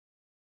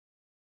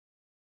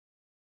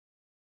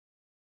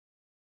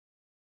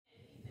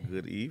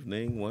Good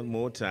evening one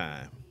more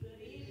time.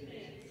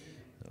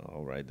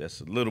 All right, that's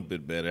a little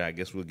bit better. I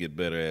guess we'll get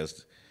better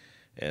as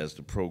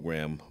the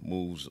program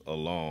moves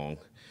along.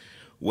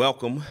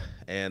 Welcome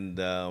and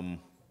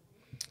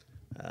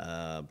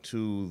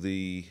to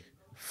the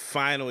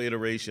final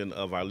iteration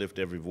of our Lift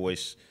Every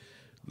Voice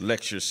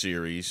lecture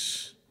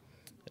series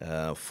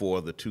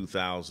for the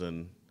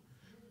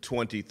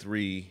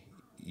 2023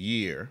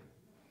 year.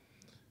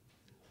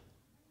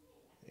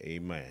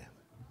 Amen.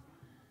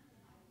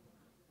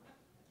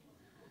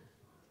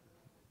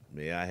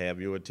 May I have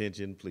your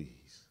attention,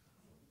 please?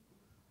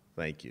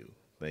 Thank you.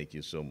 Thank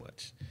you so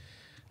much.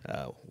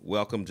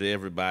 Welcome to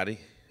everybody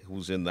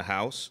who's in the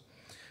house.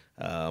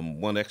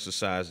 One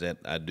exercise that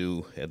I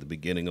do at the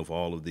beginning of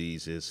all of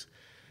these is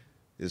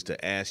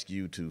to ask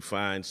you to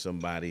find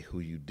somebody who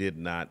you did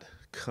not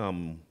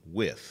come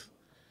with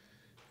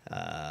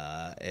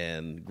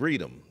and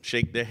greet them,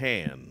 shake their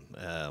hand,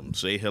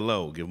 say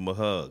hello, give them a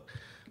hug,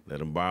 let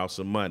them borrow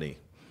some money.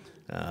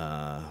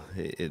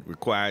 It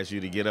requires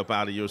you to get up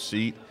out of your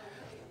seat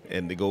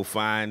and to go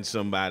find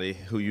somebody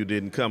who you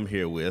didn't come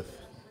here with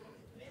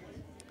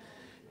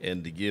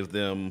and to give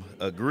them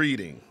a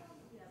greeting.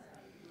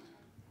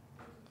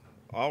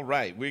 All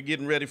right, we're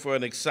getting ready for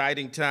an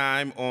exciting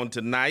time on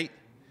tonight.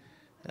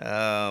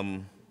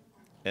 And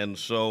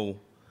so,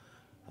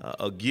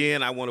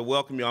 again, I want to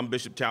welcome you. I'm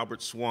Bishop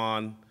Talbert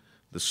Swan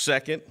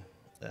II.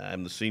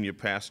 I'm the senior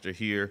pastor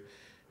here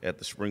at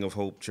the Spring of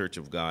Hope Church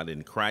of God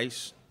in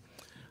Christ.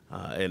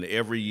 And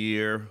every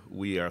year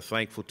we are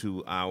thankful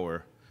to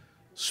our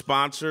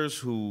sponsors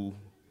who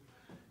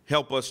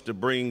help us to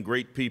bring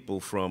great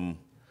people from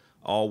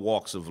all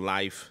walks of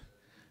life,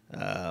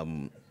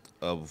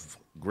 of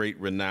great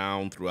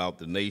renown throughout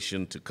the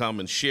nation, to come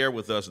and share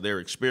with us their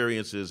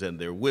experiences and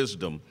their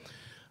wisdom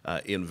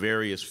in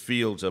various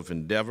fields of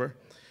endeavor.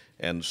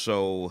 And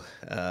so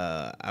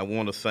I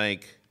want to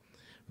thank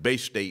Bay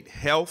State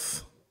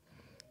Health.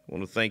 I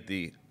want to thank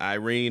the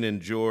Irene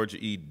and George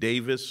E.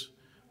 Davis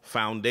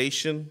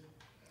Foundation,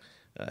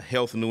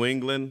 Health New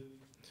England,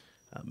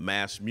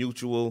 Mass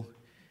Mutual,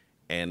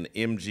 and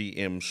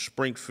MGM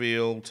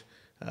Springfield.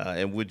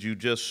 And would you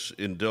just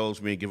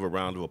indulge me and give a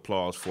round of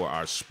applause for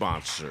our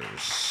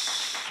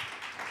sponsors?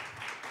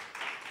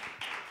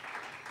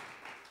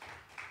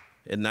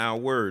 And now a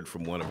word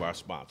from one of our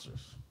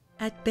sponsors.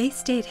 At Bay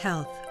State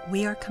Health,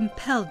 we are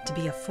compelled to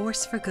be a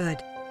force for good.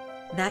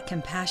 That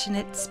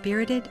compassionate,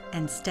 spirited,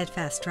 and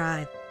steadfast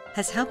drive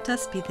has helped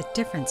us be the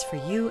difference for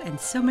you and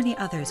so many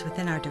others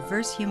within our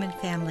diverse human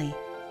family.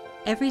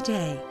 Every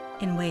day,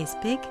 in ways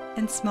big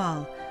and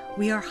small,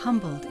 we are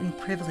humbled and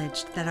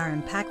privileged that our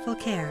impactful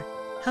care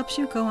helps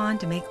you go on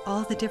to make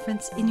all the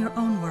difference in your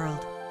own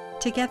world.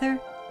 Together,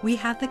 we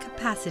have the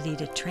capacity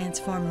to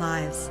transform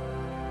lives.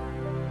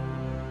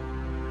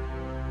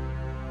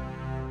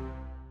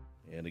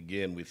 And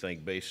again, we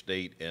thank Bay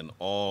State and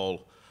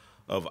all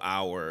of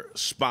our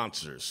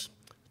sponsors.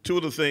 Two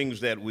of the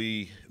things that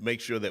we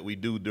make sure that we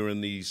do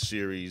during these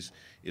series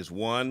is,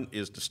 one,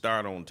 is to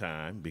start on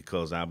time,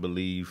 because I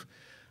believe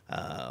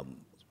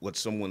what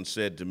someone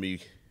said to me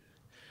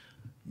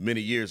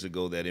many years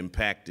ago that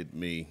impacted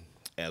me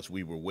as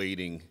we were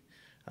waiting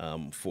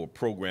for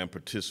program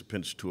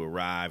participants to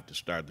arrive to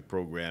start the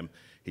program.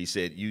 He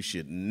said, you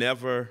should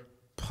never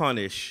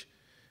punish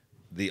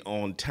the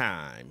on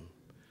time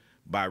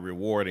by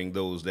rewarding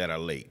those that are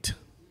late.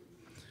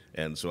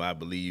 And so I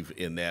believe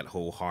in that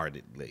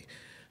wholeheartedly.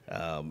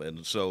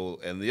 And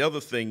the other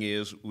thing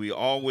is, we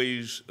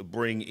always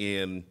bring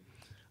in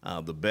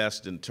the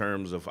best in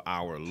terms of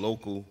our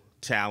local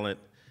talent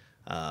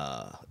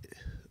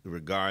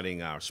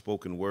regarding our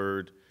spoken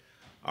word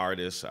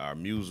artists, our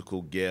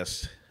musical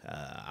guests,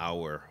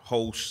 our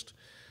host.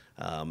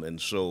 And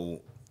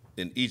so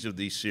in each of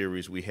these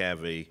series, we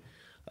have a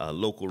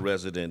local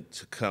resident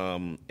to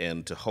come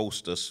and to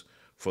host us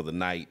for the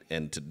night.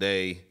 And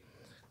today,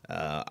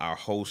 our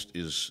host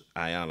is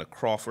Ayanna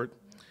Crawford,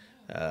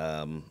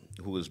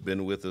 who has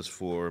been with us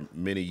for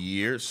many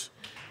years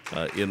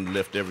in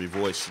Lift Every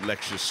Voice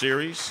lecture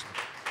series.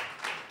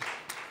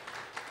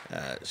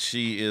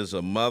 She is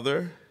a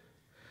mother,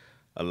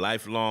 a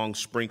lifelong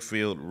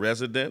Springfield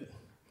resident,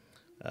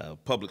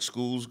 public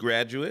schools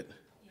graduate.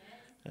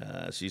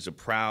 She's a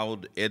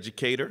proud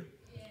educator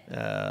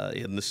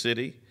in the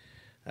city,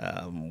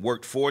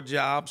 worked 4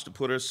 jobs to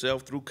put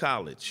herself through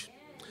college,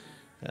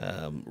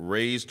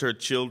 raised her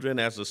children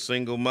as a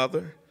single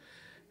mother,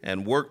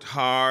 and worked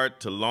hard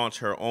to launch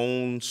her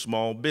own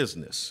small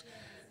business.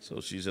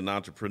 So she's an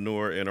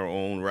entrepreneur in her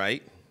own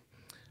right.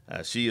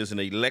 She is an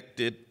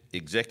elected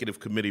executive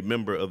committee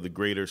member of the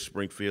Greater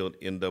Springfield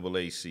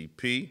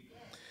NAACP.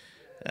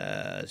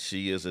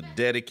 She is a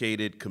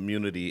dedicated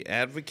community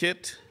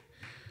advocate.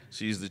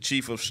 She's the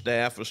chief of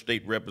staff for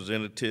State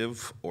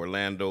Representative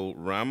Orlando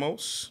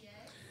Ramos.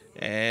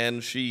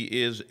 And she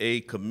is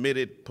a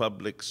committed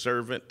public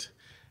servant.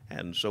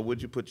 And so would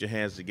you put your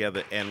hands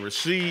together and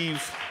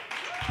receive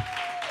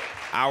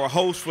our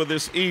host for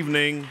this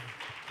evening,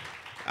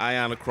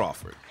 Ayanna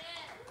Crawford.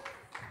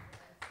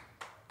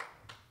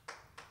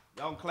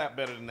 Y'all can clap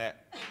better than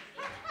that.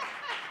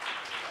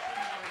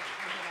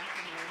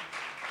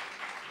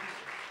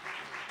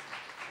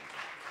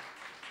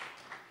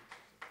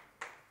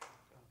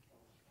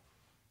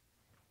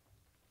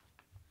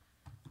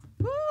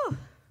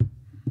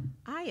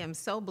 I am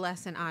so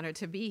blessed and honored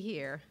to be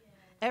here.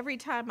 Every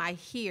time I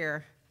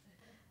hear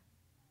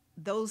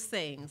those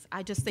things,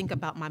 I just think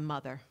about my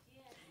mother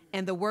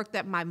and the work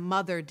that my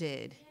mother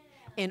did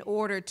in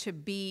order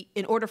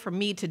for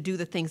me to do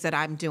the things that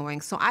I'm doing.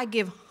 So I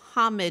give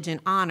homage and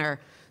honor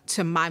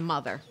to my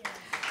mother,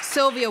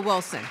 Sylvia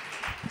Wilson.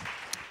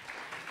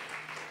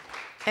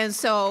 And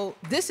so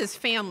this is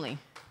family.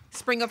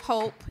 Spring of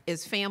Hope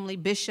is family.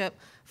 Bishop,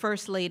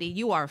 First Lady,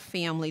 you are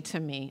family to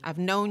me. I've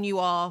known you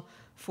all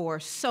for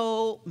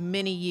so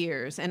many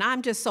years, and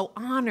I'm just so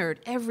honored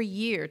every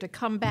year to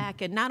come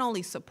back and not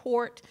only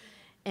support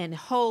and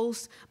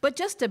host, but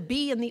just to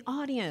be in the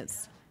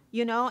audience,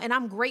 you know, and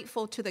I'm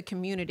grateful to the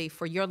community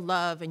for your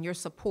love and your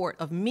support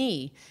of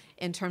me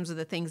in terms of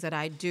the things that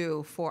I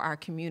do for our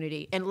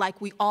community. And like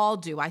we all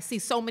do, I see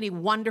so many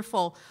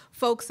wonderful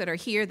folks that are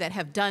here that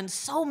have done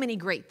so many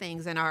great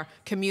things in our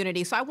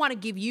community. So I want to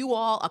give you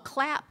all a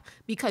clap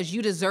because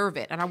you deserve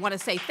it. And I want to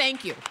say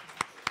thank you.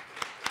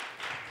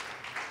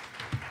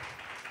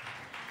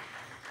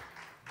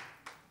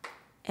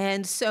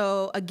 And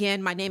so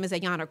again, my name is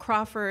Ayanna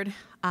Crawford.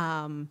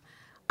 I'm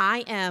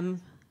a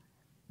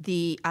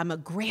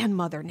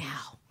grandmother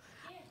now.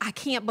 I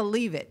can't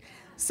believe it.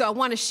 So I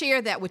want to share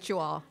that with you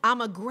all.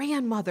 I'm a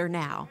grandmother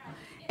now.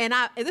 And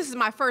this is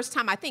my first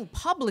time, I think,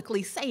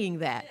 publicly saying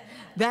that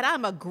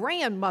I'm a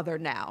grandmother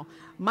now.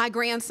 My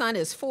grandson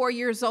is 4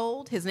 years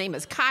old. His name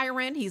is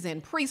Kyron. He's in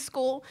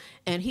preschool,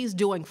 and he's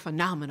doing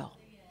phenomenal.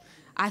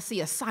 I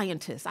see a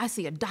scientist. I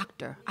see a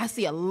doctor. I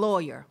see a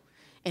lawyer,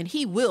 and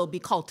he will be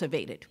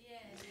cultivated.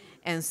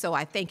 And so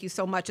I thank you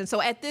so much. And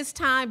so at this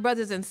time,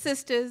 brothers and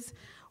sisters,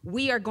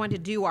 we are going to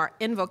do our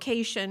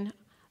invocation,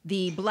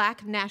 the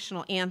Black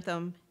National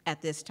Anthem,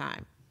 at this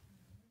time.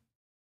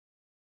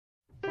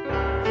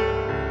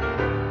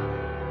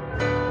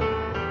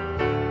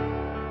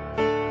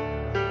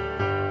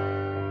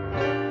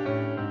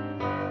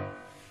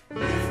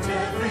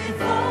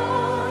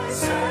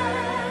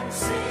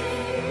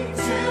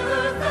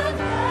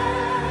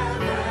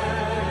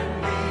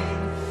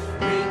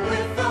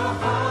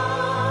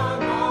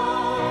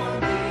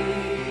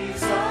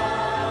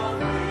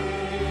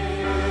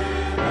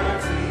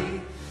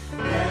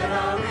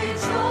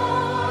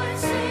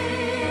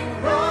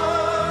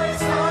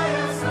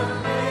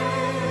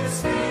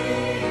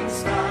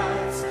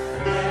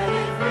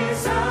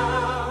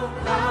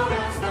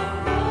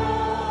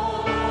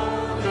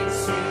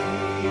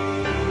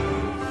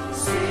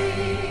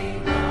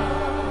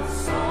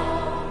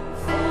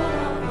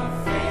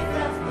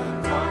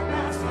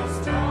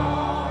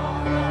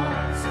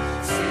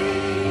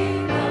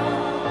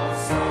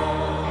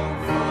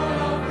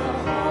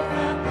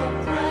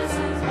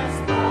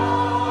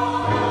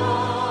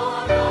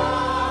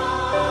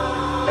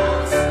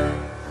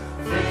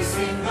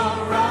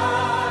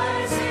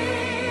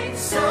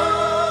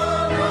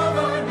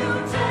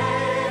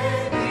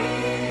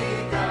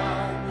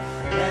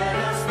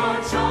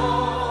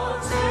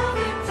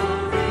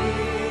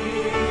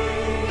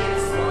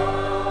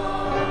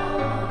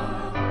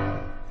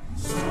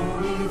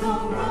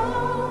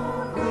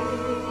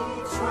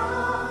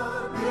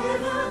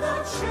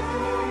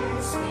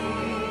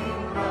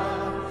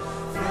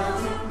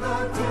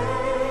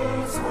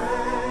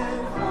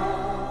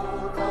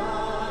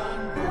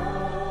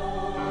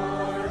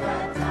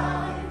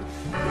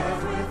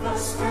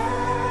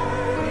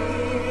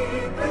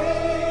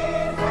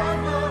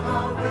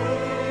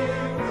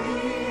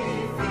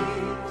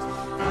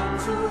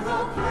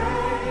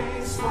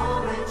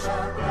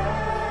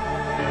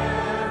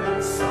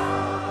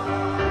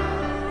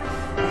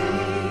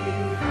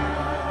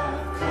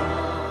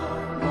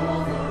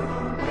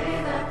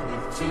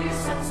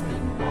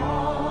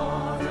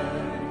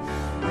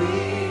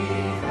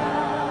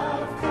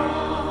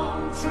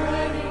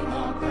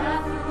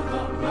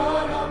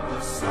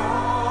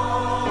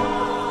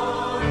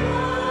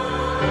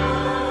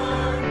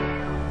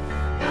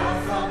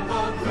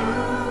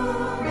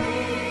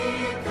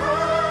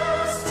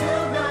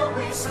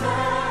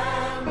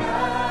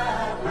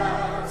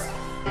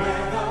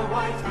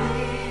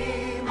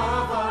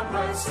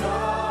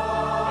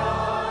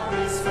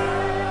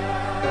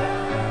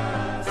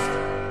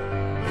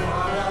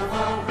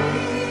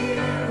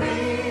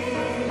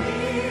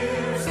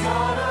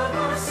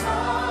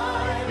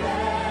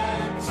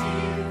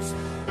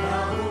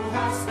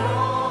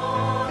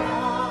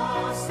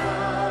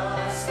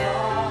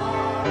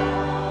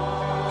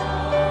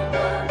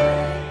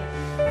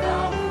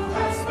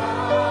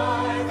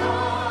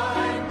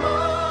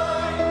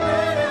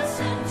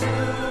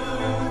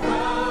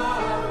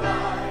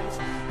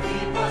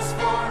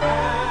 Forever.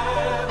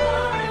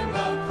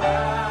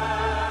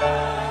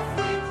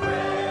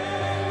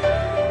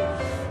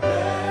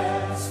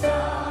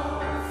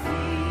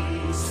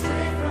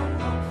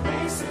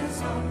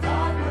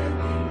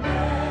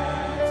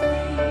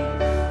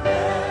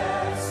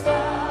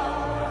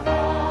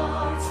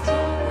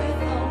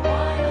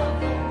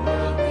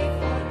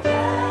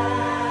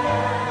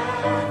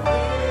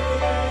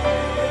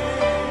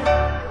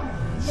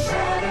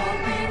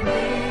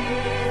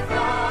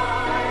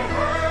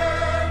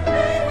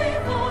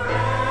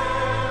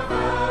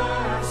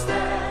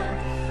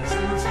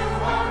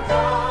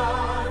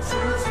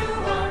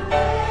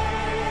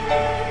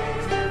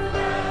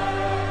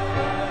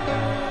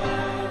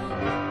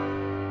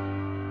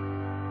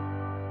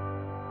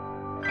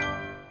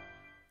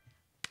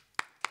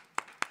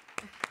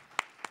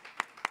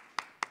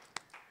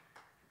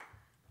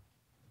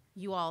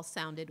 You all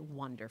sounded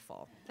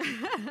wonderful.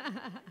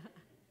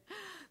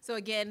 So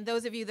again,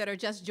 those of you that are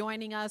just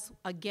joining us,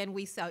 again,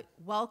 we say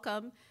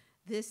welcome.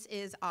 This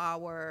is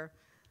our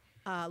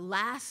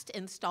last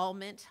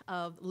installment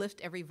of Lift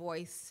Every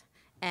Voice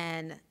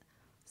and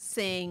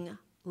Sing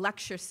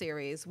lecture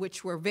series,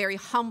 which we're very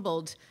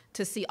humbled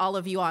to see all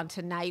of you on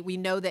tonight. We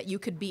know that you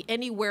could be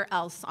anywhere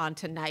else on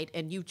tonight,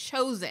 and you've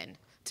chosen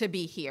to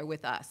be here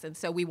with us. And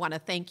so we want to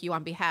thank you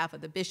on behalf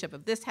of the Bishop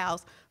of this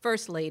house,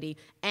 First Lady,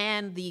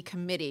 and the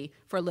committee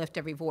for Lift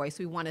Every Voice.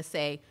 We want to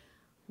say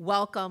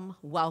welcome,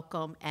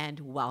 welcome, and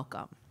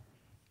welcome.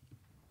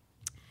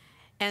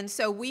 And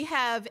so we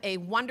have a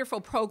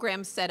wonderful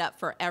program set up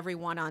for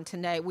everyone on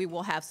tonight. We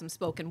will have some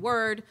spoken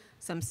word,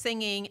 some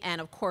singing, and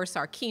of course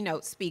our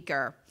keynote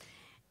speaker.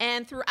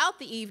 And throughout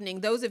the evening,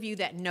 those of you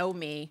that know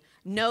me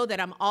know that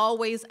I'm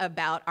always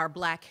about our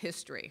Black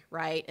history,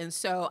 right? And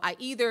so I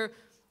either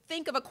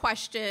think of a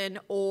question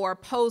or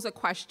pose a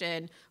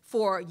question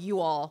for you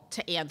all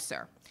to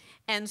answer.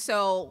 And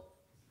so,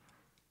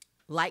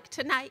 like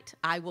tonight,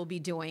 I will be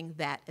doing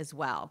that as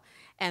well.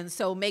 And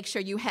so make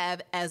sure you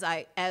have, as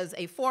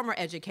a former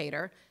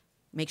educator,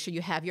 make sure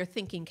you have your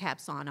thinking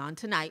caps on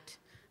tonight,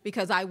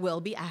 because I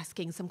will be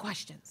asking some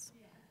questions.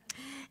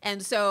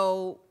 And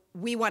so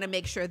we want to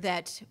make sure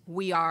that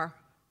we are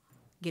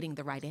getting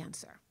the right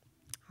answer.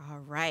 All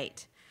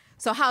right.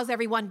 So how's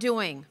everyone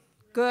doing?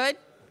 Good?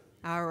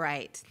 All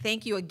right.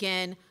 Thank you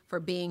again for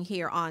being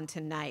here on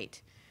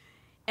tonight.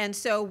 And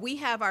so we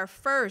have our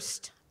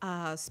first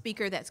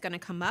speaker that's going to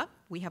come up.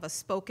 We have a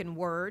spoken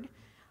word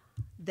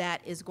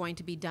that is going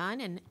to be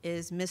done, and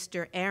is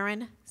Mr.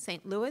 Aaron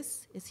St.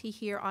 Louis. Is he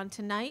here on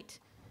tonight?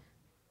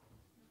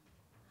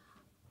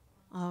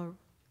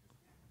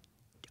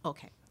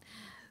 Okay.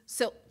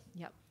 So,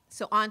 yep.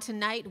 So on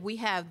tonight, we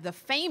have the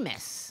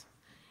famous,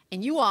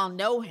 and you all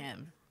know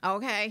him,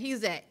 okay?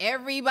 He's at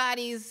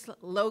everybody's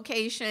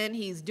location.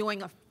 He's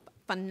doing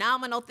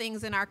phenomenal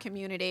things in our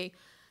community.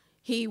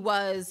 He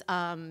is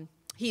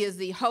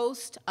the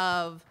host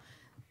of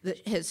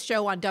his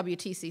show on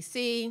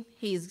WTCC.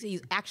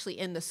 He's actually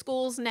in the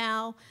schools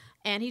now,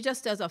 and he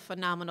just does a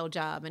phenomenal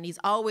job. And he's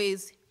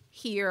always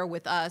here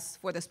with us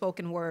for the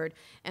spoken word.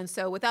 And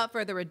so without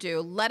further ado,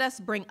 let us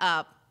bring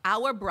up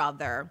our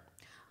brother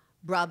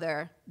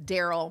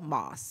Daryl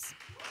Moss.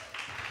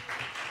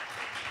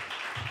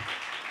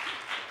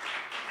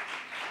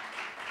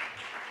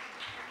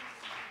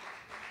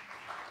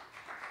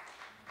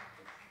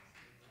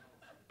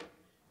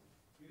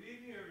 Good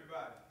evening,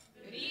 everybody.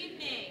 Good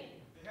evening.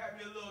 They had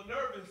me a little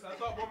nervous. I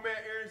thought my man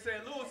Aaron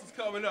St. Louis was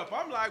coming up.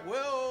 I'm like,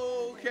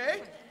 well,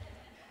 okay.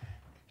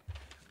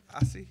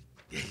 I see.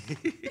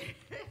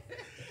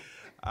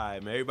 All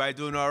right, man. Everybody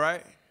doing all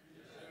right?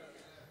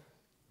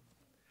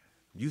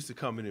 Used to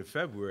coming in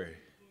February.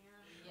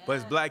 Yeah. But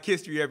it's Black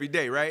History every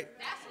day, right?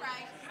 That's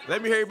right.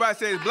 Let me hear everybody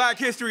say it's Black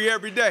History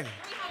every day.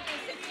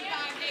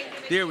 365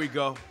 days. There we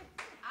go. I'm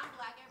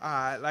Black every day. All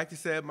right, like you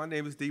said, my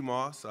name is D.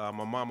 Moss. My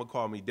mama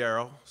called me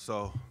Daryl,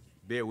 so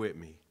bear with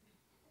me.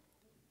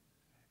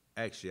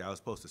 Actually, I was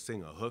supposed to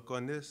sing a hook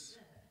on this.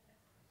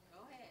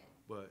 Go ahead.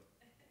 But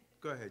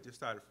go ahead, just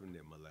start it from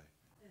there, Malay,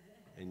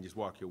 and just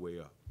walk your way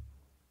up.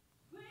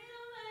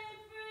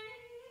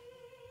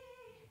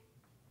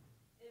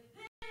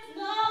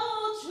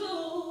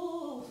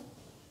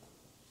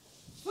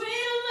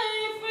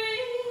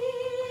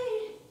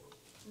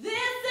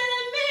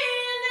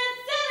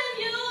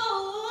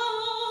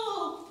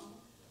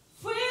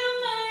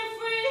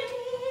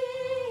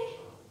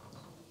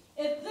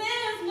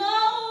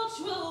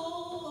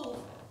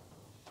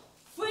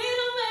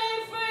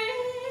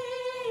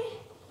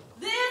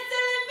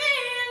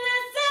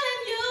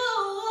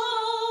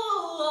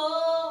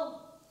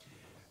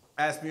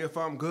 Ask me if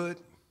I'm good,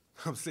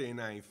 I'm saying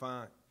I ain't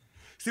fine.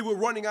 See, we're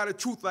running out of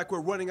truth like we're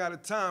running out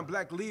of time.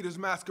 Black leaders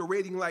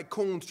masquerading like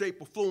cone-shaped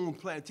buffoons,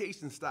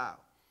 plantation style.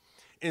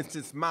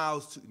 Instant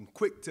smiles and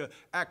quick to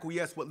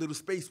acquiesce what little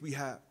space we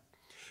have.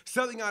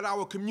 Selling out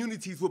our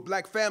communities with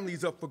black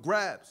families up for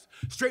grabs.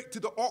 Straight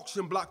to the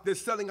auction block, they're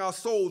selling our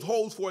souls,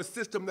 holes for a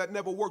system that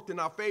never worked in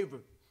our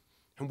favor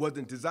and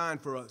wasn't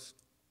designed for us.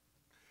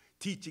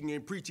 Teaching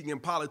and preaching in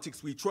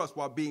politics we trust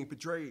while being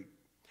portrayed.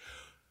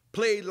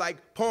 Played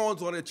like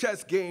pawns on a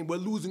chess game, we're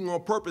losing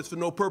on purpose for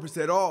no purpose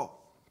at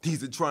all.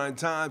 These are trying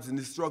times and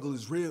this struggle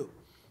is real.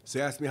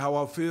 So ask me how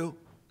I feel,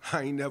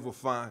 I ain't never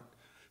fine.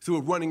 So we're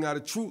running out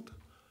of truth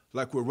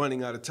like we're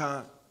running out of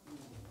time.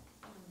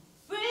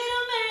 Freedom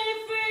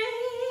ain't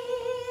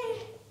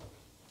free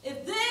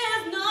if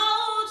there's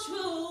no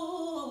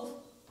truth.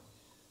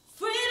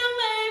 Freedom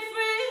ain't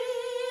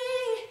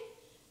free.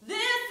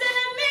 They're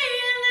selling me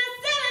and they're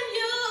selling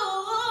you.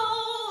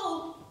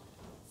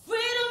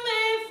 Freedom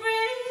ain't free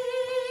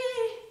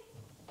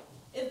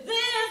if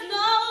there's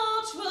no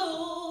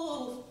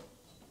truth.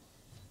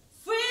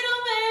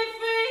 Freedom ain't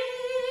free.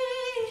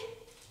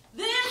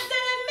 They're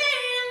selling me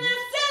and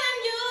they're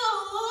selling you.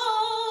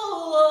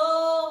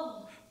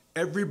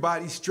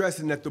 Everybody's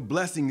stressing that the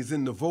blessing is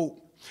in the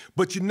vote.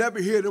 But you never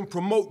hear them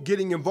promote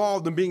getting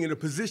involved and being in a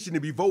position to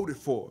be voted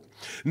for.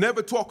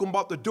 Never talking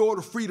about the door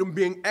to freedom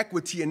being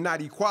equity and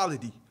not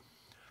equality.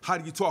 How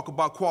do you talk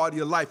about quality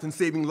of life and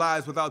saving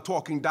lives without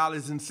talking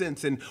dollars and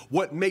cents? And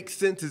what makes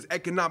sense is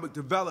economic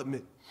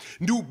development.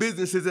 New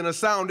businesses and a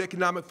sound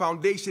economic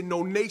foundation.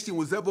 No nation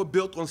was ever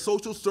built on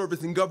social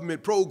service and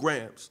government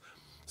programs.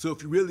 So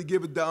if you really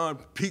give it down,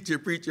 preacher,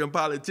 and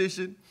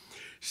politician,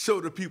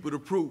 show the people the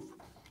proof.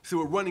 So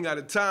we're running out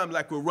of time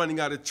like we're running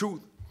out of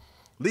truth.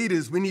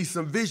 Leaders, we need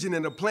some vision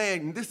and a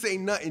plan. And this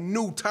ain't nothing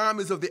new. Time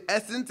is of the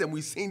essence, and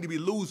we seem to be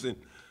losing.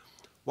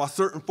 While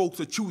certain folks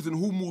are choosing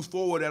who moves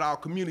forward at our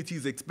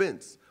community's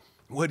expense.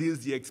 What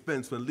is the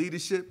expense when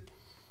leadership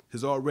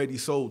has already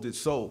sold its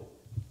soul?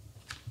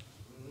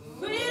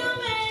 Freedom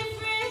ain't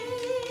free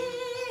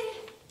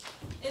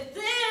if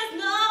there's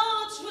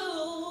no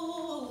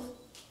truth.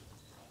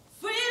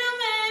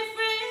 Freedom ain't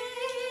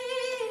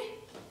free.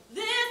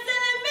 They're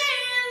selling me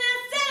and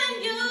they're selling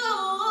you.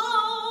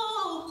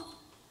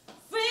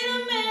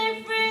 Freedom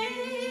ain't free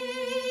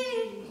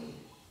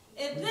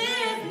if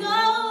there's no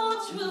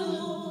truth.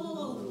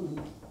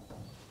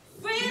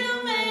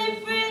 Freedom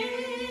ain't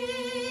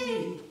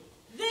free.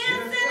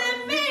 They're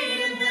selling me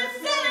and they're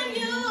selling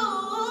you.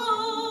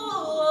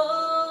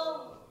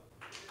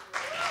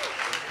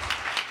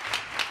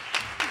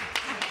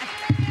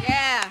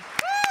 Yeah.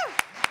 Woo.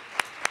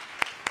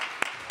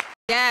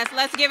 Yes,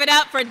 let's give it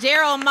up for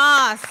Gerald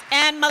Moss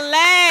and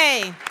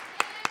Malay.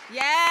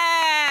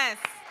 Yes.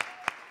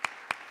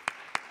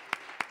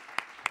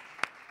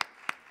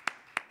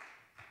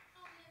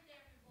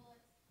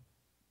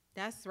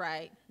 That's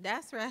right.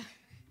 That's right.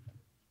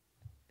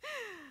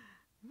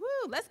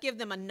 Woo, let's give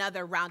them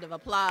another round of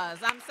applause.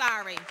 I'm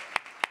sorry.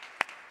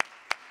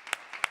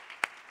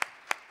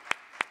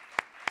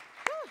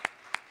 Woo.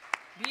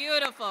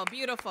 Beautiful,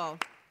 beautiful.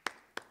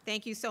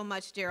 Thank you so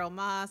much, Gerald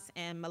Moss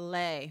and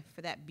Malay,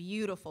 for that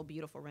beautiful,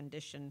 beautiful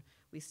rendition.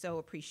 We so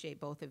appreciate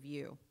both of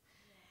you.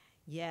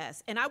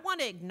 Yes, and I want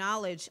to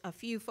acknowledge a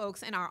few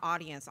folks in our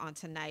audience on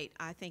tonight.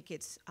 I think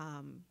it's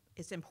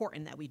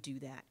important that we do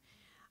that.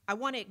 I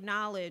want to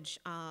acknowledge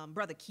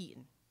Brother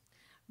Keaton.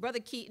 Brother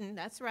Keaton,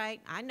 that's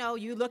right. I know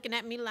you looking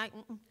at me like,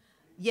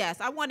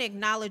 Yes, I want to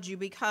acknowledge you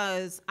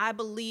because I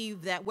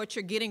believe that what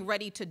you're getting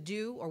ready to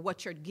do or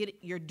what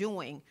you're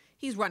doing,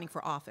 he's running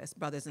for office,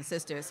 brothers and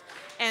sisters.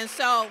 And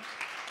so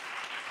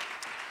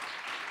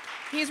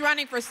he's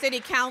running for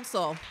city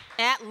council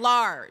at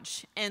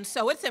large. And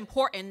so it's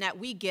important that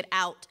we get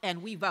out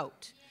and we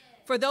vote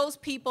for those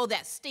people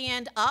that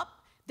stand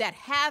up, that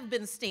have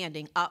been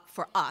standing up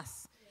for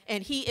us.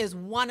 And he is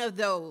one of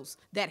those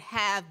that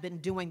have been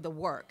doing the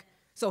work.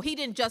 So he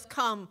didn't just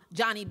come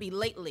Johnny be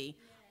lately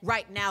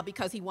right now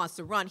because he wants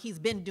to run. He's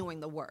been doing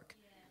the work.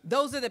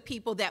 Those are the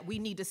people that we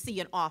need to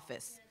see in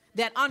office,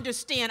 that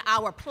understand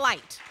our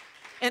plight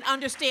and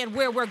understand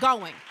where we're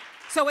going.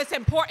 So it's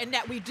important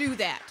that we do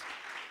that.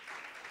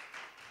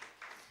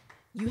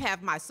 You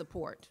have my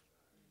support.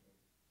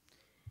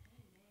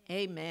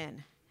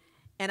 Amen.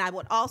 And I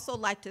would also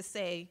like to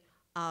say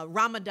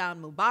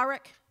Ramadan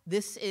Mubarak.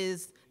 This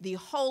is the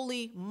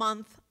holy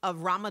month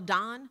of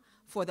Ramadan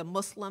for the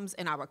Muslims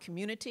in our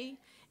community.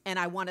 And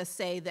I want to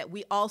say that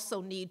we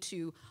also need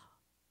to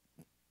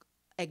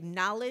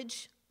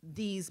acknowledge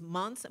these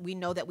months. We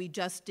know that we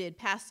just did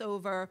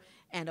Passover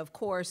and, of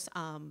course,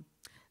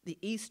 the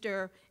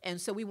Easter.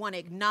 And so we want to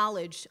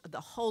acknowledge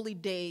the holy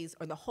days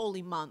or the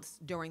holy months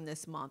during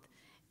this month.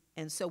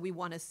 And so we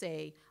want to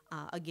say,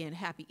 again,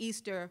 Happy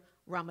Easter,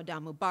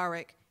 Ramadan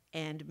Mubarak,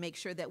 and make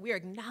sure that we're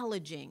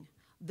acknowledging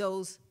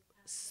those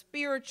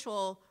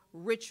spiritual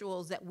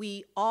rituals that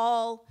we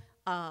all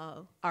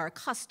are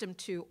accustomed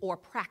to or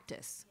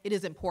practice. It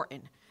is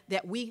important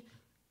that we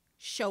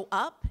show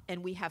up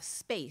and we have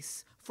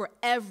space for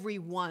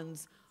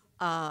everyone's,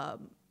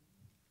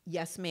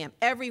 yes ma'am,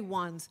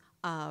 everyone's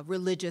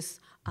religious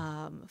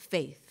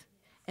faith.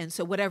 And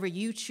so whatever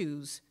you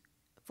choose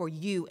for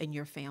you and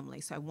your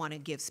family. So I want to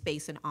give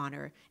space and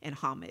honor and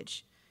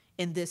homage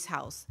in this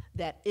house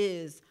that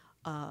is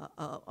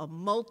a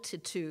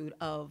multitude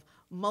of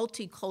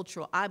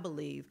multicultural, I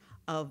believe,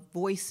 of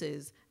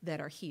voices that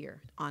are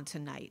here on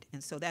tonight.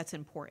 And so that's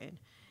important.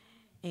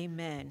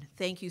 Amen.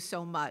 Thank you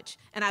so much.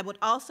 And I would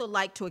also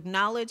like to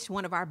acknowledge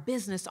one of our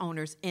business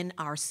owners in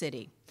our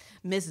city,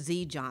 Miss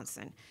Z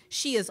Johnson.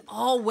 She is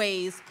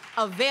always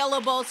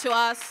available to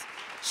us.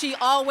 She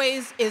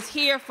always is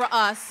here for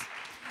us.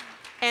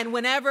 And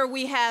whenever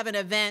we have an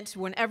event,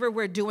 whenever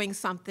we're doing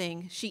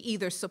something, she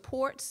either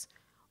supports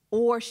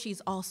or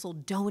she's also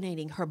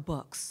donating her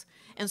books.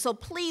 And so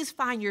please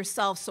find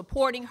yourself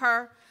supporting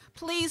her.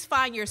 Please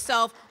find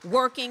yourself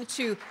working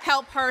to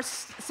help her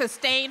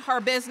sustain her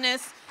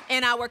business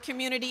in our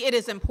community. It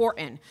is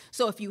important.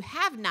 So if you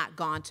have not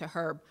gone to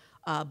her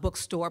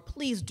bookstore,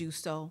 please do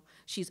so.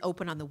 She's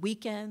open on the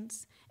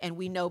weekends. And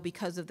we know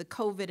because of the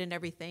COVID and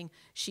everything,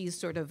 she's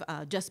sort of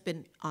just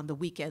been on the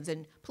weekends.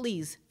 And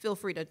please feel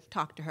free to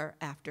talk to her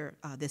after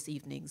this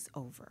evening's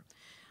over.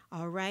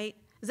 All right?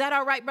 Is that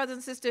all right, brothers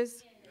and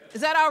sisters?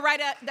 Is that all right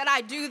that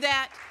I do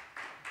that?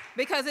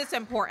 Because it's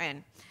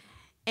important.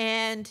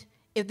 And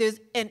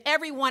and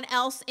everyone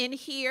else in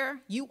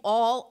here, you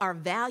all are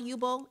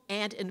valuable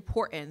and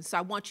important. So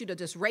I want you to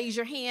just raise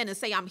your hand and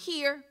say, I'm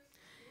here,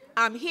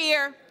 I'm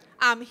here,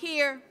 I'm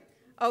here,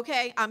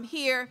 okay, I'm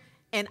here.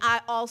 And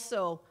I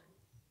also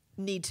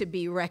need to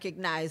be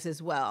recognized as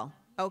well,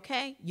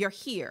 okay? You're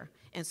here.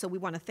 And so we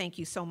want to thank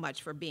you so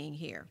much for being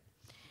here.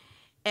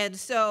 And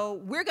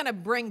so we're going to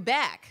bring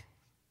back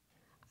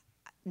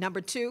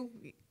number 2.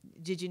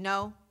 Did you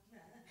know?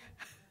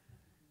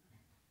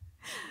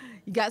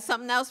 You got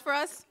something else for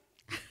us?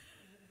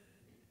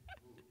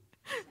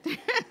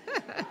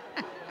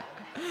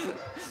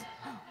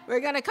 We're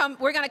gonna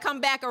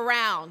come back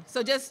around.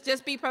 So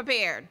just be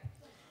prepared.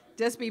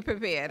 Just be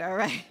prepared, all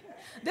right?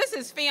 This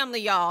is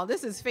family, y'all.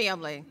 This is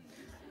family.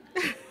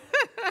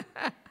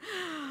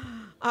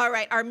 All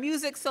right, our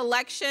music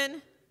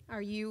selection.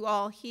 Are you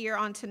all here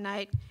on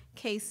tonight?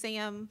 K.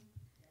 Sam?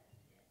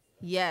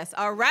 Yes,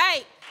 all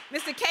right.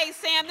 Mr. K.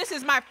 Sam, this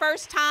is my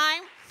first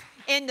time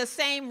in the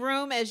same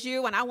room as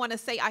you, and I want to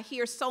say I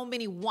hear so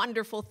many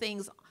wonderful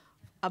things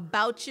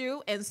about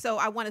you, and so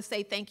I want to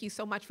say thank you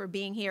so much for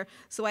being here.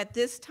 So at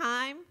this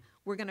time,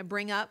 we're going to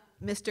bring up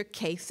Mr.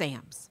 K.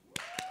 Sams.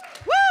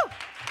 Woo!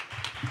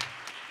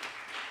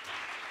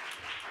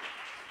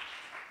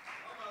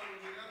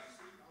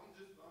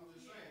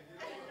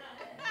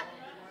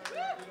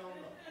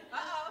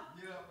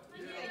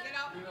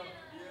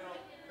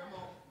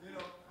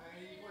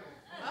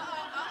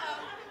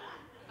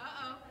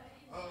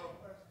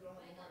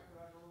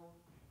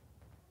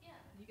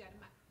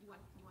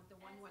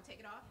 Take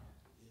it off?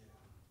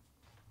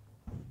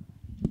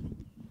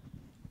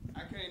 I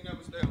can't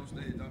never stay on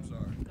stage, I'm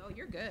sorry. No,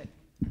 you're good.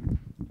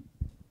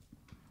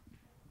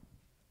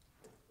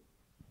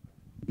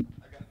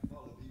 I got to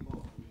follow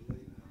D-Mo.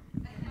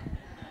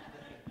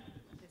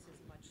 This is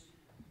much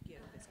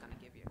gift it's going to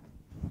give you.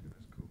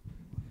 That's cool.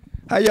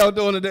 How y'all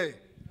doing today?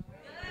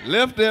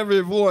 Lift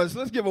every voice.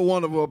 Let's give a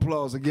wonderful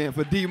applause again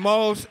for D.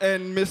 Moss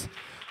and Miss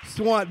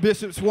Swan,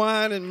 Bishop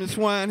Swine and Miss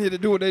Swine here to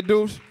do what they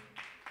do.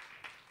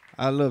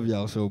 I love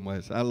y'all so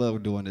much. I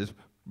love doing this.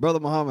 Brother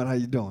Muhammad, how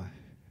you doing?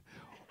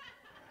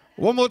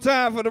 One more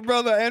time for the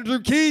brother Andrew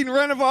Keaton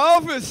running for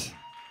office.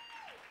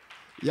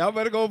 Y'all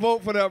better go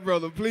vote for that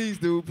brother. Please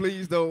do,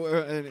 please do.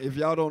 And if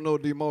y'all don't know,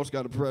 D. Moss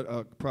got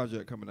a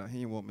project coming out. He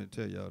didn't want me to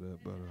tell y'all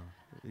that, but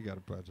he got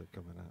a project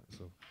coming out.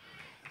 So,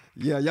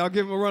 yeah, y'all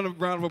give him a round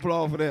of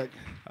applause for that.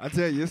 I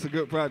tell you, it's a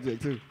good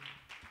project, too.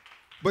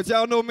 But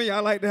y'all know me. I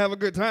like to have a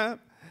good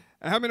time.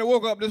 And how many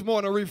woke up this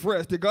morning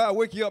refreshed? Did God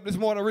wake you up this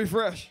morning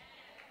refreshed?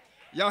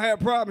 Y'all had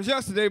problems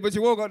yesterday, but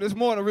you woke up this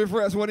morning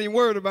refreshed, wasn't even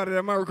worried about it.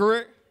 Am I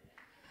correct?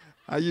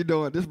 How you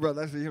doing? This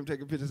brother, I see him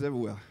taking pictures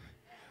everywhere.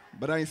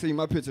 But I ain't seen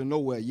my picture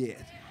nowhere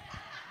yet.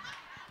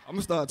 I'm going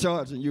to start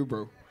charging you,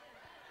 bro.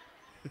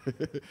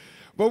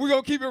 But we're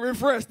going to keep it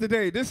refreshed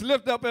today. Just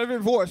lift up every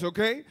voice,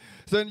 okay?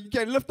 So you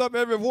can't lift up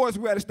every voice.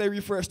 We got to stay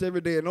refreshed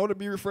every day. In order to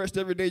be refreshed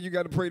every day, you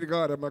got to pray to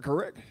God. Am I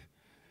correct?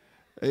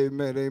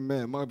 Amen,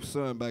 amen. My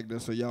son back there,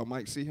 so y'all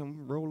might see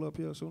him roll up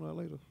here sooner or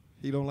later.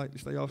 He don't like to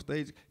stay off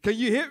stage. Can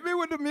you hit me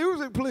with the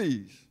music,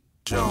 please?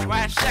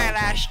 Why should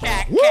I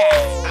stack Woo!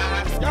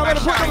 Y'all better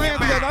put them hands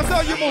together. I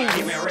saw you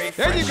move.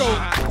 There you go.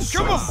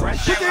 Come on.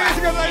 Put your hands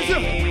together like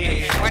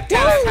this.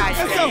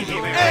 Let's go.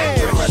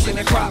 Hey. Refreshing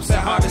the crops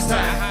at harvest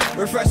time.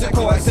 Refreshing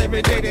chords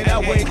every day that I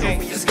wake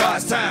up. It's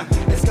God's time.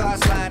 It's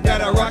God's line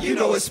that I rock. You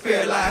know it's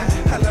spirit line.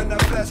 I love the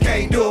flesh.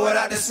 Can't do it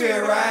without the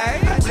spirit,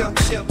 right? I jump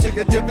ship, take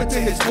a dip into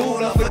his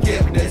pool of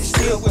forgiveness.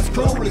 Still what's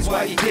cruel is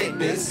why you get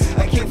this.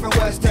 I came from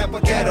West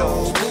Tampa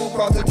ghetto. Moved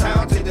across the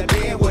town to the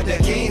den with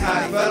the king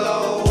high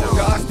fellow.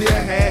 God still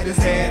had his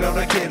hand on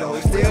the kiddo.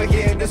 Still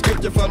hearing the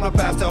scripture from the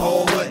pastor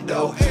whole wood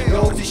though.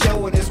 Goes to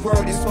show in this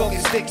world is smoking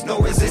sticks, no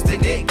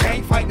resisting it.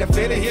 Can't fight the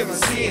feeling here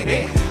and seeing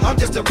it. I'm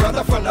just a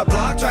brother from the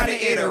block trying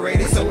to iterate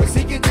it. So it's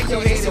sinking to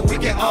your head so we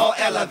can all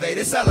elevate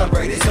it,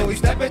 celebrate it. So we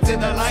step into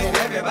the light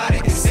so everybody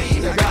can see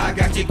that God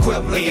got you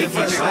equipped looking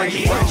fresh like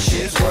fresh.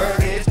 His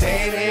word is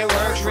daily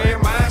works,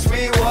 reminds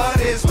me what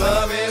his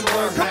love is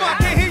worth. Come on, I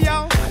can't hear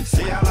y'all.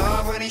 See, I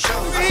love when he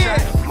shows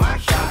us my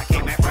shot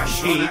keep me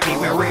fresh. He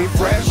keep me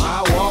refreshed.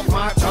 My walk,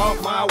 my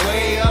talk, my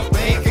way of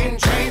thinking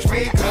changed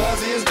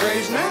because his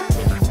grace now.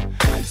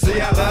 See,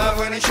 I love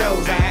when it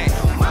shows that.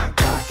 My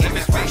God, keep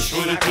me fresh.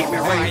 He keep me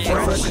right.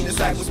 Fresh and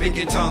disciples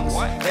speaking tongues.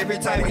 Every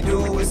time we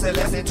do, it's a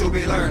lesson to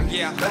be learned.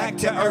 Back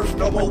to earth,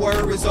 no more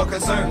worries or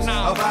concerns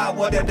about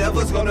what the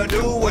devil's gonna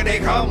do when they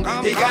come.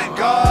 He got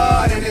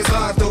God in his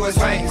arms through his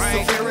veins.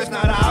 So fear is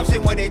not an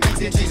option when they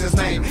teach in Jesus'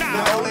 name.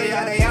 Not only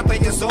are they after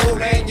your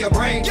soul and your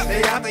brain,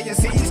 they after your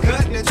seeds,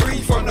 cutting the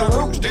tree from the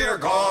roots, dear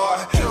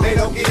God. They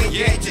don't get it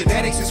yet,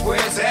 genetics is where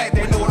it's at.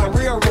 They know the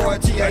real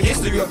royalty, a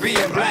history of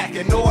being black.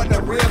 And knowing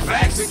the real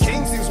facts, the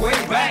kings is way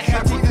back.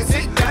 How Jesus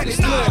hit that, he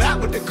stood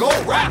out with the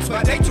gold raps.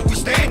 By nature we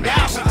stand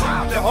out, so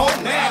proud to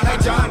hold now.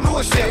 Like John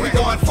Lewis said, we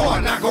going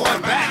forward, not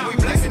going back. We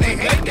blessing they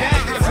hate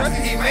that, the first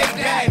he made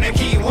that. And they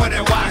keep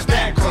wondering why is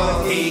that,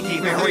 cause he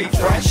keep it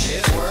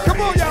refresh.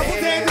 Come on, y'all, put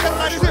your hands together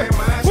like this.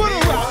 Put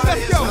them out,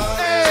 let's go.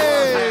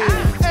 Hey,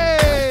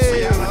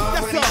 hey.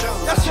 Yes, sir,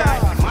 that's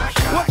right.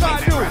 What God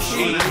doing?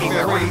 He keep me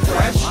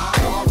refreshed.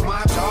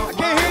 I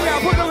can't hear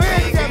y'all. Put them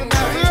hands together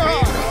now. Real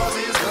hard.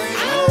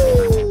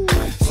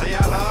 Say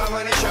I love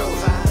when it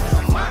shows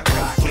out. My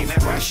God, keep me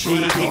fresh.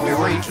 He keep me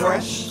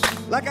refreshed.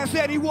 Like I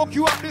said, he woke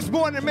you up this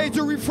morning and made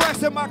you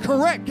refreshed. Am I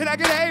correct? Can I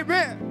get an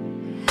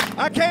amen?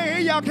 I can't hear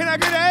y'all. Can I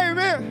get an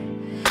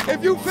amen?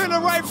 If you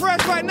feeling right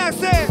fresh right now,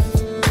 say it.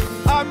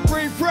 I'm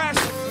refreshed,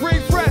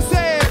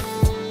 say it.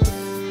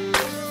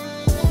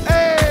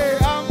 Hey,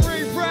 I'm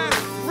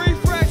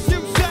refreshed,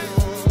 you say.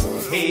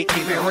 He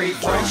keep me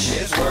refreshed.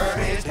 His word,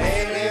 his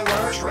daily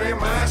works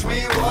reminds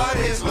me what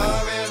his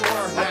love is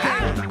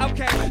worth.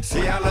 Okay.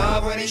 See, I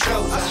love when he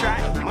shows up. That's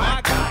right. My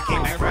God,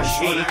 keep me fresh.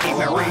 He keep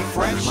me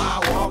refreshed. My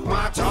walk,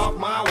 my talk,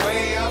 my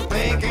way of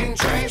thinking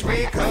changed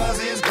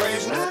because his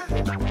grace now.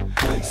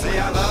 See,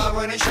 I love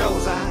when it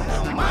shows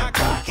out. My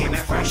God, keep me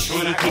fresh.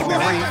 He keep me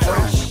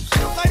refreshed.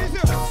 Ladies,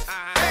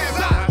 hands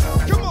up.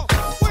 Come on,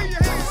 wave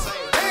your hands.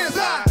 Hands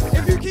up.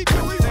 If you keep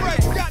your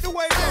refresh, you got to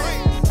wave your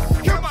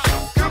hands. Come on.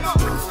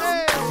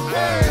 Hey,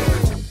 hey.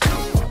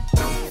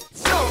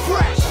 So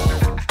fresh.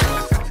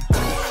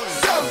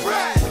 So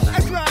fresh.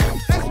 That's right.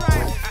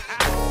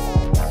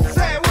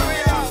 Say it with me,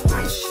 y'all.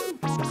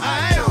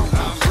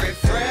 I'm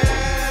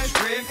refreshed.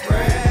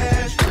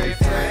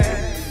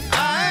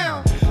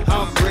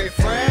 I'm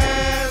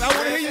refreshed. I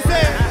want to hear you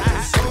say it.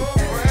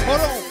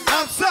 Hold on.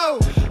 I'm so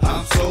blessed.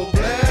 I'm so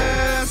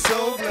blessed.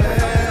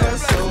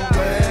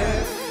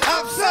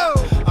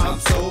 I'm refreshed. I'm refreshed. I'm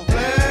so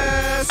blessed.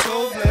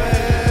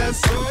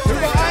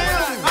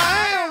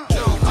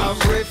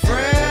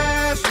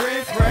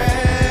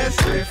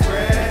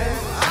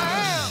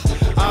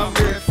 I'm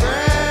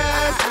refreshed.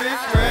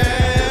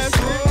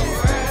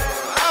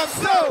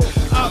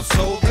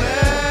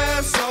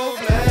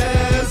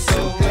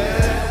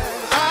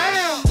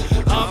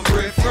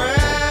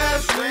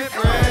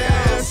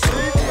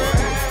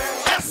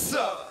 Yes,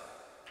 sir.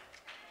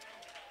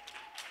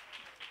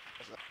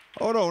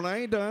 Hold on, I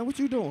ain't done. What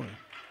you doing?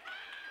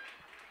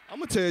 I'm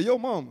gonna tell your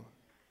mama.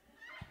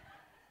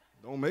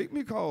 Don't make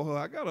me call her.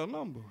 I got her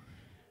number.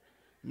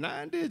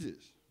 9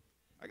 digits.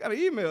 I got an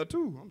email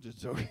too. I'm just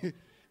joking.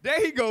 There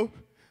he go.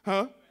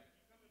 Huh?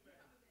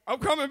 I'm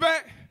coming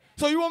back.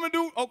 So you want me to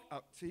do? Oh,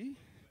 see?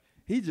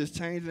 He just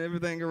changing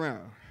everything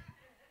around.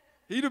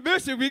 He the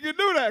bishop. He can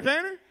do that,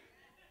 can't he?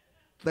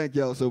 Thank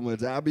y'all so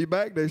much. I'll be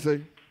back, they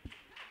say.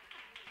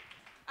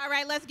 All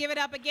right, let's give it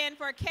up again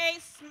for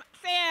Case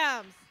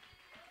Sams.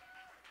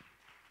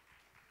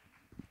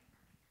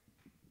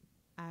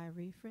 I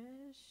refresh.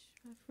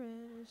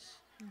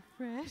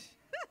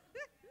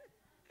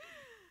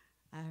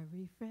 I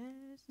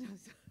refresh.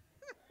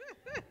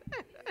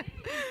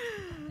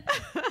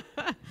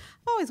 I've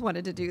always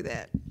wanted to do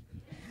that.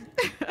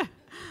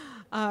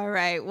 All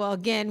right, well,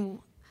 again,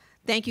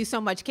 thank you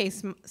so much,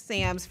 Case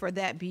Sams, for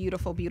that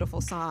beautiful,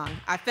 beautiful song.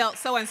 I felt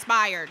so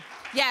inspired.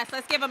 Yes,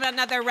 let's give him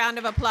another round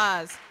of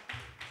applause.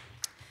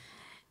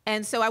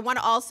 And so I want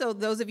to also,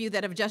 those of you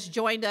that have just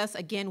joined us,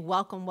 again,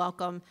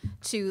 welcome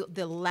to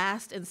the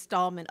last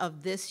installment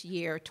of this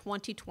year,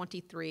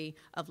 2023,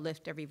 of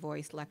Lift Every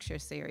Voice lecture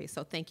series.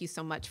 So thank you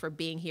so much for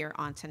being here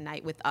on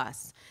tonight with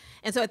us.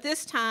 And so at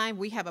this time,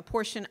 we have a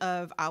portion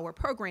of our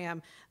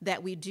program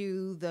that we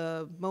do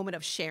the moment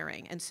of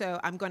sharing. And so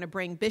I'm going to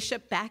bring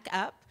Bishop back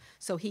up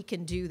so he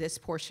can do this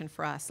portion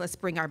for us. Let's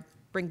bring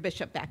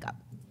Bishop back up.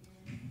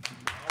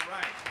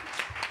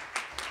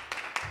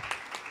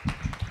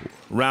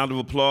 Round of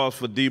applause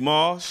for D.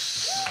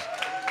 Moss.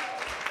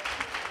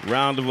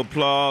 Round of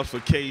applause for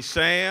K.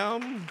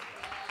 Sam.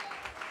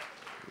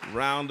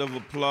 Round of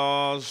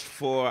applause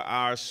for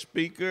our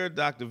speaker,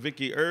 Dr.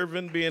 Vicki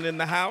Irvin, being in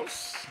the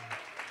house.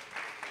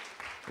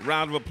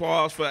 Round of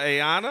applause for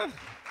Ayana.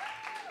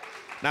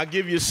 Now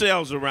give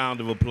yourselves a round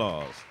of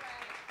applause.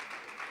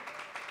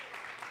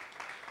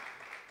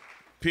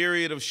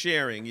 Period of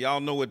sharing. Y'all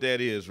know what that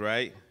is,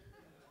 right?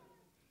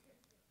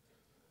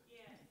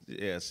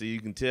 Yeah, so you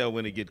can tell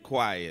when it get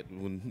quiet.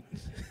 When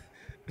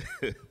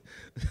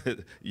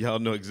y'all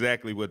know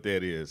exactly what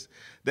that is.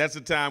 That's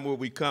the time where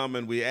we come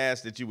and we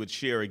ask that you would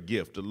share a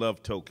gift, a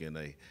love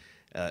token,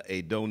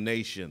 a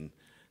donation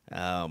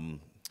to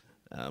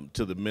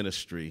the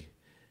ministry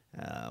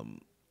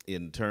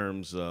in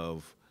terms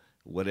of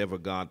whatever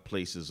God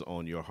places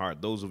on your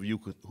heart. Those of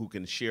you who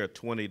can share a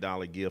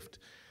 $20 gift,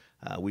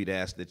 we'd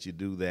ask that you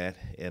do that.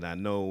 And I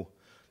know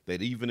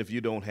that even if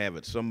you don't have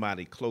it,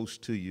 somebody close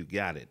to you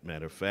got it.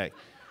 Matter of fact,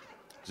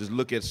 just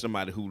look at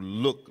somebody who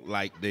look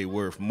like they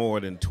worth more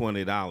than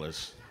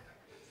 $20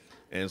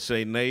 and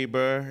say,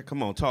 neighbor,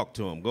 come on, talk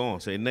to them. Go on,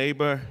 say,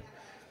 neighbor,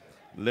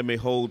 let me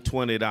hold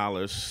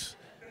 $20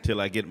 till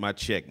I get my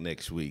check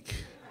next week.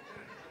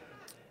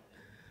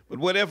 But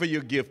whatever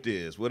your gift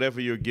is,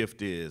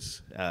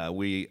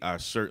 we are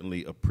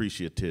certainly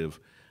appreciative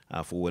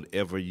for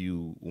whatever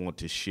you want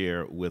to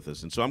share with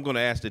us. And so I'm going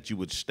to ask that you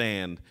would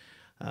stand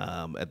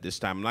at this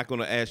time. I'm not going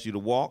to ask you to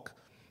walk.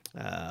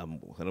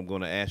 What I'm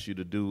going to ask you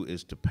to do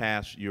is to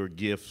pass your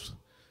gifts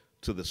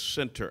to the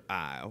center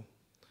aisle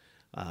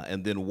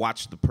and then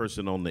watch the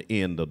person on the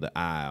end of the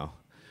aisle.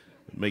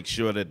 Make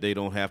sure that they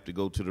don't have to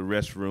go to the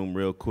restroom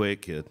real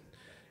quick.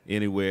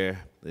 anywhere,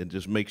 and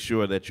just make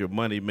sure that your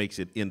money makes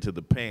it into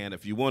the pan.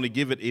 If you want to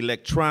give it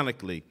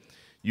electronically,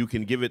 you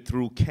can give it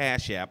through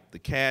Cash App. The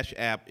Cash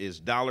App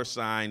is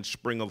 $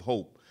 Spring of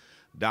Hope,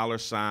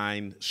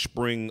 $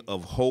 Spring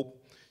of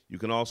Hope. You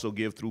can also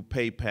give through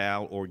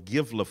PayPal or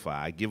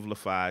Givelify.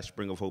 Givelify,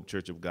 Spring of Hope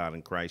Church of God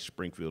in Christ,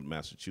 Springfield,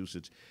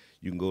 Massachusetts.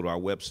 You can go to our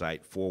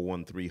website,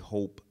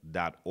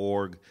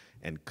 413hope.org,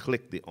 and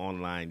click the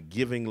online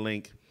giving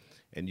link,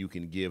 and you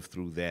can give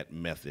through that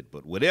method.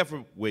 But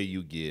whatever way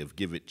you give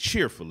it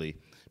cheerfully,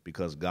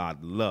 because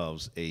God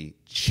loves a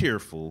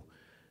cheerful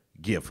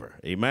giver.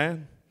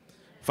 Amen?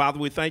 Father,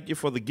 we thank you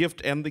for the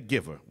gift and the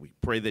giver. We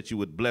pray that you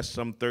would bless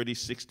some 30,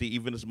 60,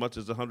 even as much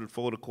as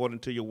 100-fold according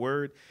to your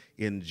word.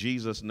 In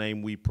Jesus'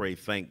 name we pray.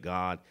 Thank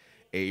God.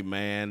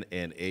 Amen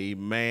and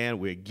amen.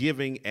 We're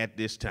giving at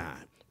this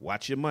time.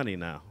 Watch your money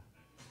now.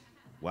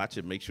 Watch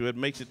it. Make sure it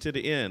makes it to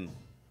the end.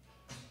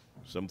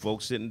 Some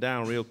folks sitting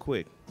down real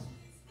quick.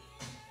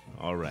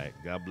 All right.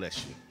 God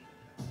bless you.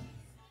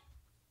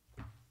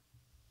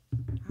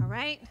 All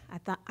right.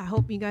 I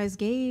hope you guys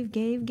gave.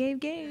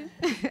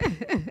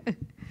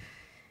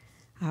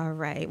 All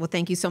right. Well,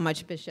 thank you so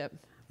much,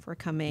 Bishop, for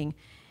coming.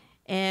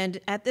 And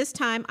at this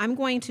time, I'm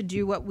going to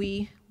do what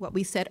we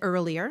said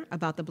earlier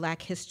about the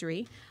Black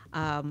History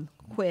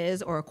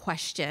quiz or a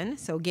question.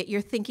 So get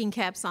your thinking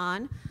caps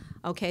on.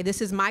 Okay,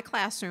 this is my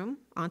classroom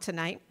on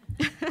tonight.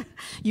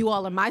 You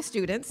all are my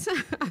students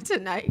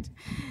tonight.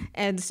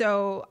 And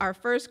so our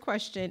first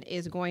question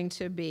is going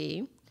to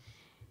be,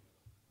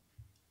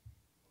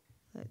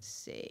 let's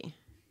see.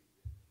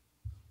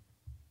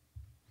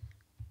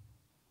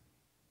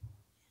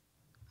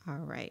 All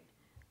right.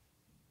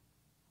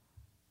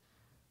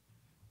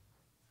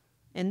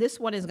 And this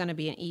one is going to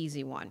be an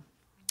easy one.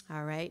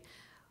 All right.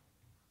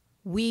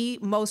 We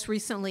most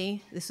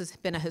recently, this has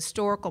been a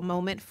historical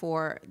moment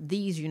for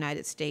these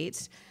United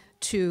States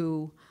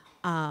to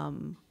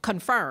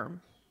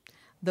confirm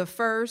the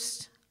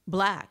first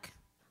Black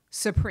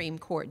Supreme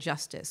Court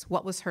justice.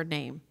 What was her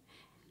name?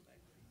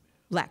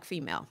 Black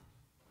female.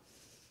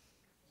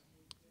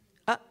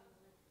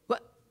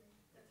 What?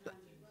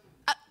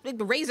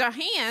 Raise our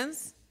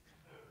hands.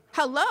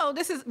 Hello,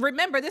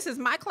 remember, this is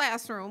my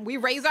classroom. We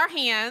raise our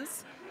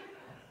hands.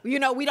 You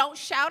know, we don't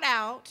shout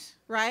out,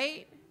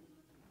 right?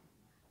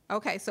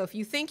 Okay, so if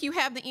you think you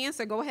have the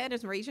answer, go ahead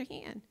and raise your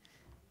hand.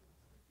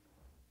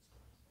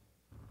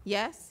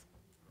 Yes?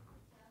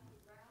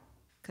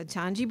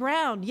 Ketanji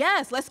Brown.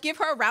 Yes, let's give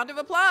her a round of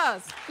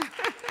applause.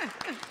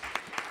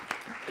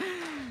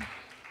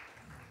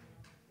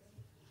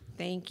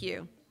 Thank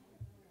you.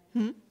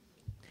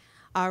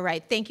 All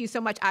right, thank you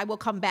so much. I will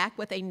come back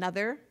with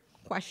another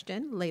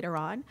question later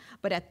on,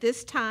 but at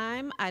this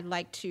time, I'd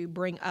like to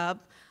bring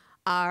up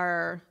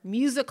our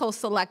musical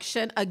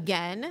selection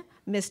again.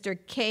 Mr.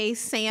 K.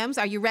 Sams,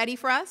 are you ready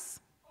for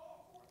us?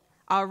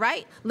 All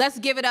right, let's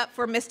give it up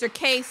for Mr.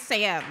 K.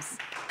 Sams.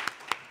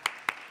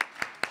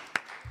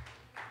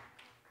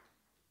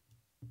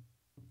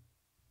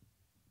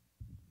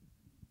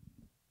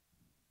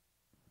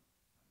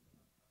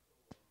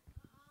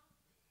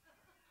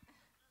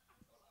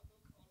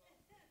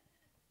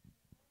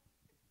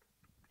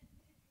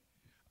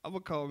 I'm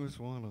going to call Miss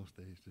Swan on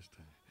stage this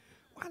time.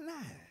 Why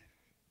not?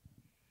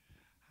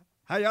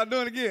 How y'all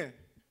doing again?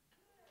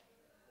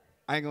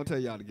 I ain't going to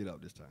tell y'all to get up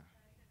this time.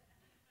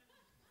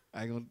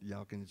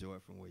 Y'all can enjoy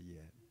it from where you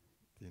at,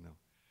 you know.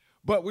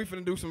 But we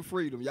finna do some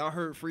freedom. Y'all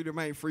heard Freedom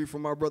Ain't Free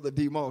from our brother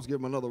D. Moss. Give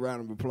him another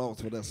round of applause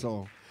for that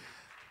song.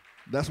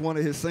 That's one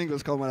of his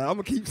singles coming out. I'm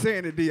going to keep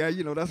saying it, D.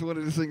 You know, that's one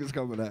of the singles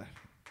coming out.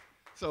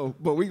 So,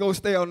 but we going to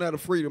stay on that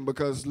of freedom,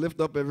 because lift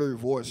up every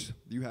voice.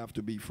 You have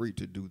to be free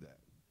to do that.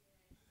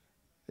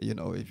 You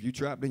know, if you're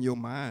trapped in your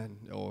mind,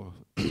 or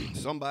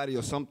somebody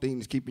or something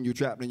is keeping you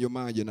trapped in your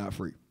mind, you're not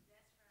free.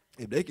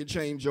 If they can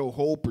change your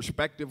whole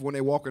perspective when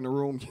they walk in the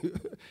room,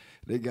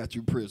 they got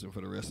you in prison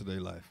for the rest of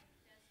their life.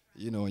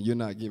 You know, and you're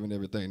not giving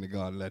everything to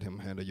God and let him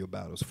handle your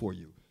battles for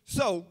you.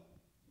 So,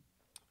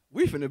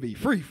 we finna be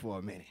free for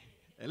a minute.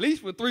 At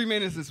least for 3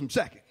 minutes and some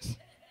seconds.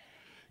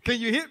 Can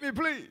you hit me,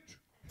 please?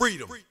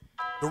 Freedom.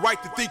 The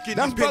right to think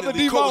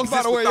independently,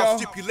 coexist without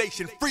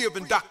stipulation, free of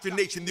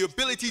indoctrination, the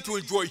ability to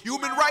enjoy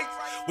human rights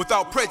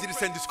without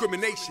prejudice and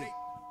discrimination.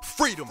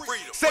 Freedom,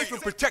 safe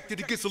and protected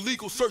against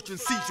illegal search and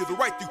seizure, the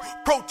right to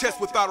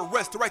protest without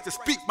arrest, the right to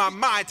speak my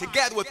mind, to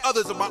gather with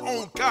others of my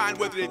own kind,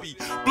 whether they be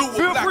blue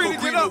or black or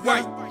green or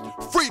white.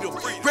 Freedom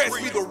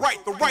grants me the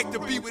right to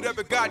be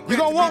whatever God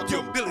grants me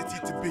the ability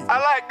to be. I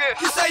like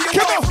this. You say you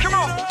Come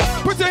on.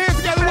 Put your hands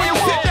together when you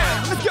sit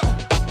down. Let's go.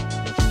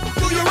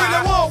 Do you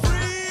really want?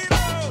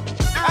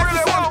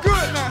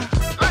 Good now.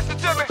 Listen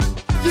to me.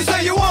 You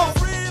say you want?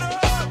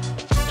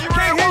 You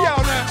can't hear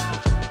y'all now.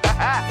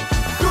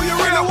 Do you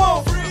really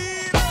want?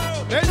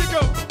 There you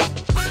go.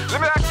 Let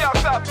me ask y'all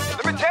something.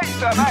 Let me tell you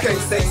something. You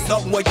can't say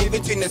something was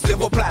given to you in a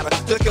silver platter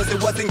just because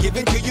it wasn't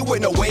given to you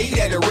in a way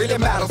that it really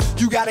matters.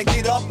 You gotta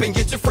get up and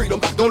get your freedom.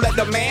 Don't let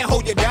the man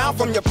hold you down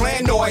from your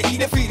plan, nor he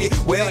defeated.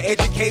 Well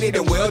educated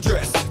and well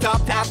dressed,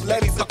 top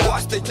athletes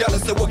across the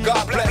jealous it with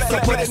God bless. So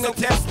put in the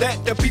test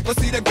that the people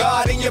see the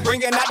God in you,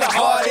 bringing out the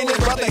heart in his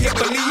brother here,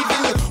 believe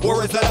in you.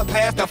 Words of the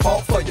past, the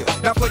fault for you.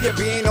 Not for you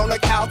being on the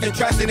couch and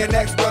trashing the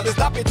next brother.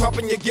 Stop it,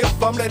 trumping your gift,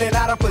 fumbling and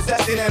out of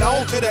possessing and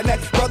on to the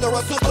next brother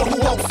or sister who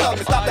wants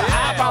something. Stop the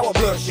high power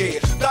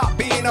bloodshed. Stop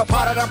being a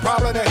part of the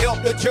problem to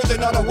help the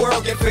children of the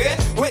world get fed.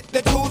 With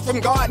the tools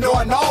from God,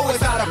 knowing always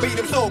how to beat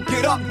them. So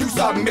get up, do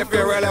something if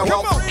you really want.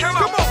 Come on, come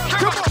on,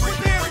 come on.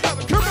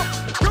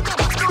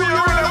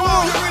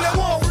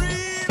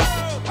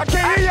 I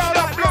can't hear y'all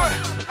up good.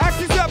 Ask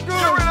yourself good.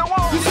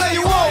 You say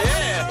you won't.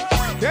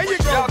 There you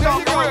go. There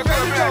you go.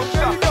 There you go.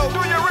 There you go. Do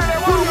you really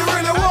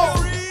want?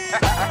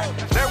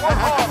 They work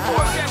hard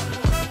for it.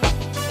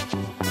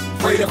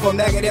 Freedom from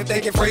negative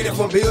thinking, freedom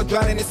from bills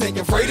drowning and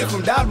sinking, freedom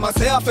from doubting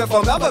myself if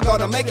I'm ever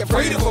gonna make it,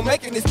 freedom from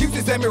making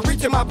excuses and me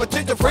reaching my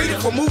potential,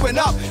 freedom from moving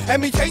up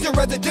and me changing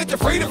residential,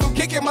 freedom from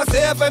kicking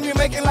myself and me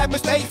making life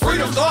mistakes,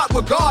 freedom start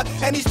with God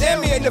and he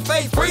stand me in the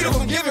face, freedom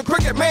from giving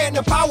cricket man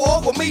the power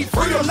over me,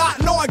 freedom not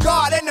knowing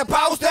God and the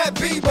powers that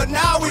be, but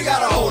now we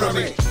got a hold of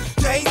me.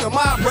 Change of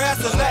my breath,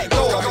 so let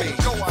go of me.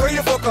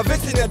 Freedom for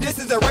conviction that this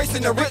is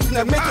erasing the rich and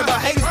the mention by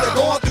haters that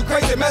going through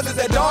crazy messes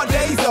that dawn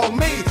days on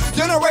me.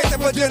 Generation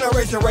for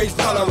generation, race,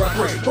 color, and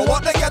creed. But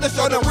what together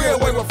show the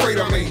real way what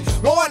freedom means.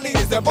 Born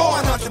leaders and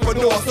born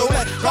entrepreneurs. So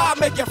let God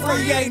make you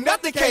free. Ain't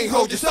nothing can't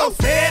hold you. So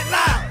say it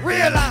loud,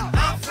 real loud.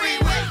 I'm free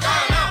with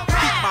God, I'm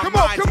proud. Come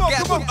on, come on,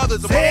 come on.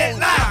 Others Say it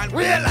loud,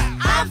 real loud.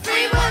 I'm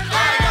free with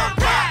God, I'm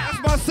proud.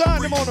 That's my son,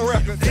 them on the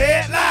record.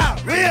 Say it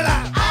loud, real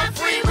loud. I'm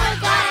free with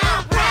God,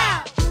 I'm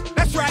proud.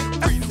 That's right.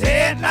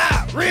 Say it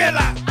loud, real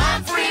loud.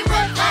 I'm free with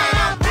God,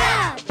 I'm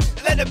proud.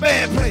 Let the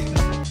band play.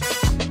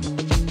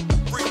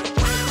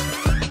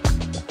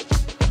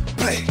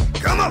 Play.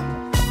 Come on.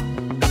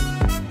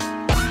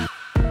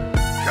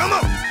 Come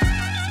on.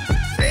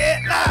 Say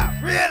it loud,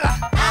 real loud.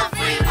 I'm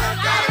free with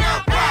God,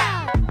 I'm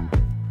proud.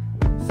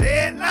 Say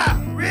it loud,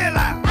 real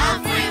loud.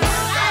 I'm free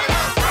with God,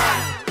 I'm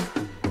proud.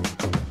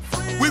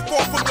 We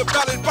fought from the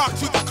ballot box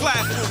to the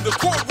classroom, the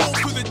courtroom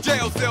to the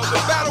jail cell.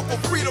 The battle for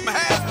freedom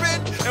has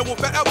been and will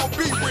forever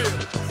be real.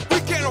 We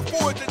can't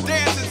afford to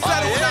dance and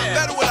settle and not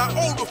meddle with our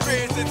own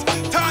affairs. It's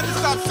time to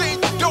stop saying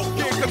you don't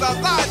care, because our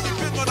lives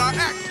depend on our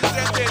actions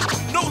and there's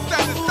no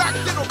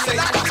satisfaction or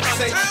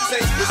relaxation. Say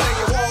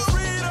you won't.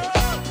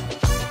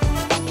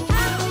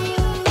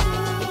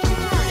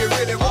 Do you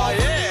really want?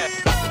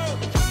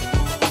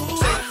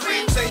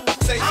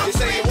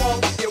 Say you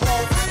won't. You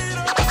won't.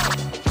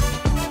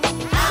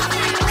 I'm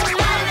free with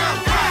God, I'm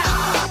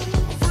proud.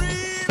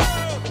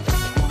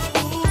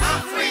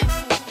 I'm free.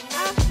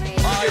 I'm free.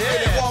 You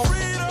really won't.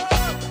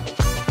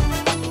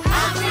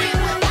 I'm free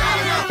with God,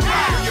 I'm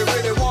proud. You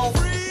really won't.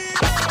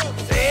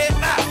 Say it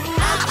now.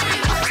 I'm free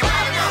with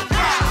God, I'm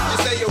proud. You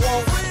say you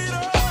won't.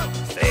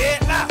 Say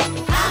it now.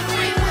 I'm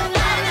free with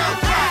God, I'm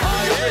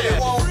proud. You really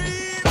won't.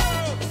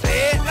 Say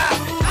it now.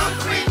 I'm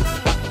free.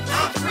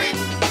 I'm free.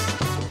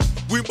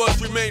 We must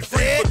remain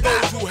free for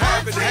those who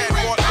haven't had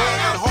fought long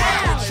and hard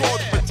to ensure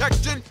the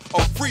protection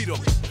of freedom.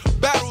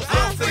 Battles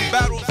lost and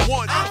battles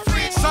won.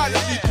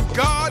 Silently through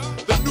God,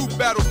 the new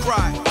battle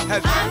cry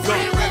has I'm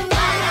free begun. with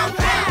God, I'm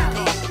proud.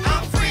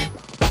 I'm free.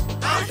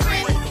 I'm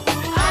free.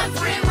 I'm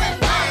free with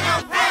God,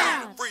 I'm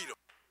proud. Freedom.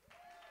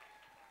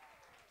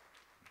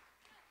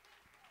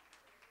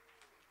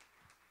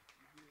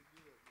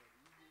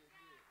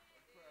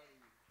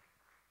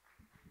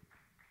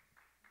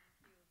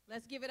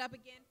 Let's give it up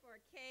again for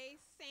Kay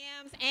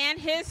Sams and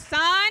his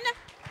son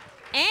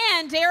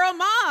and Daryl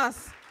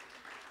Moss.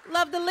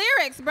 Love the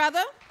lyrics,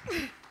 brother.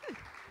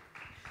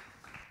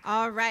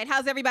 All right,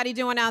 how's everybody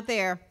doing out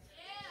there?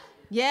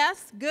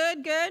 Yes,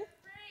 good, good.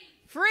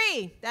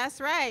 Free,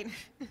 that's right.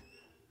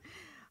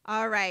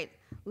 All right,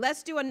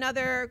 let's do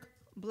another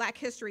Black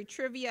History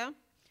trivia.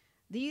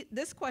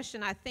 This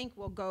question I think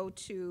will go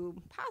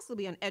to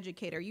possibly an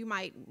educator. You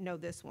might know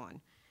this one.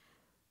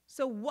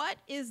 So what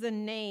is the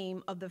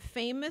name of the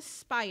famous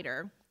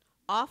spider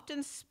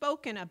often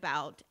spoken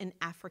about in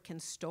African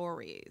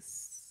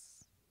stories?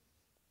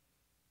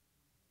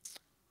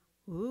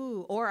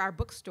 Ooh, or our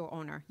bookstore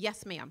owner.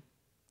 Yes, ma'am.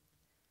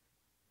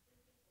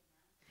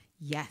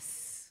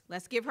 Yes.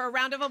 Let's give her a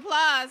round of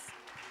applause.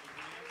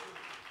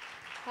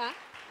 Huh?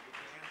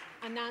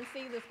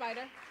 Anansi the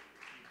spider?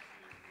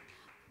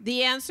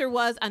 The answer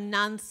was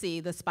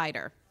Anansi the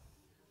spider.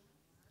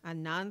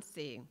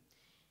 Anansi.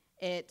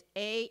 It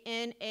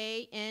A-N-A-N-S-I.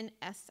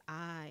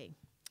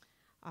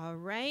 All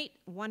right,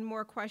 one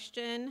more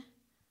question.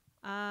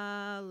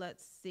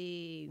 Let's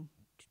see.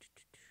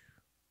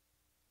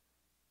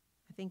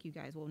 I think you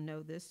guys will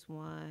know this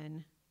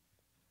one.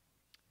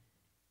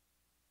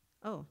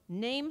 Oh,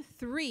 name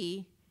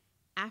 3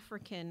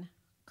 African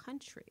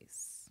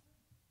countries.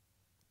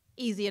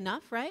 Easy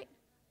enough, right?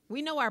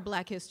 We know our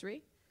Black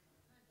history.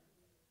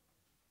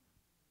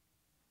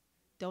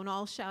 Don't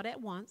all shout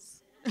at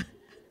once.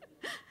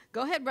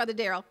 Go ahead, Brother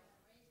Daryl.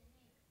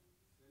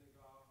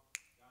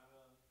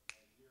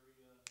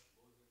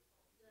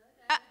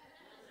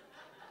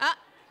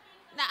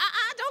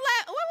 Don't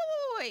let,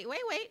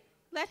 wait.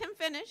 Let him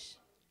finish.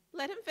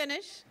 Let him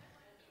finish.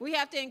 We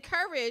have to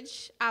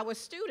encourage our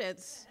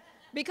students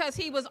because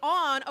he was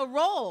on a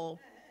roll.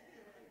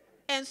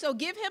 And so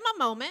give him a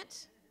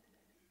moment.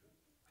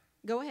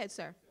 Go ahead,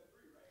 sir.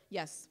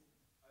 Yes.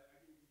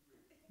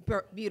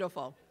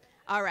 Beautiful.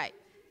 All right.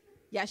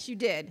 Yes, you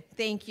did.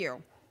 Thank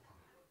you.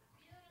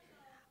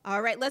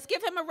 All right, let's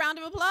give him a round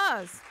of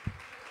applause.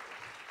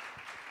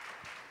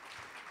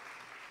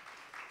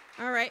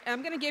 All right,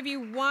 I'm going to give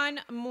you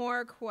one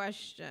more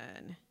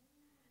question.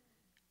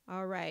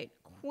 All right,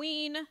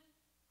 Queen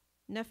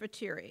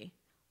Nefertiti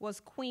was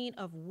queen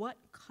of what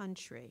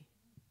country?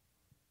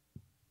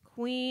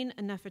 Queen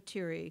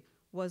Nefertiti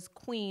was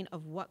queen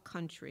of what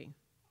country?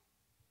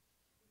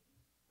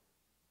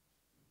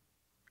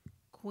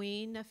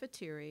 Queen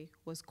Nefertiti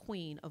was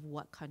queen of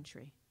what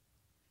country?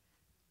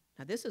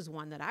 Now, this is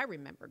one that I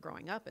remember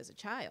growing up as a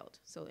child.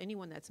 So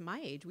anyone that's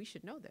my age, we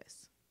should know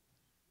this.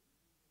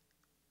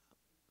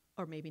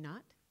 Or maybe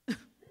not.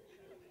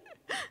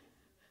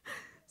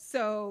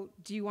 So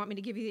do you want me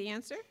to give you the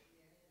answer?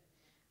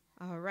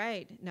 All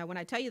right. Now, when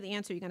I tell you the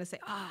answer, you're going to say,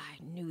 I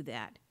knew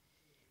that.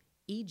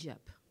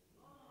 Egypt.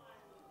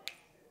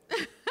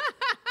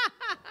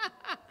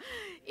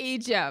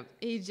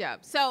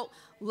 Egypt. So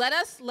let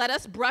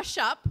us brush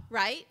up,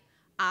 right,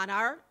 on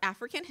our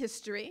African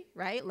history,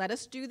 right? Let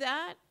us do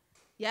that.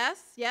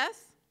 Yes.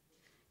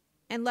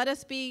 And let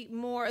us be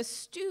more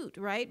astute,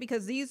 right?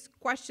 Because these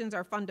questions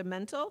are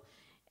fundamental,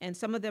 and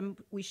some of them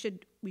we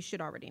should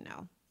already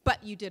know.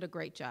 But you did a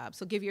great job,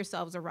 so give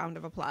yourselves a round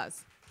of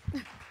applause.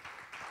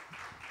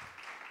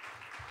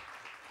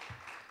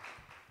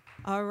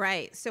 All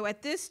right, so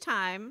at this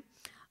time,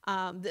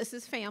 this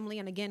is family,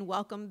 and again,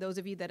 welcome those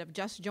of you that have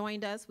just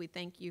joined us. We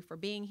thank you for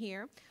being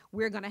here.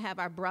 We're going to have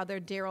our brother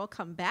Daryl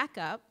come back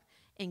up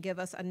and give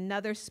us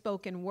another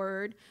spoken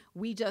word.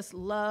 We just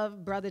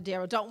love Brother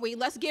Daryl, don't we?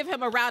 Let's give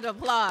him a round of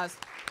applause.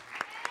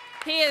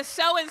 He is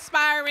so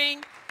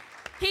inspiring.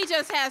 He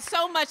just has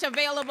so much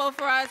available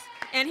for us,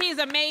 and he's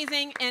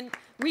amazing, and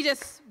we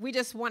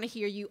just want to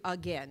hear you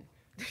again.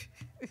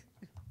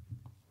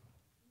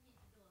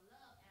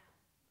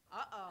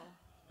 Uh-oh.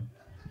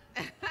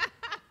 Yeah,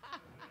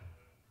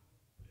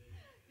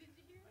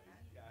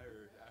 I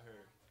heard.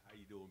 How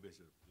you doing,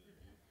 Bishop?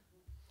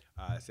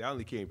 See, I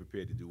only came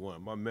prepared to do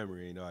one. My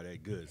memory ain't all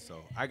that good,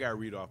 so I got to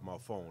read off my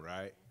phone,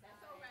 right?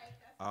 That's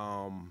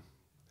all right.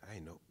 I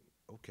ain't know.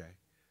 Okay.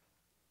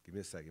 Give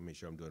me a second, make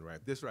sure I'm doing it right.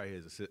 This right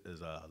here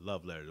is a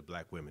love letter to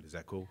black women. Is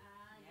that cool?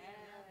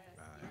 Yes.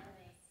 All right.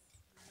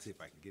 Let's see if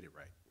I can get it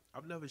right.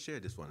 I've never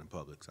shared this one in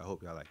public, so I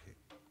hope y'all like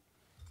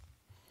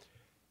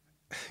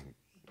it.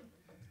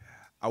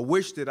 I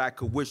wish that I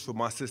could wish for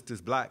my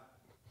sisters black.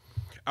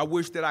 I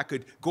wish that I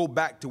could go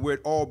back to where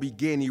it all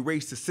began,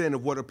 erase the sin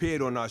of what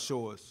appeared on our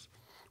shores.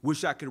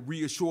 Wish I could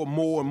reassure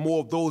more and more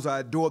of those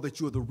I adore that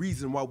you're the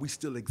reason why we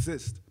still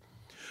exist.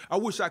 I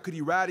wish I could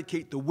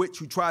eradicate the witch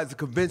who tries to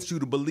convince you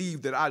to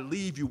believe that I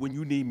leave you when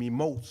you need me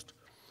most.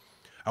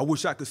 I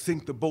wish I could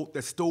sink the boat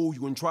that stole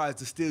you and tries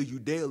to steal you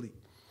daily.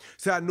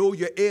 Say I know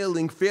you're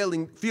ailing,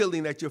 feeling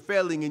that you're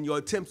failing in your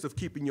attempts of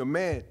keeping your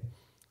man.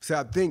 Say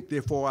I think,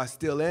 therefore I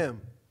still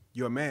am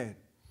your man.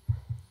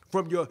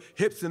 From your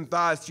hips and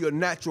thighs to your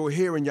natural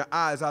hair and your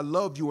eyes, I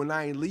love you and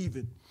I ain't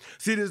leaving.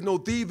 See, there's no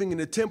thieving in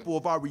the temple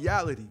of our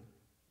reality.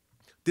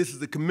 This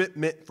is a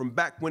commitment from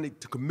back when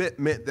it to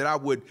commitment that I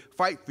would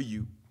fight for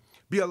you.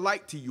 Be a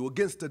light to you,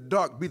 against the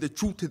dark, be the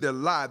truth to their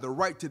lie, the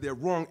right to their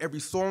wrong. Every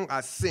song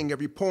I sing,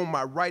 every poem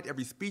I write,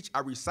 every speech I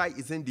recite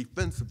is in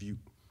defense of you.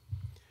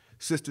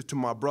 Sister to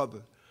my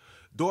brother,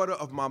 daughter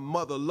of my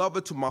mother,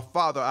 lover to my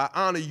father, I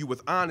honor you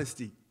with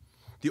honesty.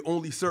 The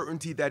only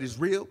certainty that is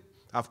real,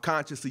 I've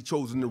consciously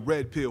chosen the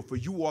red pill, for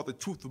you are the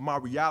truth of my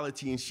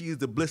reality, and she is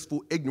the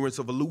blissful ignorance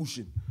of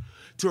illusion.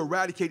 To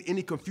eradicate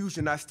any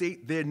confusion, I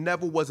state there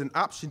never was an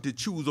option to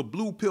choose. A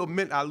blue pill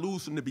meant I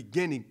lose from the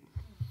beginning.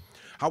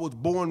 I was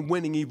born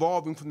winning,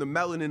 evolving from the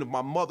melanin of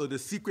my mother, the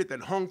secret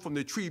that hung from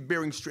the tree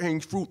bearing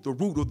strange fruit, the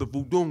root of the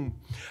voodoo.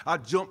 I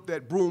jumped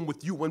that broom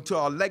with you until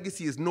our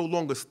legacy is no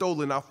longer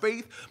stolen, our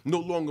faith no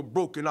longer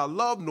broken, our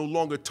love no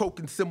longer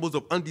token symbols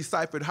of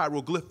undeciphered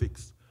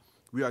hieroglyphics.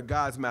 We are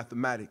God's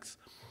mathematics.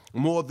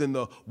 More than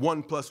the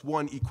 1 +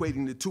 1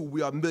 equating to 2,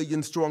 we are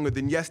millions stronger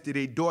than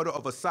yesterday. Daughter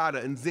of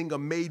Asada and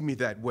Zinga made me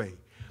that way.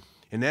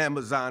 In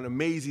Amazon,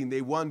 amazing,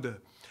 they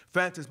wonder.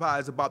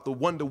 Fantasize about the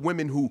wonder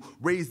women who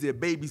raise their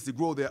babies to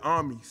grow their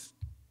armies.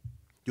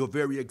 Your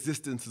very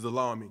existence is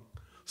alarming.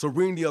 So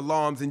ring the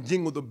alarms and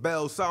jingle the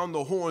bells, sound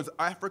the horns.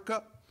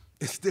 Africa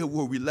is still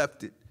where we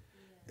left it,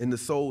 in the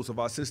souls of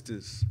our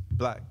sisters,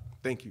 black.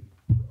 Thank you.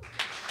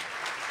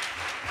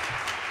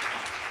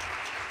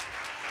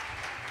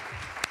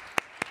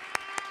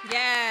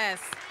 Yes.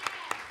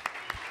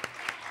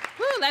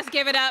 Woo, let's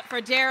give it up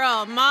for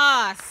Daryl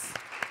Moss.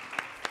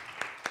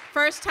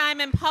 First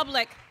time in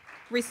public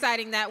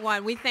reciting that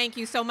one. We thank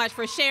you so much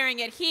for sharing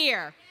it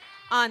here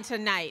on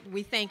tonight.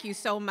 We thank you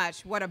so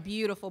much. What a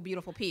beautiful,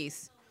 beautiful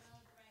piece.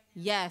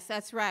 Yes,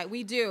 that's right.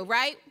 We do,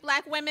 right?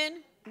 Black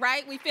women,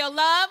 right? We feel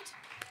loved?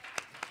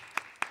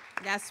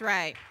 That's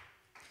right.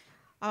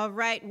 All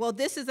right. Well,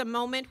 this is a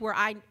moment where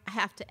I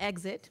have to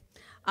exit.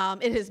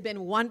 It has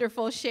been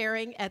wonderful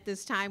sharing at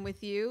this time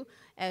with you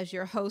as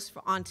your host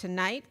on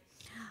tonight.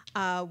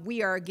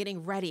 We are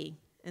getting ready,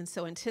 and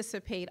so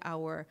anticipate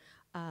our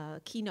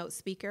keynote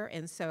speaker,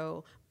 and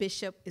so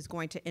Bishop is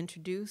going to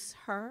introduce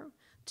her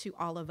to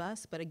all of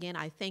us. But again,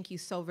 I thank you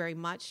so very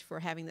much for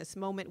having this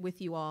moment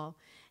with you all,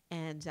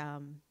 and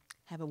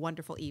have a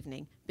wonderful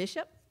evening.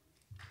 Bishop?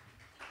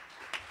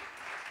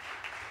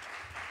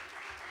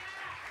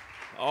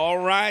 All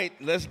right,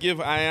 let's give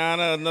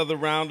Ayanna another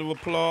round of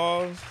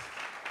applause.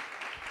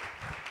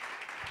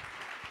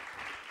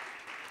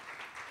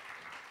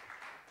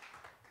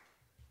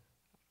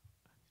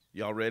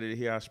 Y'all ready to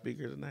hear our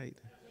speaker tonight?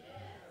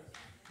 Yes.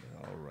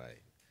 All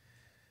right.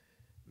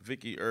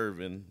 Vicki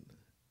Irvin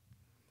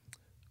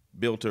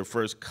built her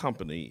first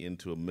company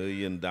into $1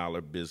 million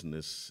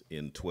business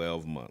in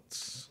 12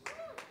 months.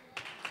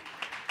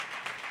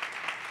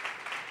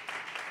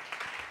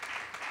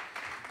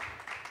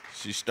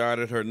 She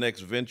started her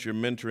next venture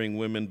mentoring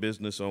women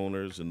business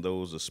owners and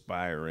those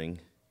aspiring,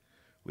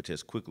 which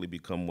has quickly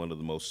become one of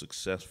the most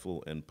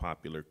successful and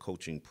popular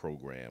coaching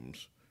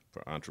programs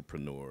for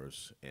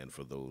entrepreneurs and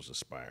for those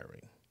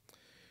aspiring.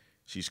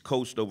 She's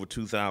coached over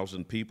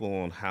 2,000 people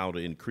on how to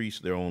increase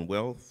their own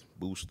wealth,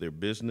 boost their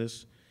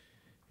business,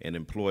 and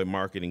employ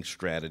marketing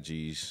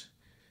strategies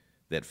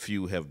that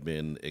few have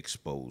been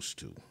exposed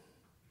to.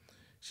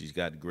 She's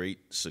got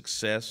great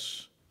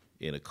success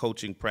in a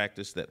coaching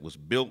practice that was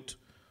built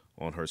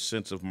on her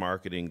sense of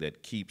marketing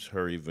that keeps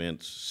her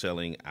events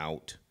selling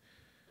out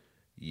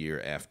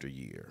year after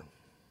year.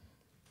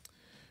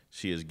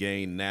 She has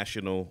gained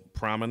national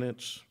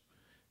prominence,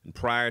 and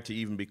prior to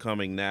even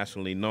becoming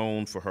nationally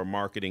known for her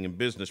marketing and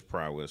business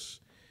prowess,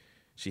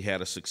 she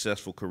had a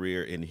successful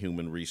career in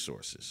human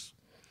resources.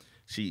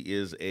 She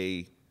is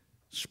a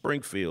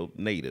Springfield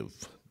native.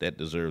 That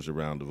deserves a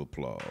round of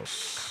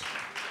applause.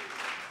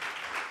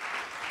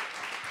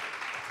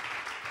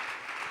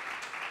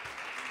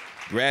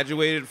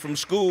 Graduated from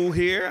school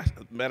here.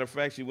 Matter of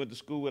fact, she went to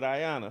school with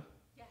Ayanna.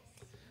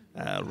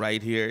 Yes.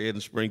 Right here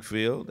in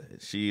Springfield.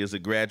 She is a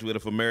graduate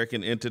of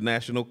American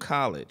International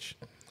College,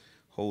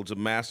 holds a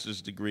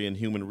master's degree in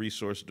human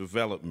resource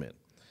development.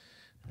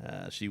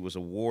 She was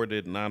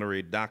awarded an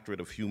honorary doctorate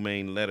of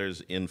humane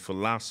letters in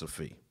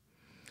philosophy.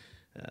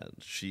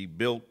 She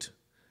built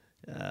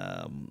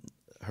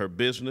her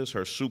business,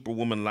 her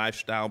Superwoman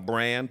lifestyle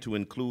brand, to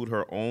include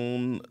her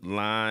own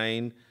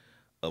line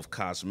of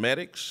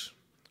cosmetics,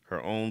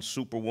 her own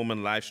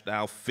Superwoman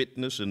lifestyle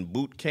fitness and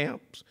boot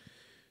camps.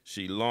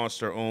 She launched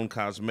her own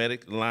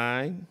cosmetic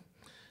line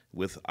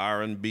with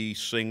R&B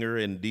singer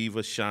and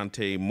diva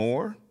Shantae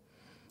Moore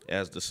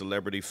as the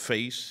celebrity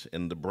face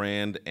and the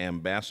brand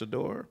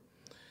ambassador.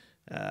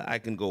 I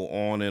can go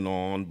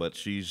on, but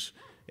she's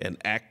an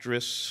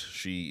actress.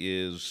 She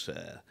is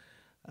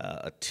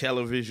a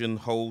television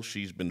host.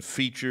 She's been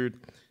featured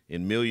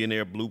in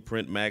Millionaire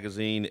Blueprint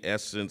magazine,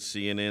 Essence,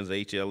 CNN's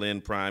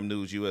HLN, Prime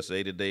News,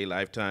 USA Today,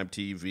 Lifetime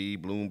TV,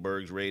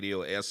 Bloomberg's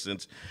Radio,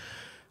 Essence,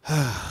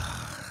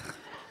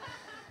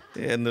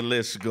 and the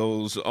list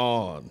goes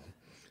on.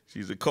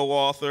 She's a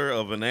co-author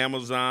of an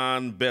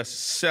Amazon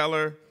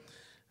bestseller.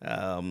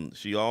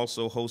 She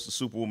also hosts the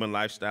Superwoman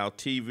Lifestyle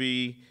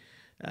TV,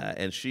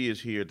 and she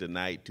is here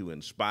tonight to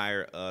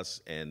inspire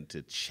us and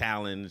to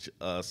challenge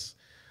us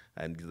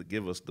and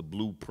give us the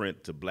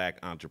blueprint to black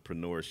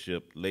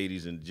entrepreneurship.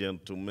 Ladies and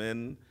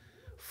gentlemen,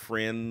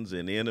 friends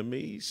and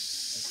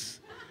enemies,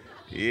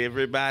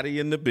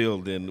 everybody in the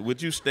building,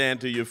 would you stand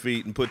to your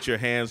feet and put your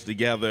hands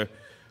together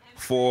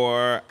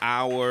for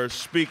our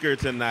speaker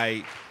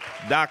tonight,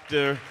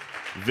 Dr.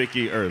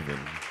 Vicki Irvin.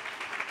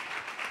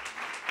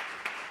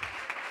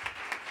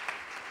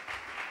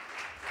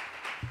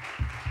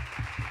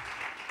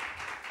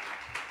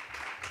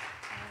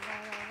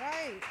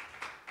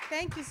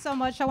 Thank you so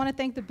much. I want to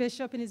thank the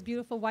bishop and his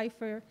beautiful wife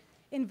for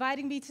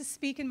inviting me to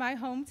speak in my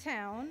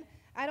hometown.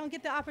 I don't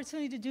get the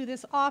opportunity to do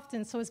this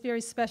often, so it's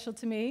very special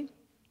to me.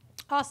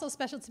 Also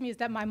special to me is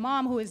that my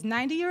mom, who is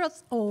 90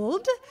 years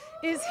old,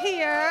 is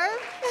here.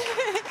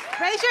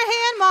 Raise your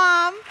hand,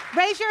 Mom.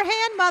 Raise your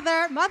hand,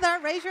 Mother. Mother,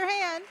 raise your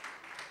hand.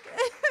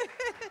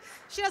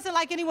 She doesn't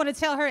like anyone to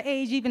tell her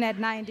age even at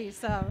 90,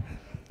 so,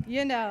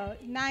 you know,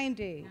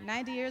 90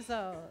 years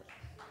old.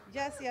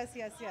 Yes, yes,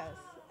 yes, yes.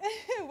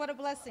 What a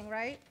blessing,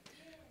 right?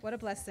 What a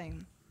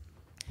blessing.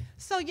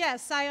 So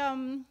yes,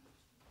 I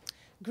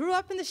grew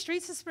up in the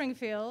streets of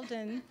Springfield,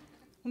 and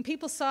when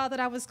people saw that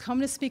I was coming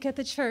to speak at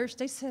the church,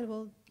 they said,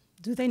 well,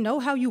 do they know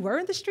how you were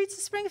in the streets of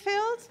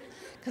Springfield?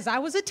 Because I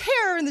was a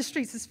terror in the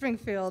streets of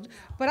Springfield,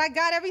 but I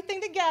got everything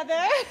together,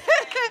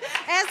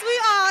 as we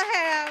all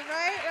have,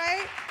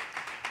 right?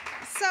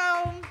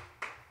 So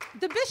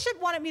the bishop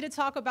wanted me to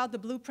talk about the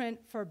blueprint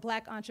for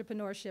black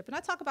entrepreneurship. And I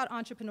talk about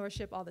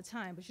entrepreneurship all the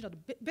time, but you know,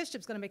 the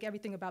bishop's gonna make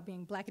everything about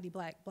being blackity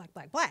black, black,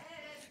 black, black.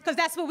 Because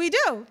that's what we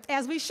do,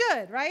 as we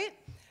should, right?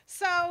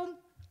 So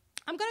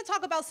I'm gonna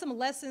talk about some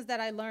lessons that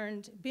I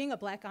learned being a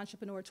black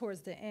entrepreneur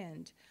towards the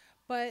end.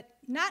 But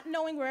not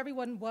knowing where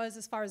everyone was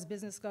as far as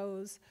business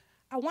goes,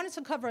 I wanted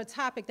to cover a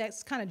topic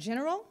that's kind of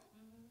general,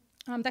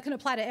 that can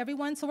apply to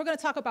everyone. So we're going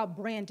to talk about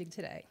branding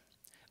today.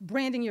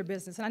 Branding your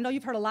business. And I know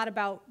you've heard a lot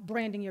about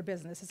branding your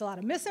business. There's a lot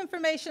of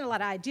misinformation, a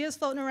lot of ideas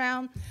floating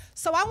around.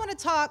 So I want to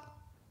talk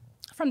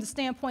from the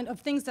standpoint of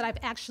things that I've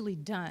actually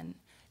done,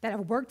 that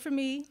have worked for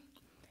me,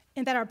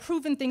 and that are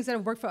proven things that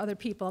have worked for other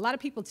people. A lot of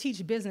people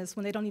teach business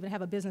when they don't even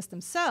have a business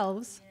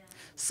themselves. Yeah.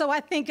 So I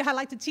think I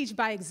like to teach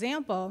by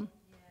example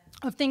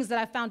of things that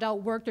I found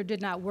out worked or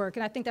did not work.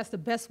 And I think that's the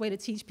best way to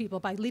teach people,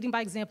 by leading by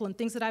example and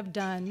things that I've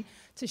done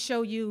to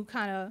show you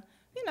kind of,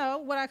 you know,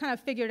 what I kind of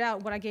figured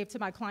out, what I gave to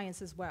my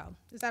clients as well.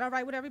 Is that all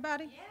right with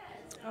everybody?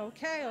 Yes.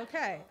 Okay.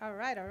 All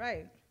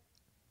right.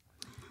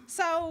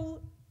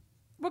 So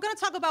we're going to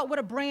talk about what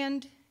a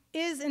brand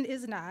is and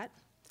is not,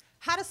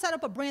 how to set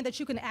up a brand that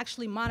you can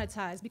actually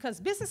monetize, because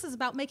business is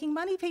about making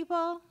money,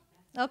 people.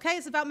 Okay,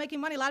 it's about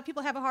making money. A lot of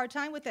people have a hard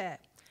time with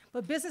that,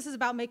 but business is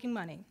about making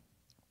money.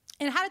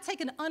 And how to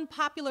take an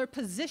unpopular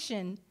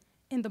position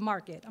in the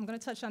market. I'm going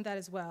to touch on that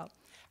as well.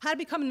 How to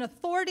become an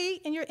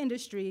authority in your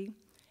industry.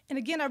 And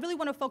again, I really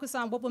want to focus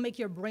on what will make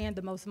your brand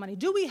the most money.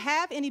 Do we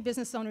have any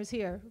business owners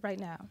here right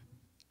now?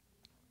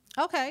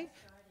 Okay,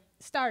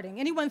 starting.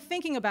 Anyone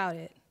thinking about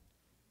it?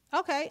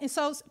 Okay, and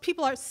so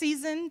people are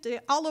seasoned,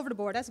 all over the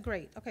board. That's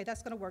great. Okay,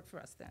 that's going to work for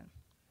us then.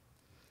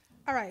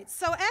 All right,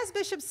 so as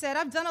Bishop said,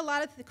 I've done a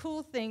lot of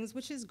cool things,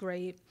 which is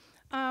great.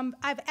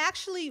 I've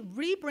actually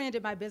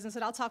rebranded my business,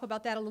 and I'll talk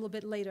about that a little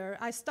bit later.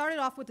 I started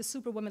off with the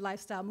Superwoman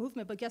Lifestyle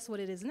movement, but guess what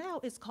it is now?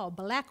 It's called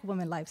Black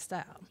Woman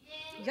Lifestyle.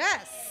 Yay.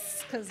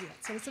 Yes, because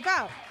that's what it's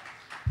about.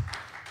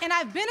 And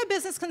I've been a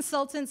business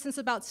consultant since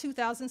about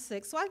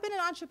 2006, so I've been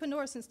an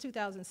entrepreneur since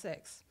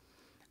 2006.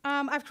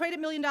 I've created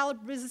million-dollar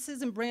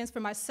businesses and brands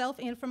for myself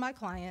and for my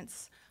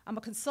clients. I'm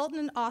a consultant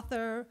and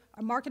author,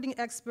 a marketing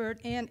expert,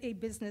 and a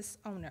business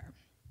owner.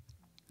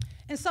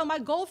 And so my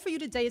goal for you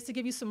today is to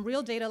give you some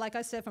real data, like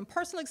I said, from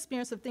personal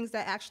experience of things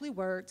that actually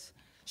worked,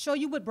 show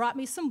you what brought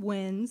me some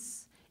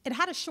wins, and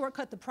how to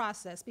shortcut the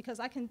process, because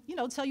I can, you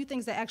know, tell you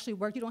things that actually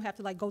work. You don't have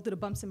to like go through the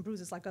bumps and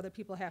bruises like other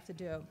people have to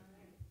do.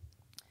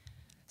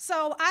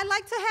 So I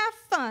like to have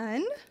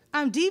fun.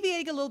 I'm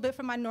deviating a little bit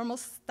from my normal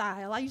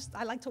style.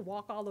 I like to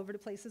walk all over the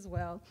place as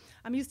well.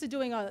 I'm used to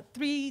doing a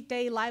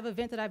 3-day live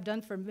event that I've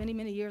done for many,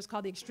 many years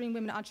called the Extreme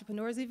Women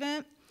Entrepreneurs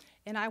event,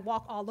 and I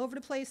walk all over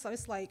the place, so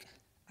it's like,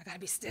 I gotta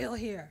be still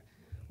here.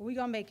 Well, we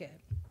gonna make it.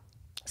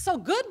 So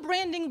good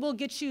branding will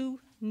get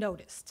you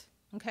noticed,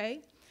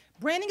 okay?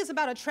 Branding is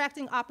about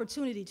attracting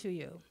opportunity to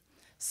you.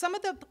 Some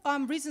of the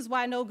reasons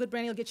why I know good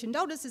branding will get you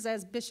noticed is,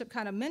 as Bishop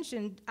kind of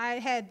mentioned, I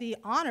had the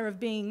honor of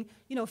being,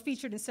 you know,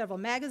 featured in several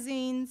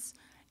magazines.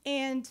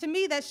 And to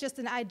me, that's just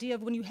an idea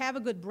of when you have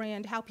a good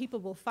brand, how people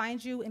will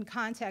find you and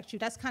contact you.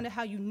 That's kind of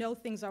how you know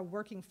things are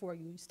working for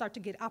you. You start to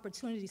get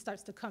opportunity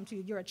starts to come to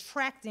you. You're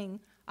attracting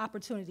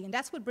opportunity. And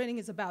that's what branding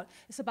is about.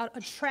 It's about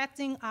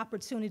attracting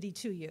opportunity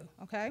to you,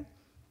 okay?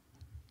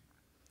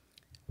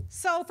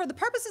 So for the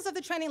purposes of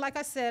the training, like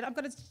I said, I'm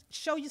going to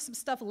show you some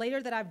stuff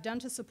later that I've done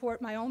to support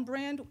my own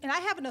brand. And I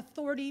have an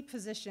authority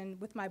position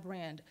with my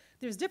brand.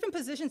 There's different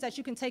positions that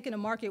you can take in a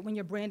market when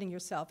you're branding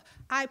yourself.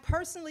 I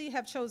personally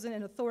have chosen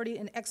an authority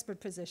and expert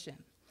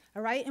position.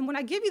 All right? And when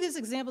I give you these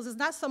examples, it's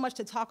not so much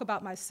to talk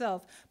about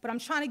myself, but I'm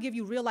trying to give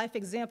you real-life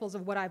examples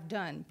of what I've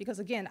done. Because,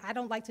 again, I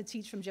don't like to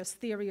teach from just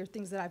theory or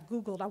things that I've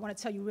Googled. I want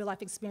to tell you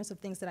real-life experience of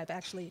things that I've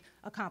actually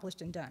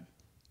accomplished and done.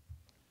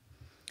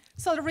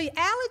 So the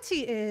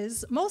reality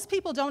is, most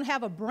people don't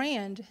have a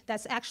brand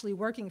that's actually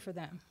working for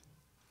them,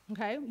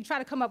 okay? You try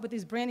to come up with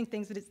these branding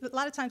things, but a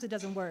lot of times it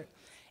doesn't work.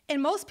 And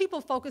most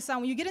people focus on,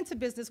 when you get into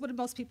business, what do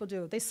most people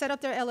do? They set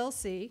up their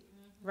LLC,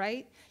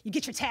 right? You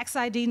get your tax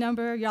ID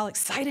number, you're all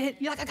excited.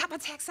 You're like, I got my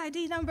tax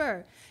ID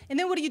number. And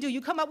then what do? You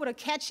come up with a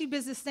catchy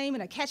business name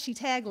and a catchy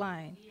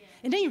tagline. Yeah.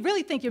 And then you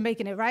really think you're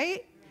making it,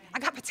 right? I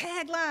got my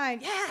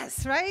tagline,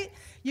 yes, right?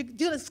 You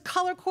do this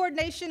color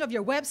coordination of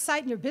your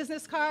website and your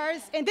business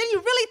cards, and then you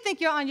really think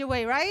you're on your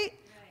way, right?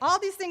 All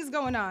these things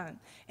going on.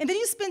 And then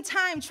you spend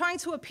time trying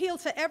to appeal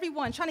to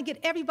everyone, trying to get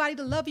everybody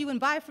to love you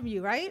and buy from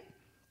you, right?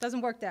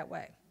 Doesn't work that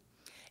way.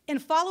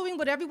 And following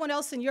what everyone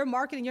else in your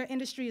market and your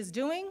industry is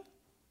doing,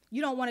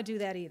 you don't want to do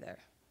that either,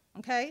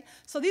 okay?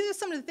 So these are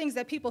some of the things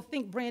that people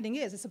think branding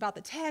is. It's about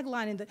the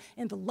tagline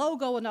and the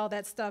logo and all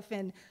that stuff.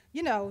 And,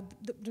 you know,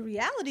 the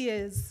reality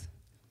is,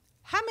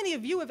 how many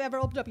of you have ever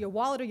opened up your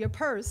wallet or your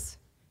purse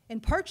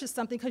and purchased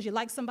something because you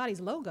like somebody's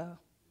logo?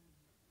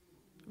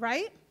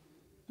 Right?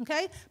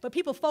 Okay? But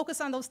people focus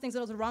on those things,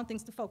 and those are the wrong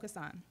things to focus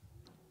on.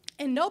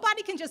 And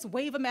nobody can just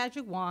wave a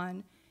magic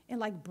wand and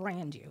like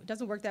brand you. It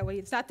doesn't work that way.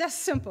 It's not that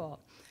simple.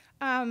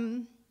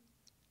 And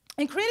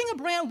creating a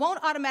brand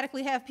won't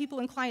automatically have people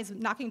and clients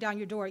knocking down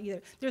your door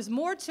either. There's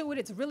more to it.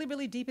 It's really,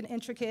 really deep and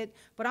intricate,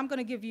 but I'm going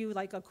to give you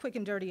like a quick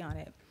and dirty on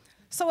it.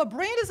 So a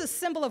brand is a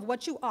symbol of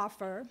what you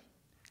offer,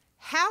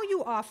 how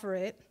you offer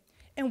it,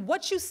 and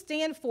what you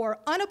stand for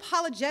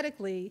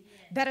unapologetically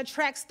that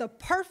attracts the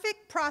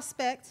perfect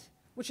prospect,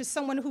 which is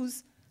someone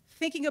who's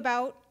thinking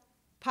about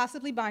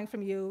possibly buying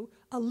from you,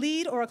 a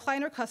lead or a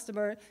client or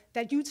customer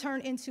that you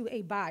turn into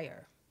a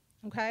buyer,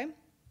 okay?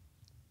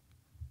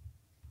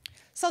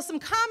 So some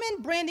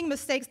common branding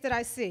mistakes that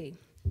I see.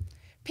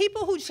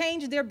 People who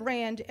change their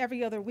brand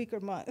every other week or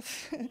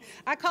month.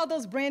 I call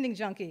those branding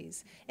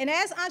junkies. And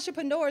as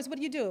entrepreneurs, what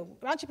do?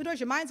 Entrepreneurs,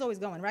 your mind's always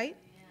going, right?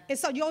 And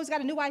so you always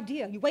got a new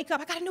idea. You wake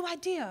up, I got a new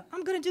idea.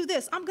 I'm going to do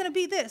this. I'm going to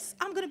be this.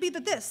 I'm going to be the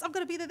this. I'm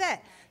going to be the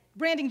that.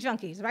 Branding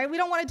junkies, right? We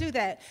don't want to do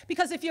that.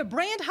 Because if you're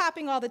brand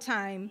hopping all the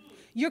time,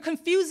 you're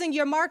confusing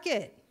your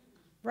market,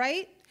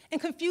 right? And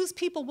confused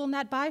people will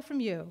not buy from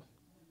you,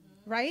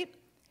 right?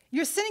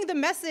 You're sending the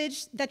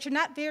message that you're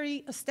not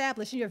very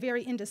established and you're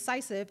very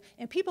indecisive,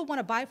 and people want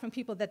to buy from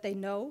people that they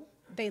know,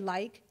 they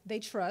like, they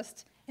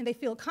trust, and they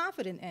feel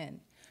confident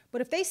in.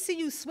 But if they see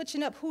you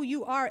switching up who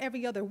you are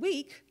every other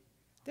week,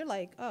 they're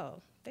like,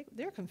 oh,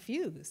 they're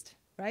confused,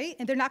 right?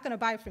 And they're not going to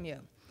buy from you.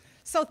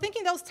 So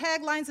thinking those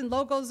taglines and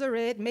logos are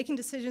it, making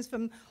decisions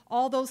from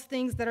all those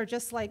things that are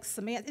just like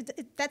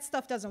semantic, that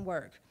stuff doesn't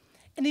work.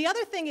 And the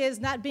other thing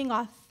is not being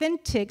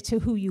authentic to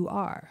who you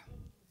are,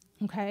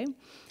 okay?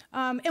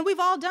 And we've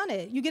all done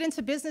it. You get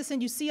into business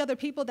and you see other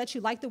people that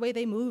you like the way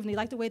they move and you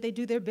like the way they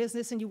do their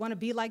business and you want to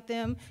be like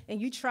them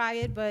and you try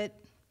it, but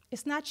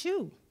it's not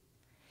you.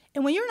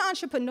 And when you're an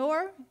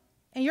entrepreneur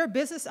and you're a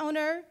business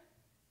owner,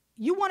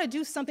 you want to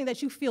do something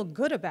that you feel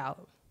good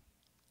about,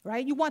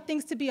 right? You want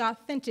things to be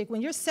authentic.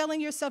 When you're selling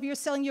yourself, you're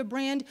selling your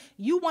brand,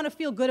 you want to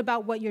feel good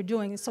about what you're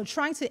doing. So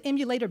trying to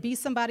emulate or be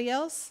somebody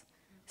else,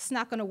 it's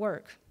not going to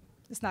work.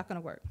 It's not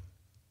going to work.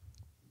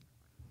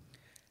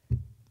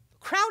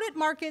 Crowded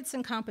markets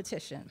and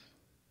competition.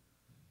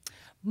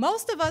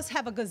 Most of us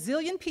have a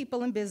gazillion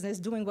people in business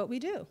doing what we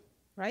do,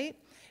 right?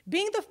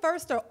 Being the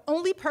first or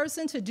only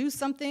person to do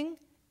something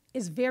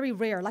is very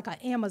rare, like an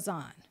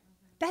Amazon.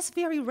 That's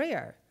very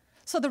rare.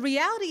 So the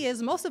reality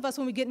is most of us,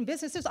 when we get in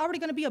business, there's already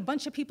going to be a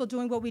bunch of people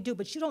doing what we do,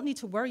 but you don't need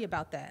to worry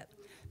about that.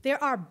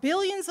 There are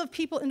billions of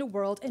people in the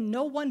world, and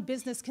no one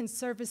business can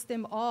service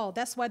them all.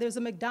 That's why there's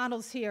a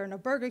McDonald's here and a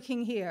Burger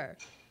King here,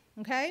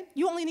 okay?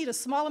 You only need a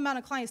small amount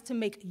of clients to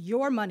make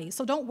your money,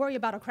 so don't worry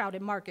about a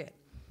crowded market,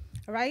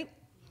 all right?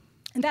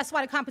 And that's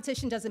why the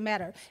competition doesn't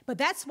matter. But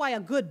that's why a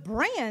good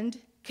brand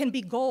can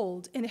be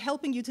gold in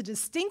helping you to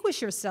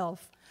distinguish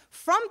yourself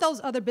from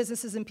those other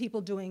businesses and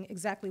people doing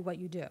exactly what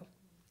you do.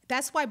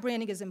 That's why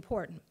branding is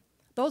important.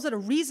 Those are the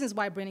reasons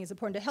why branding is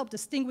important, to help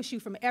distinguish you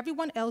from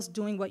everyone else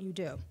doing what you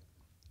do.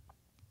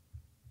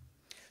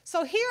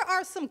 So here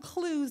are some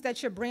clues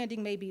that your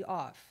branding may be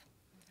off.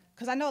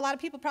 Because I know a lot of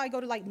people probably go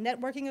to like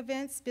networking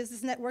events,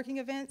 business networking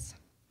events,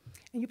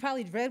 and you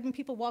probably dread when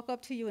people walk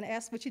up to you and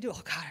ask what you do.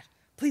 Oh God,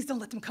 please don't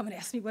let them come and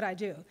ask me what I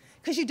do.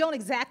 Because you don't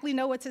exactly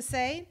know what to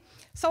say.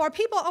 So are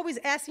people always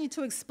asking you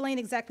to explain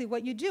exactly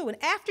what you do?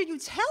 And after you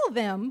tell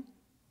them,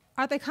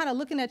 are they kind of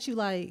looking at you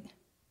like,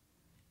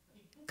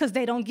 because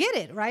they don't get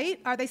it, right?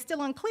 Are they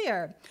still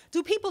unclear?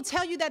 Do people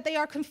tell you that they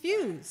are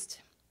confused?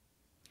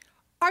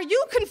 Are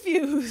you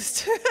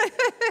confused?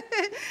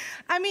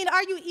 I mean,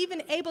 are you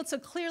even able to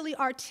clearly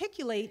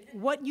articulate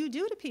what you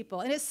do to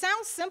people? And it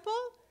sounds simple,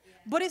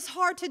 but it's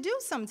hard to do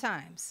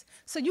sometimes.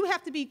 So you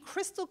have to be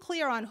crystal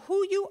clear on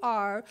who you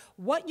are,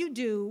 what you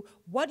do,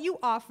 what you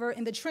offer,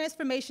 and the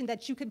transformation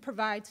that you can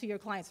provide to your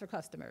clients or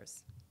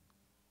customers.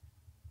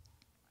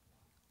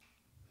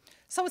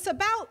 So it's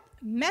about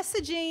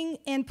messaging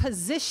and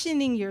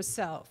positioning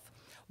yourself.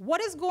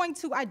 What is going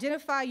to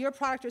identify your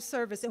product or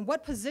service, and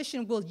what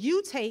position will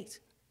you take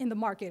in the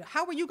market?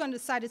 How are you going to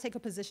decide to take a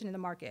position in the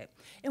market?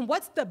 And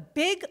what's the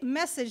big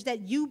message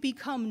that you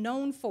become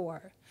known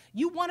for?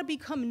 You want to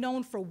become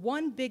known for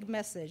one big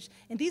message,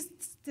 and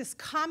this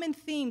common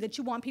theme that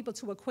you want people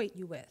to equate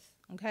you with,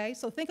 okay?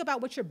 So think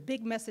about what your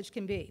big message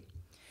can be.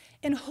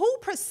 And who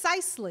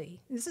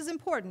precisely, this is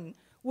important,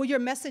 will your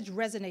message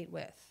resonate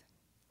with?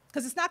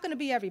 Because it's not going to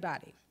be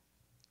everybody.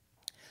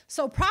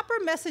 So proper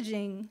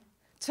messaging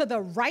to the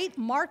right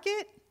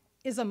market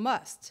is a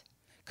must.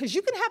 Because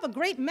you can have a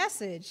great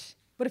message,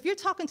 but if you're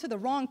talking to the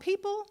wrong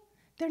people,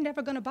 they're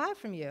never going to buy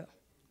from you.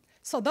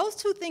 So those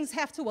two things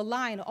have to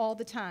align all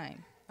the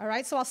time. All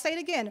right, so I'll say it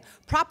again.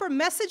 Proper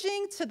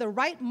messaging to the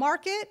right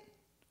market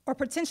or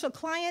potential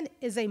client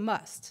is a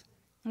must.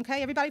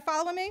 Okay, everybody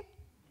following me?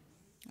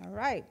 All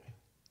right.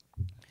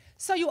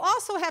 So you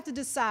also have to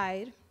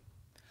decide,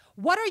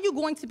 what are you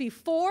going to be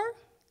for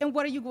and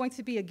what are you going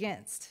to be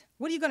against?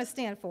 What are you going to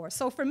stand for?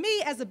 So for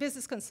me as a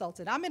business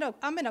consultant, I'm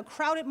in a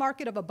crowded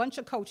market of a bunch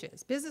of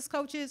coaches, business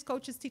coaches,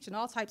 coaches teaching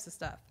all types of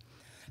stuff.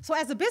 So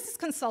as a business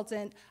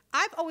consultant,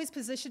 I've always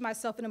positioned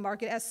myself in the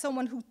market as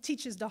someone who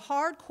teaches the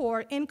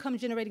hardcore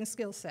income-generating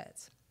skill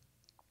sets.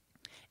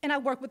 And I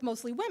work with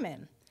mostly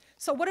women.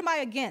 So what am I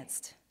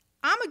against?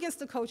 I'm against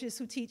the coaches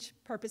who teach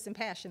purpose and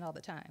passion all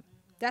the time.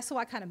 That's who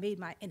I kind of made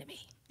my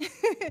enemy,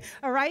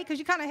 all right? Because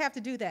you kind of have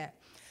to do that.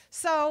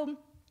 So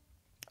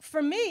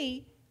for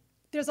me,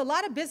 there's a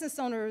lot of business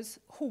owners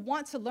who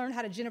want to learn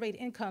how to generate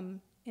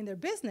income in their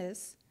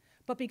business,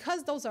 but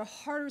because those are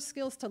harder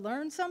skills to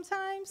learn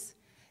sometimes,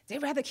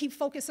 they'd rather keep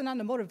focusing on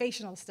the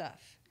motivational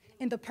stuff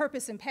and the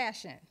purpose and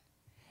passion.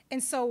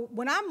 And so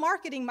when I'm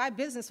marketing my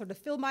business or to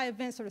fill my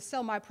events or to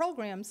sell my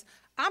programs,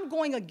 I'm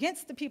going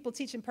against the people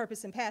teaching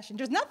purpose and passion.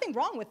 There's nothing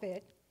wrong with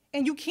it,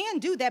 and you can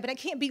do that, but it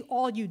can't be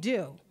all you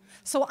do.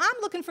 So I'm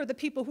looking for the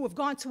people who have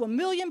gone to 1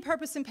 million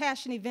purpose and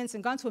passion events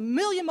and gone to 1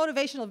 million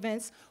motivational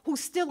events who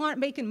still aren't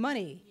making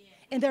money.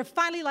 And they're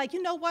finally like,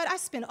 you know what, I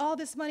spent all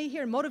this money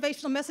here in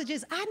motivational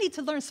messages. I need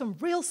to learn some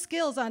real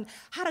skills on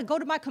how to go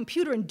to my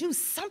computer and do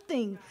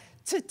something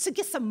to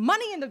get some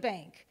money in the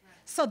bank.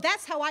 So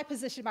that's how I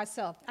position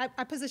myself.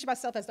 I position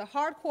myself as the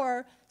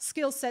hardcore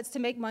skill sets to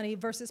make money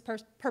versus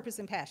purpose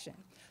and passion.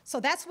 So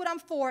that's what I'm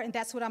for and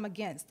that's what I'm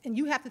against. And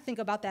you have to think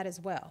about that as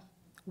well.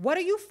 What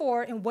are you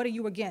for and what are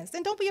you against?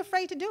 And don't be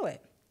afraid to do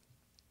it.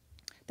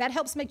 That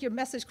helps make your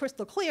message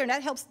crystal clear, and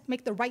that helps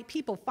make the right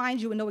people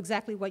find you and know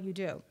exactly what you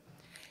do.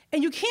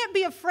 And you can't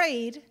be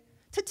afraid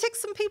to tick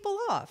some people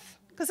off,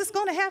 because it's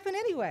going to happen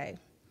anyway.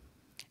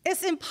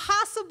 It's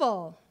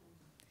impossible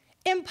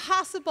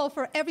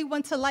for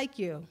everyone to like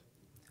you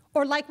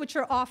or like what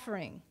you're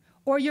offering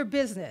or your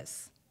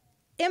business.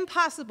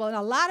 Impossible. And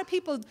a lot of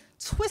people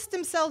twist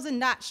themselves in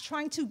knots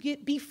trying to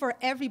be for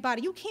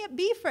everybody. You can't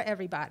be for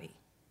everybody,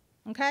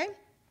 okay?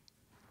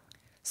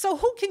 So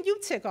who can you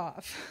tick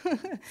off?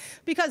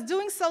 Because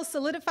doing so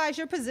solidifies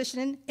your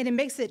position and it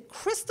makes it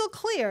crystal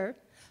clear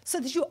so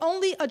that you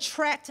only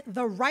attract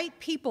the right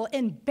people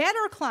and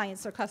better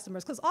clients or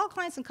customers, because all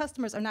clients and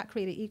customers are not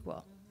created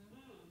equal.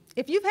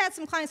 If you've had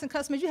some clients and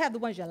customers, you have the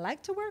ones you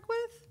like to work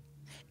with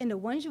and the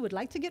ones you would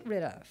like to get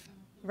rid of,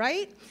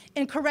 right?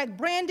 And correct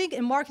branding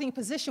and marketing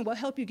position will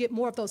help you get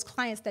more of those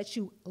clients that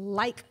you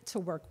like to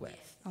work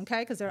with,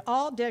 okay? Because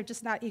they're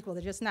just not equal,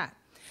 they're just not.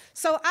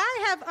 So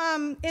I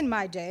have, in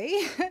my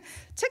day,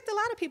 ticked a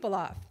lot of people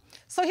off.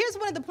 So here's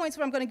one of the points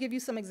where I'm going to give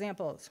you some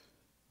examples.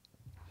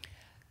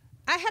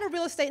 I had a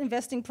real estate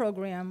investing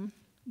program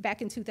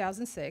back in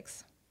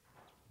 2006,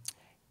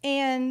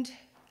 and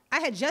I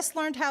had just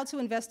learned how to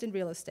invest in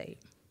real estate.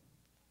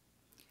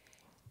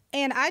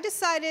 And I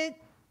decided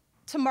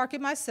to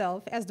market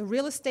myself as the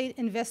real estate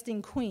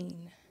investing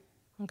queen,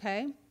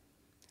 okay?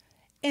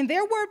 And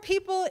there were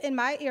people in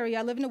my area,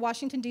 I live in the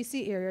Washington,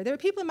 D.C. area, there were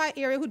people in my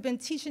area who'd been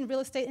teaching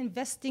real estate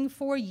investing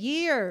for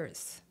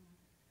years.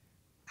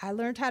 I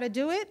learned how to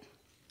do it,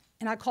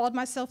 and I called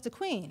myself the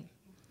queen.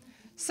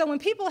 So when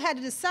people had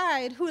to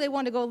decide who they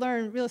wanted to go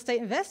learn real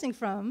estate investing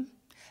from,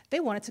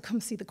 they wanted to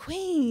come see the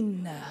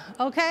queen,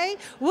 okay?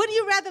 Wouldn't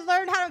you rather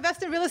learn how to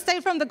invest in real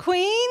estate from the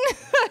queen,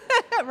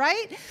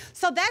 right?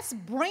 So that's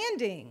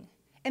branding,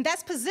 and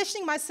that's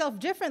positioning myself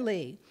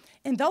differently.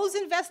 And those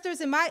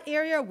investors in my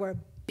area were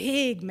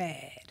big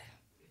mad.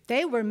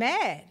 They were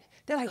mad.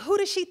 They're like, who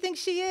does she think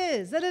she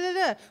is? Da, da, da,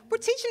 da. We're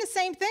teaching the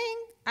same thing.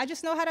 I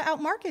just know how to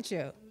outmarket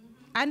you.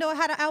 I know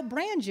how to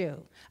outbrand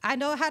you. I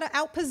know how to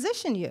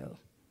outposition you.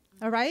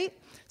 All right?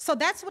 So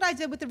that's what I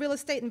did with the real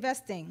estate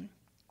investing.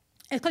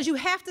 Because you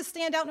have to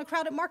stand out in a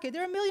crowded market.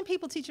 There are 1 million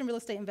people teaching real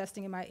estate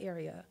investing in my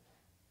area.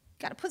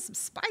 Got to put some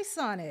spice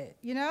on it,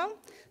 you know?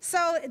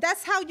 So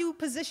that's how you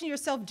position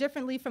yourself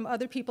differently from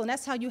other people, and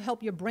that's how you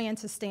help your brand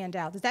to stand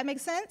out. Does that make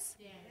sense?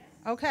 Yes.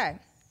 Okay.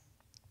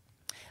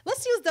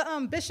 Let's use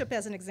the bishop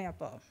as an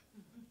example.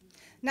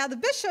 Now, the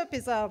bishop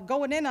is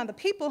going in on the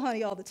people,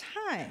 honey, all the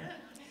time.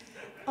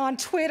 On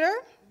Twitter,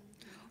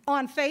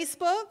 on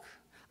Facebook,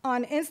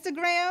 on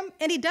Instagram,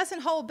 and he doesn't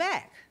hold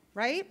back,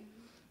 right?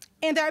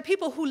 And there are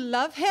people who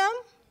love him,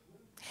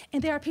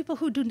 and there are people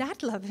who do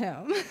not love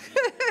him.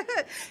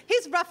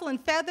 He's ruffling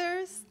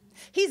feathers.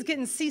 He's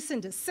getting cease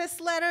and desist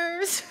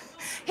letters.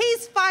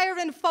 He's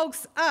firing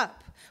folks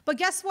up. But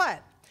guess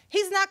what?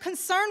 He's not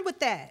concerned with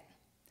that.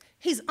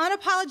 He's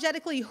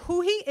unapologetically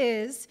who he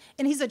is,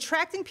 and he's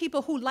attracting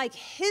people who like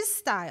his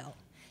style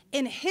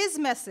and his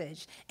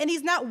message, and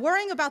he's not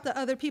worrying about the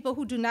other people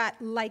who do not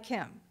like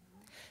him.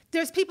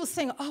 There's people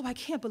saying, oh, I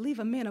can't believe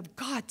a man of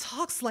God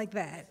talks like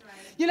that. Right.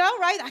 You know,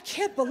 right? I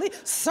can't believe,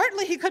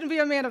 certainly he couldn't be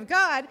a man of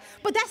God,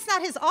 but that's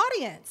not his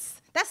audience.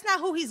 That's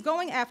not who he's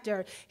going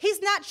after. He's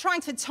not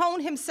trying to tone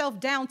himself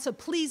down to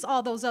please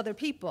all those other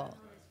people,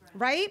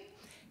 right?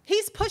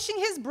 He's pushing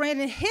his brand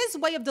and his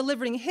way of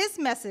delivering his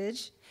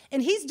message,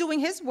 and he's doing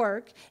his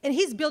work, and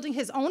he's building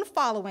his own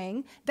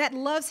following that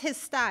loves his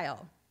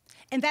style.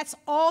 And that's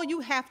all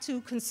you have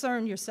to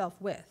concern yourself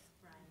with.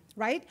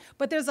 Right?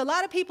 But there's a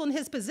lot of people in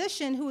his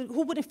position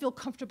who wouldn't feel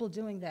comfortable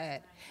doing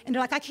that. And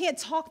they're like, I can't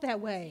talk that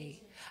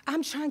way.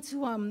 I'm trying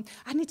to,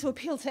 I need to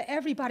appeal to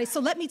everybody,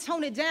 so let me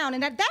tone it down.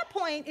 And at that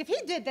point, if he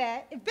did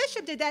that, if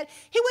Bishop did that,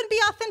 he wouldn't be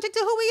authentic to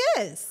who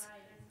he is.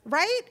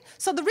 Right?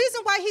 So the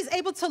reason why he's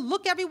able to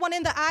look everyone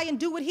in the eye and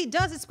do what he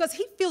does is because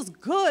he feels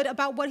good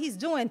about what he's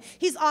doing.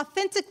 He's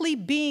authentically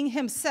being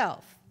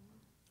himself.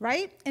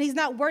 Right? And he's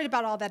not worried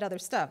about all that other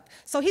stuff.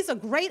 So he's a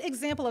great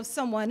example of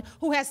someone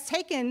who has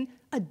taken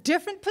a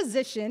different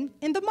position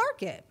in the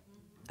market,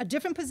 a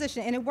different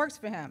position, and it works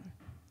for him.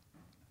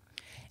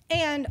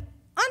 And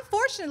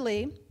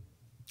unfortunately,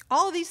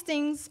 all of these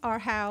things are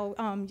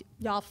how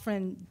y'all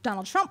friend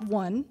Donald Trump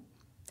won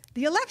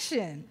the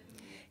election.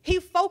 He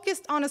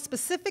focused on a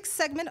specific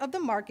segment of the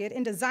market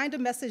and designed a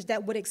message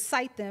that would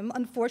excite them.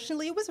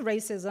 Unfortunately, it was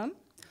racism,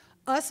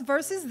 us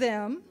versus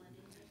them.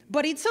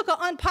 But he took an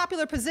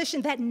unpopular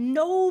position that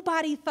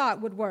nobody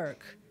thought would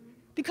work,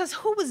 because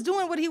who was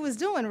doing what he was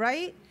doing,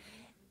 right?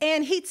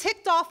 And he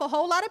ticked off a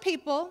whole lot of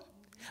people,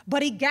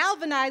 but he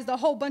galvanized a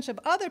whole bunch of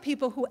other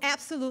people who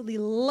absolutely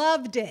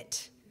loved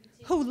it,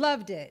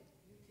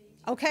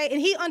 okay?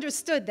 And he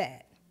understood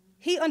that.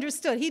 He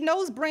understood. He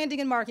knows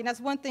branding and marketing.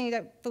 That's one thing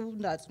that food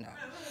nuts know.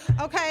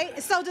 Okay?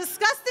 So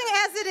disgusting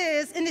as it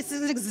is, and this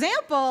is an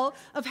example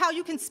of how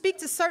you can speak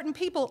to certain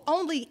people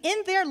only in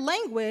their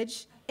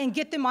language and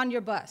get them on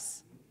your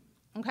bus.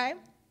 Okay?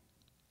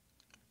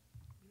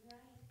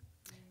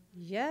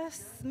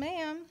 Yes,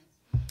 ma'am.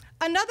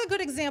 Another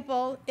good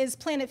example is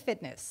Planet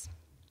Fitness.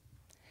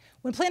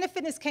 When Planet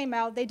Fitness came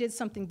out, they did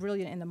something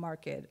brilliant in the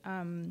market.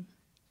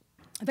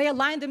 They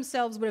aligned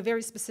themselves with a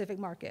very specific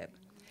market.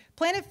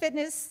 Planet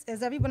Fitness,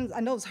 as everyone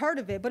I know has heard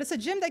of it, but it's a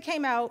gym that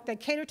came out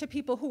that catered to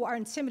people who are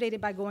intimidated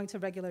by going to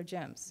regular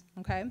gyms,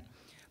 okay?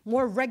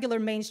 More regular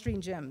mainstream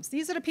gyms.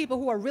 These are the people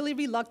who are really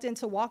reluctant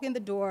to walk in the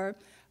door,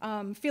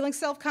 feeling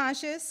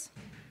self-conscious,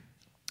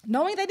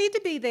 knowing they need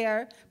to be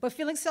there, but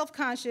feeling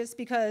self-conscious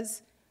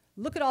because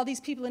look at all these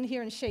people in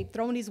here in shape,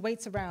 throwing these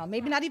weights around,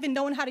 maybe not even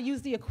knowing how to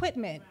use the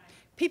equipment.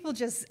 People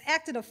just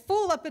acted a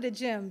fool up at the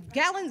gym,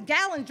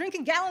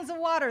 drinking gallons of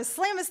water,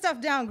 slamming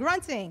stuff down,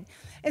 grunting.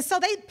 And so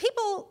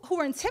people who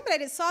were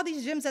intimidated saw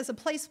these gyms as a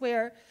place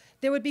where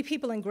there would be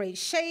people in great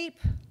shape.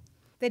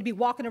 They'd be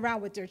walking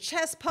around with their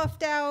chest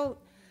puffed out.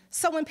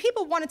 So when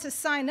people wanted to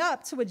sign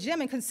up to a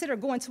gym and consider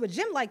going to a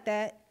gym like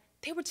that,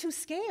 they were too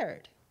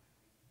scared.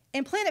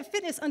 And Planet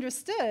Fitness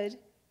understood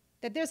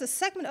that there's a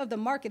segment of the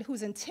market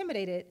who's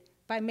intimidated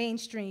by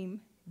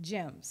mainstream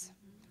gyms.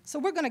 So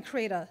we're going to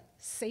create a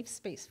safe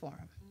space for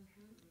them,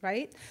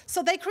 right?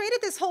 So they created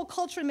this whole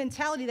culture and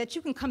mentality that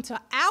you can come to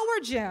our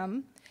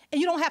gym and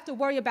you don't have to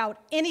worry about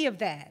any of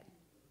that.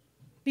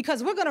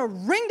 Because we're going to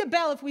ring the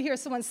bell if we hear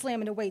someone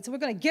slamming the weights. We're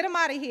going to get them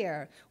out of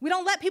here. We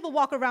don't let people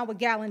walk around with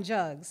gallon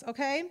jugs,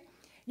 okay?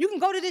 You can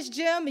go to this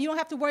gym and you don't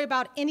have to worry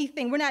about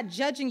anything. We're not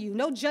judging you.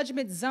 No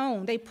judgment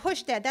zone. They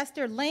push that. That's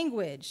their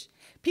language.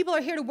 People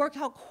are here to work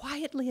out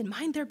quietly and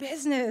mind their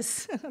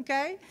business,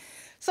 okay?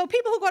 So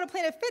people who go to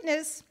Planet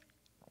Fitness,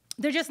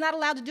 they're just not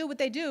allowed to do what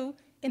they do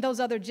in those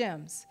other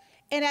gyms.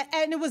 And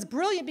it was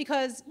brilliant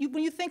because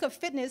when you think of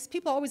fitness,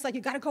 people are always like,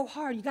 you gotta go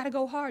hard, you gotta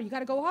go hard, you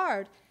gotta go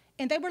hard.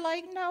 And they were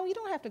like, no, you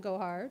don't have to go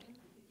hard.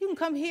 You can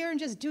come here and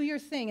just do your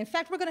thing. In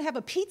fact, we're gonna have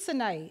a pizza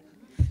night.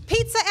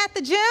 Pizza at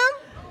the gym,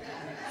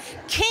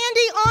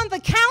 candy on the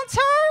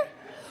counter.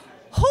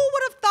 Who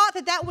would have thought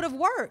that that would have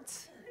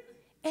worked?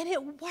 And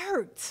it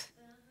worked.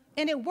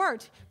 And it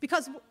worked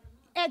because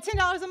at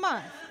 $10 a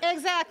month,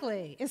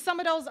 exactly. And some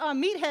of those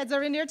meatheads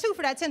are in there too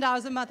for that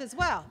 $10 a month as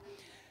well.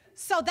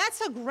 So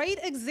that's a great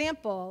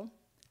example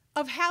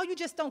of how you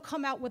just don't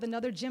come out with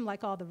another gym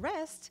like all the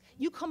rest.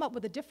 You come up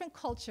with a different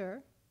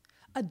culture,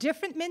 a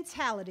different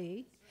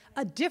mentality,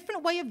 a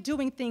different way of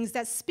doing things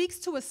that speaks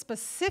to a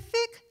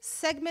specific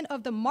segment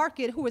of the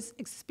market who is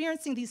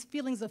experiencing these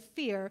feelings of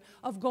fear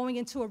of going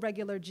into a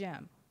regular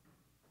gym.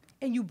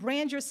 And you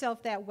brand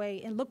yourself that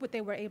way, and look what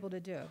they were able to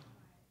do.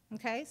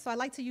 Okay? So I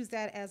like to use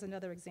that as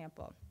another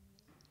example.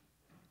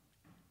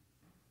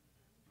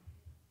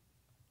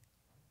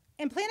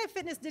 And Planet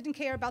Fitness didn't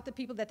care about the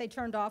people that they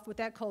turned off with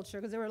that culture,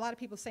 because there were a lot of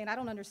people saying, I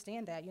don't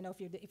understand that. You know,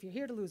 if you're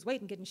here to lose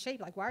weight and get in shape,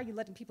 like, why are you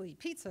letting people eat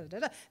pizza? Da,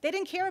 da. They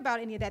didn't care about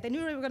any of that. They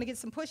knew they were going to get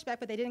some pushback,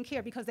 but they didn't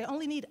care because they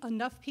only need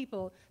enough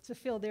people to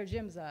fill their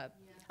gyms up.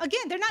 Yeah.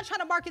 Again, they're not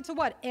trying to market to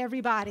what?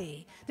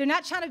 Everybody. They're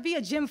not trying to be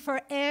a gym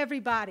for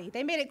everybody.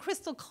 They made it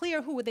crystal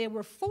clear who they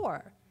were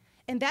for.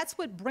 And that's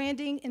what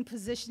branding and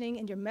positioning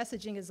and your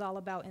messaging is all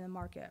about in the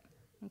market,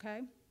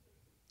 okay?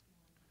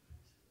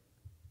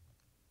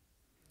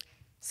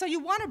 So you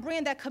want a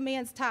brand that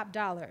commands top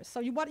dollar. So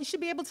you should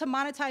be able to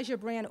monetize your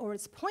brand, or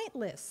it's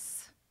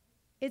pointless.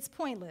 It's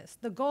pointless.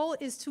 The goal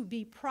is to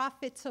be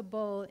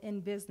profitable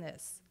in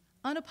business,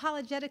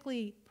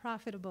 unapologetically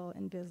profitable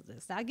in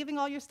business, not giving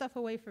all your stuff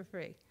away for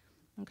free,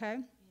 okay?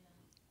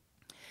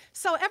 Yeah.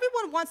 So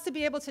everyone wants to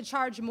be able to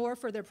charge more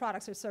for their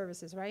products or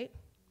services, right?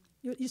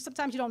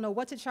 Sometimes you don't know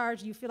what to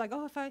charge. You feel like,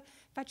 oh, if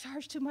I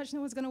charge too much,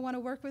 no one's going to want to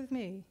work with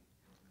me.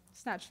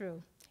 It's not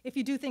true. If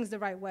you do things the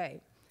right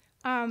way.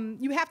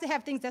 You have to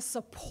have things that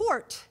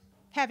support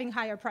having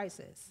higher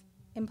prices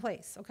in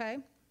place, okay?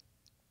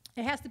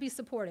 It has to be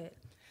supported.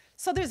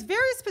 So there's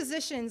various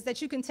positions that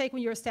you can take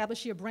when you're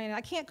establishing your brand, and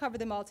I can't cover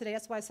them all today.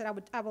 That's why I said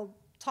I will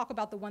talk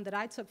about the one that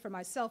I took for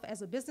myself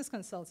as a business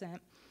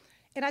consultant.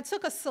 And I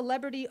took a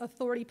celebrity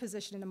authority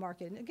position in the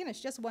market. And again,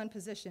 it's just one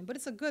position, but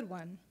it's a good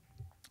one.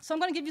 So I'm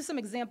going to give you some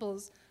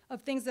examples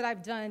of things that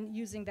I've done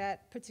using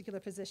that particular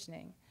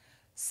positioning.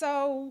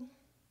 So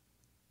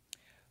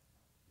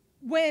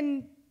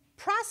when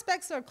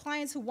prospects or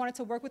clients who wanted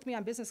to work with me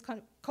on business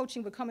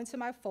coaching would come into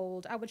my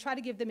fold, I would try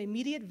to give them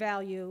immediate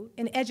value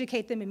and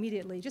educate them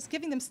immediately, just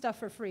giving them stuff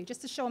for free,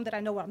 just to show them that I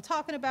know what I'm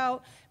talking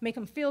about, make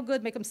them feel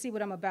good, make them see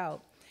what I'm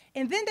about.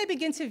 And then they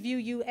begin to view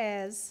you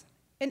as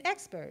an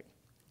expert.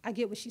 I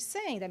get what she's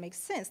saying, that makes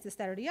sense, this,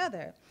 that, or the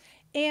other.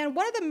 And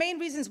one of the main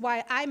reasons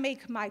why I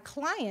make my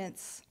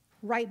clients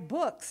write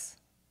books,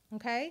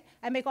 okay?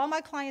 I make all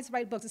my clients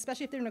write books,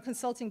 especially if they're in a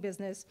consulting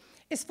business,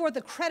 is for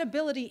the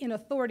credibility and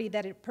authority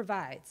that it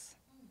provides.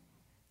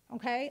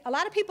 okay? A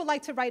lot of people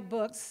like to write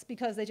books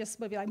because they just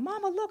would be like,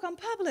 Mama, look, I'm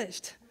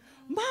published.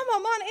 Mama,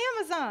 I'm on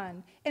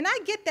Amazon. And I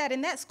get that,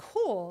 and that's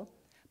cool.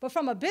 But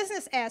from a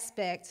business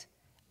aspect,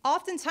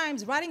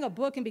 oftentimes writing a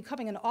book and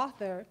becoming an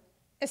author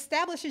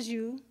establishes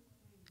you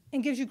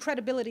and gives you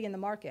credibility in the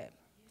market.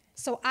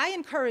 So I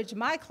encourage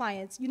my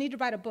clients, you need to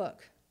write a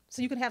book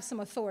so you can have some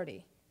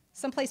authority.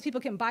 Someplace people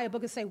can buy a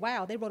book and say,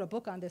 wow, they wrote a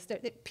book on this.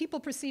 People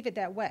perceive it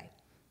that way,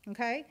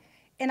 okay?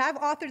 And I've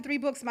authored 3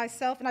 books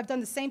myself, and I've done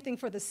the same thing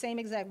for the same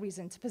exact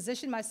reason, to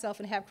position myself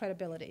and have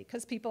credibility,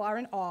 because people are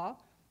in awe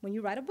when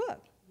you write a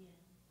book,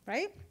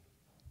 right?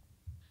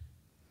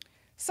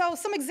 So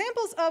some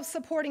examples of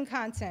supporting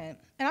content,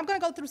 and I'm going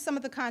to go through some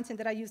of the content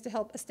that I use to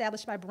help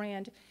establish my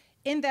brand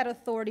in that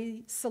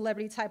authority,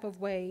 celebrity type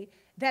of way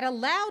that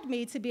allowed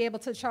me to be able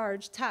to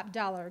charge top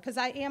dollar, because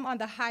I am on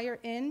the higher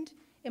end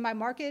in my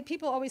market.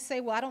 People always say,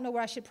 well, I don't know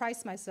where I should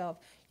price myself.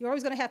 You're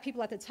always going to have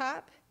people at the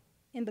top,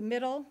 in the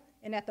middle,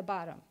 and at the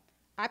bottom.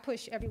 I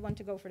push everyone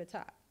to go for the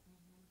top.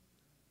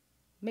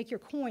 Make your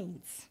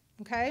coins,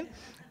 okay?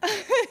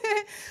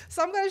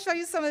 So I'm going to show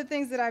you some of the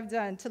things that I've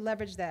done to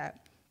leverage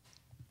that.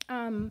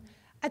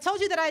 I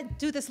told you that I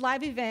do this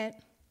live event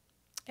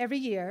every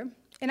year,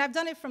 and I've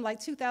done it from like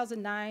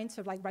 2009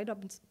 to like right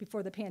up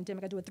before the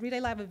pandemic. I do a 3-day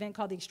live event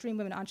called the Extreme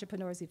Women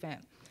Entrepreneurs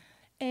Event.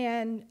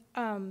 And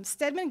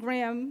Stedman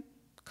Graham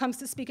comes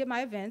to speak at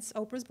my events.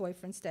 Oprah's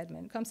boyfriend,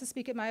 Stedman, comes to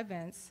speak at my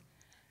events.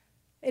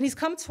 And he's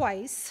come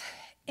twice.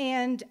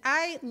 And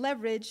I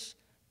leverage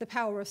the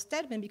power of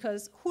Stedman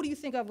because who do you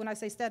think of when I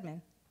say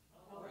Stedman?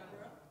 Oprah.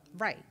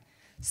 Right.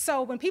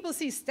 So when people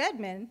see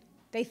Stedman,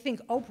 they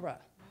think Oprah.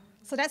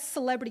 So that's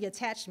celebrity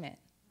attachment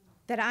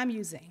that I'm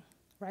using,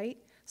 right?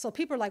 So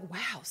people are like,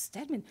 wow,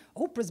 Stedman,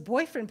 Oprah's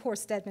boyfriend, poor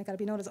Stedman, got to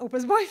be known as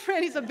Oprah's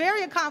boyfriend. He's a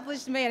very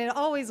accomplished man, and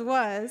always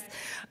was.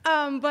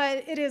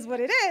 But it is what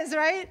it is,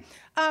 right?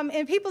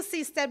 And people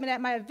see Stedman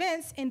at my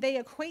events, and they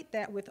equate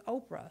that with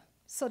Oprah.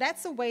 So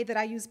that's a way that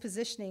I use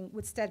positioning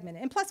with Stedman.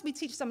 And plus, we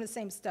teach some of the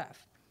same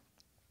stuff.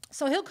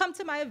 So he'll come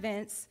to my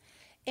events,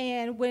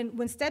 and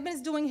when Stedman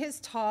is doing his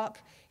talk,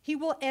 he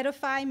will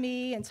edify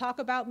me and talk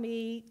about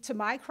me to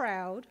my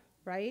crowd,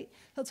 right?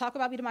 He'll talk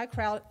about me to my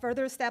crowd,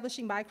 further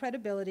establishing my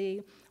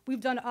credibility. We've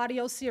done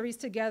audio series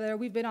together.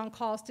 We've been on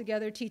calls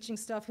together teaching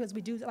stuff because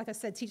we do, like I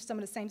said, teach some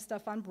of the same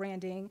stuff on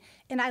branding.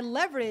 And I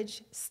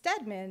leverage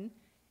Stedman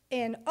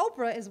and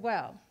Oprah as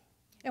well.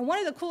 And one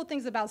of the cool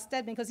things about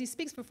Stedman, because he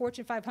speaks for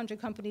Fortune 500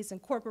 companies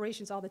and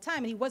corporations all the time,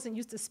 and he wasn't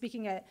used to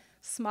speaking at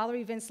smaller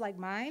events like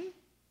mine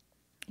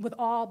with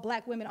all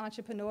black women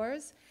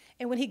entrepreneurs.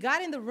 And when he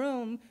got in the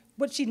room,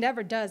 which he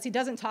never does, he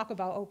doesn't talk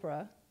about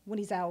Oprah when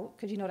he's out,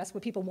 because you know that's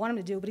what people want him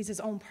to do, but he's his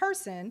own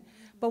person.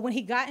 But when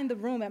he got in the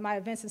room at my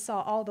events and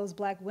saw all those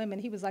black women,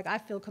 he was like, I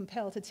feel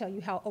compelled to tell you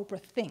how Oprah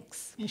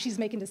thinks when she's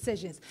making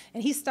decisions.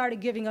 And he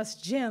started giving us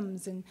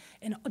gems and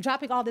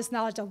dropping all this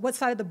knowledge of what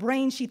side of the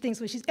brain she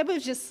thinks when she's, it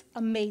was just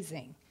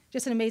amazing.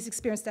 Just an amazing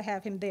experience to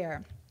have him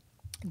there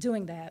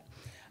doing that.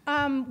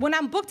 When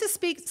I'm booked to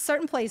speak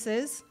certain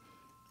places,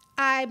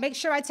 I make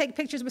sure I take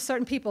pictures with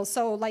certain people.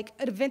 So like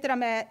an event that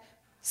I'm at,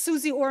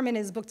 Susie Orman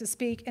is booked to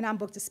speak, and I'm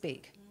booked to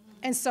speak.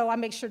 And so I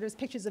make sure there's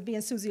pictures of me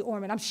and Susie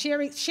Orman. I'm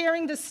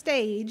sharing the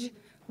stage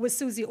with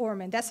Susie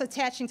Orman. That's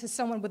attaching to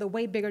someone with a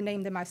way bigger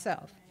name than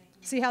myself.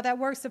 See how that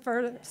works to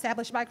further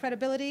establish my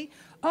credibility?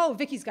 Oh,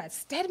 Vicki's got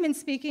Stedman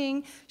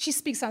speaking. She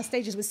speaks on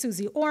stages with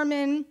Susie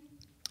Orman.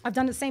 I've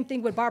done the same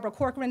thing with Barbara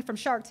Corcoran from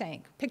Shark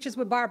Tank. Pictures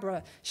with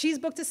Barbara. She's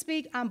booked to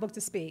speak, I'm booked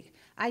to speak.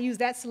 I use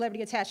that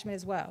celebrity attachment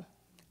as well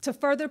to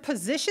further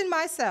position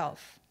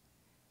myself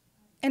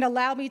and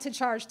allow me to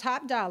charge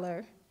top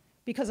dollar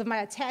because of my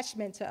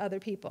attachment to other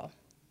people,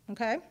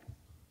 okay?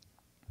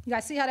 You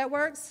guys see how that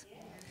works? Yeah.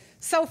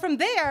 So from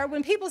there,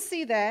 when people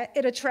see that,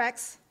 it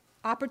attracts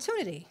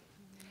opportunity.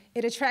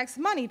 It attracts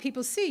money.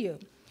 People see you.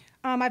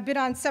 I've been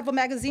on several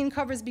magazine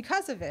covers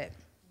because of it.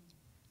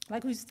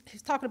 Like he's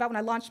talking about when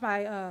I launched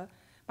my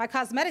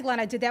cosmetic line,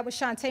 I did that with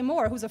Shantae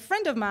Moore, who's a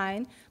friend of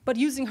mine, but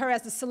using her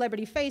as the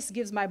celebrity face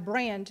gives my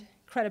brand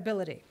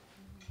credibility.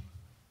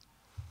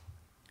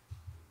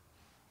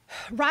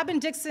 Robin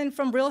Dixon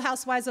from Real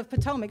Housewives of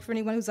Potomac, for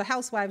anyone who's a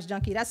housewives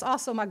junkie, that's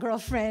also my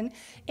girlfriend.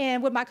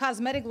 And with my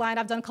cosmetic line,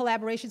 I've done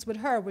collaborations with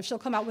her where she'll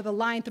come out with a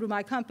line through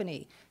my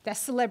company. That's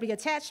celebrity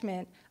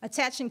attachment,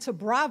 attaching to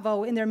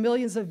Bravo and their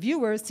millions of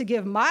viewers to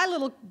give my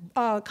little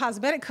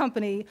cosmetic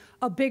company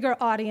a bigger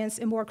audience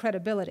and more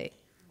credibility,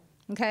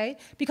 okay?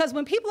 Because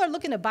when people are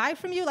looking to buy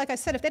from you, like I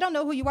said, if they don't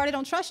know who you are, they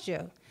don't trust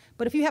you.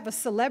 But if you have a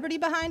celebrity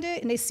behind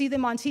it and they see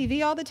them on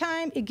TV all the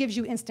time, it gives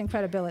you instant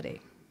credibility.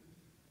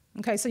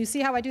 Okay, so you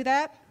see how I do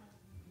that?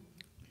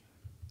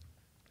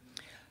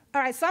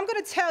 All right, so I'm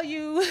going to tell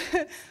you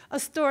a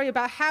story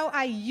about how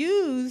I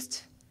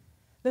used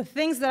the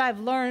things that I've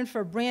learned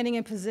for branding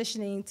and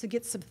positioning to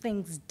get some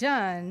things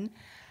done.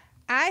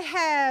 I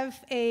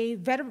have a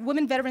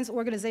women veterans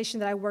organization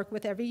that I work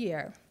with every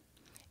year,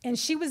 and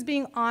she was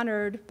being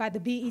honored by the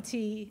BET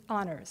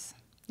Honors.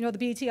 You know the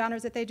BET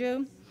Honors that they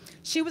do?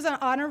 She was an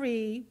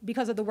honoree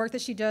because of the work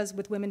that she does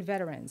with women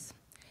veterans.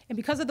 And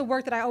because of the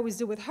work that I always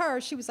do with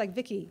her, she was like,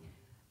 Vicki,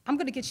 I'm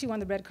going to get you on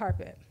the red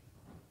carpet.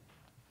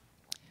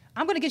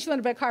 I'm going to get you on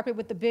the red carpet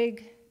with the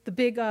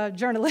big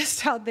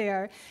journalists out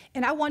there,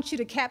 and I want you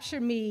to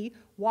capture me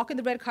walking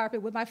the red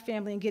carpet with my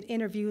family and get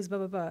interviews, blah,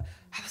 blah, blah.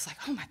 I was like,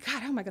 oh my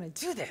God, how am I going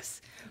to do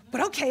this?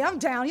 But okay, I'm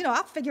down, you know,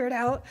 I'll figure it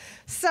out.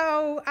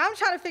 So I'm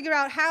trying to figure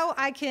out how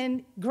I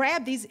can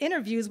grab these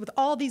interviews with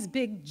all these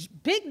big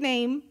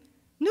name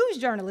news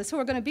journalists who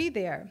are going to be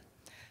there.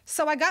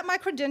 So I got my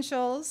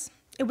credentials.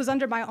 It was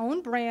under my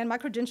own brand. My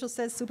credential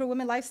says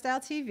Superwoman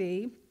Lifestyle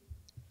TV.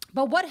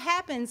 But what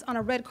happens on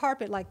a red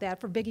carpet like that,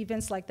 for big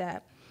events like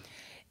that,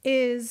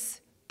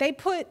 is they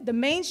put the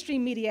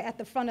mainstream media at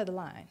the front of the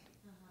line,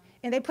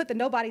 and they put the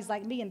nobodies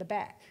like me in the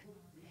back.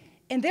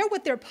 And they're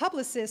with their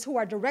publicists who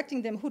are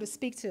directing them who to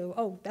speak to.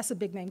 Oh, that's a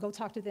big name, go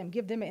talk to them,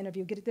 give them an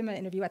interview, get them an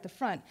interview at the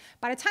front.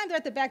 By the time they're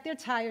at the back, they're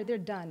tired, they're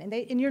done,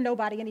 and you're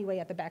nobody anyway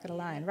at the back of the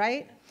line,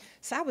 right?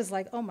 So I was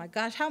like, oh my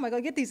gosh, how am I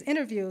gonna get these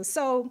interviews?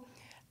 So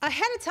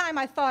ahead of time,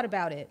 I thought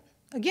about it.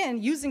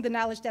 Again, using the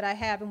knowledge that I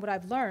have and what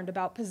I've learned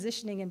about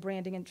positioning and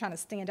branding and trying to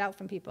stand out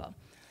from people.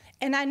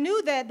 And I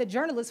knew that the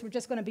journalists were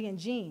just gonna be in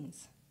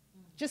jeans,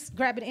 just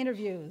grabbing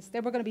interviews.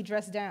 They were gonna be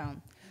dressed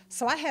down.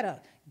 So I had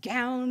a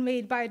gown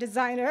made by a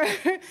designer.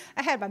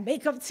 I had my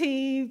makeup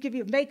team give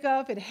you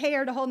makeup and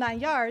hair, the whole 9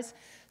 yards,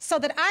 so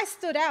that I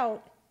stood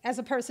out as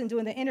a person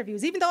doing the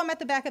interviews, even though I'm at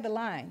the back of the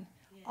line.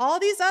 Yeah. All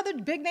these other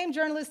big name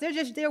journalists, they're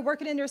just there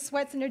working in their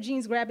sweats and their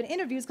jeans grabbing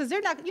interviews because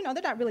they're not, you know,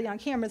 they're not really on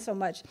camera so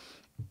much.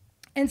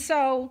 And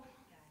so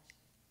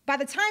by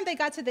the time they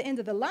got to the end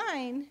of the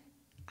line,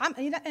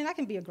 and I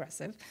can be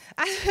aggressive.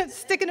 I'm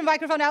sticking the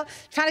microphone out,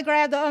 trying to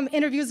grab the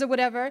interviews or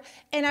whatever.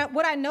 And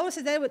what I noticed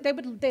is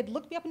they'd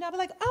look me up and down, be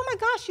like, oh my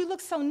gosh, you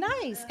look so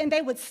nice. And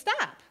they would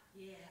stop.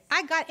 Yes.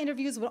 I got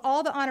interviews with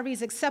all the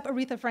honorees except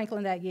Aretha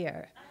Franklin that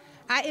year.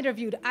 I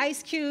interviewed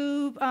Ice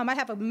Cube. I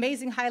have an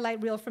amazing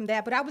highlight reel from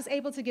that. But I was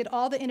able to get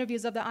all the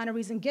interviews of the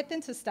honorees and get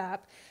them to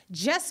stop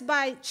just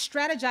by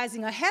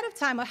strategizing ahead of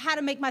time on how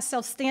to make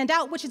myself stand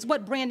out, which is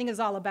what branding is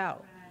all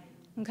about.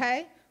 Right.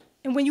 Okay?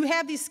 And when you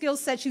have these skill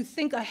sets, you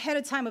think ahead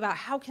of time about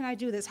how can I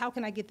do this? How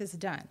can I get this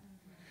done?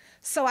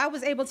 So I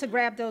was able to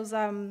grab those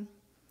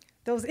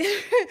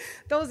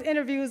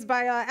interviews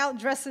by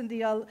outdressing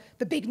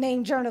the big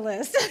name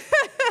journalist.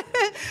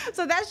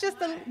 So that's just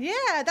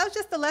that was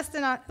just the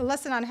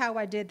lesson on how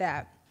I did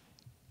that.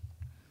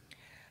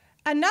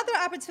 Another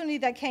opportunity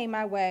that came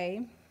my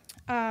way,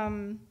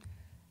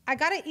 I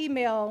got an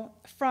email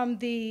from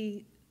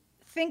the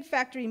Think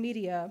Factory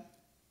Media.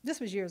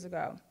 This was years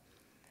ago.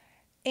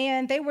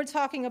 And they were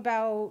talking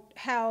about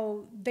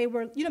how they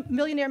were, you know,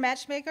 Millionaire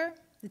Matchmaker,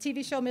 the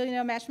TV show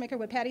Millionaire Matchmaker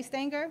with Patty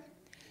Stanger.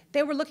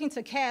 They were looking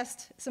to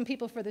cast some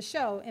people for the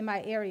show in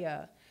my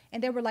area.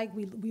 And they were like,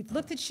 we've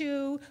looked at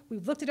you,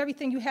 we've looked at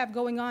everything you have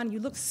going on,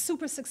 you look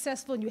super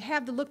successful, and you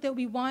have the look that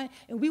we want,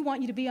 and we want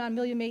you to be on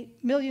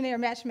Millionaire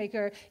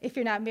Matchmaker if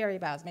you're not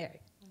married. But I was married.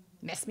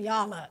 Mess me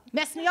all up,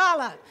 mess me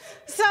all up.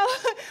 So,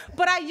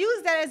 but I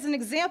use that as an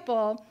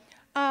example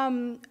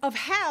of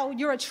how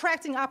you're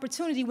attracting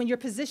opportunity when your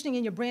positioning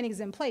and your branding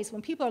is in place.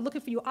 When people are looking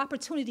for you,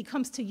 opportunity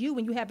comes to you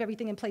when you have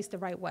everything in place the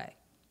right way.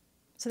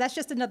 So that's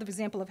just another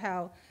example of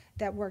how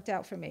that worked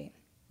out for me.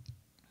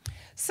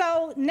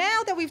 So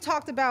now that we've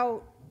talked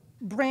about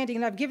branding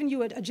and I've given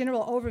you a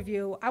general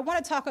overview, I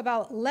want to talk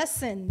about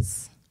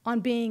lessons on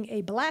being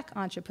a Black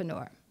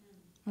entrepreneur,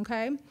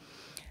 okay?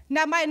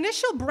 Now, my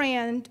initial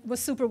brand was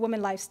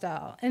Superwoman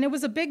Lifestyle, and it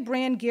was a big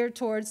brand geared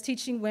towards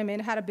teaching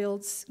women how to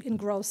build and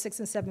grow 6-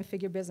 and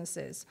 7-figure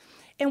businesses.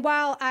 And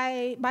while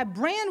my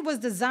brand was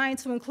designed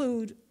to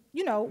include,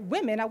 you know,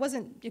 women, I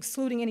wasn't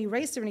excluding any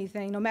race or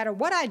anything. No matter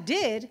what I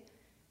did,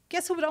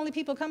 guess who were the only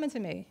people coming to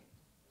me?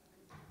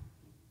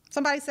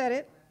 Somebody said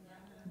it,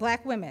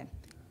 Black women.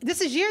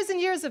 This is years and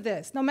years of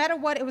this. No matter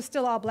what, it was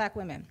still all Black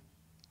women.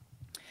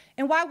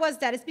 And why was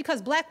that? It's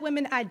because Black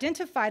women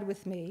identified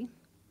with me,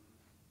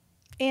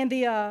 and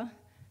the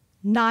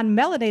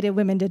non-melanated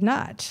women did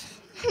not.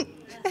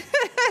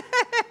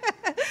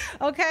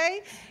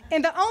 Okay?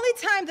 And the only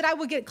time that I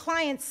would get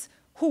clients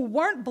who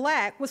weren't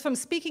Black was from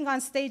speaking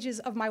on stages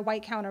of my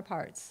white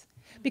counterparts,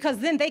 because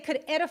then they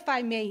could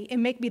edify me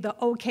and make me the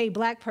okay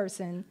Black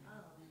person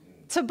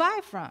to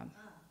buy from.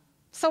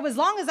 So as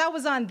long as I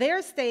was on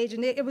their stage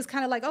and it was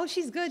kind of like, oh,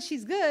 she's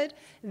good,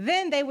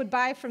 then they would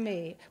buy from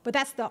me. But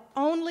that's the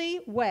only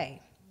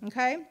way,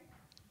 okay?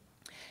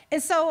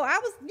 And so I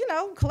was, you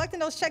know, collecting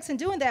those checks and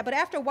doing that. But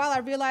after a while, I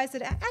realized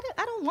that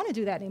I don't want to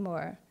do that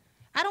anymore.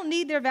 I don't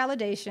need their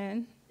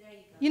validation.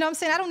 You know what I'm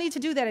saying? I don't need to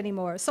do that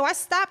anymore. So I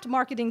stopped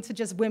marketing to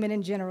just women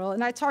in general,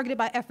 and I targeted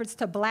my efforts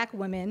to Black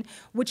women,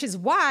 which is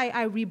why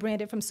I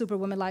rebranded from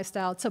Superwoman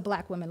Lifestyle to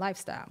Black Women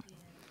Lifestyle.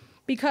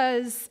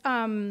 Because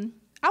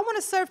I want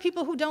to serve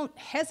people who don't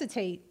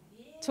hesitate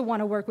to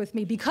want to work with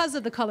me because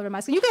of the color of my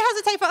skin. You can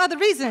hesitate for other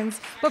reasons,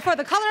 but for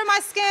the color of my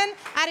skin,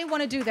 I didn't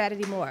want to do that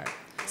anymore.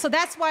 So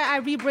that's why I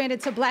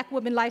rebranded to Black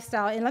Women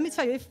Lifestyle, and let me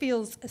tell you, it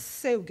feels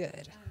so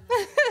good.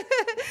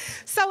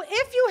 So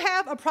if you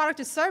have a product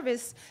or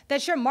service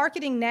that you're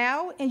marketing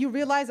now and you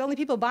realize the only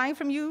people buying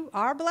from you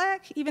are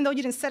black, even though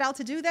you didn't set out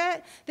to do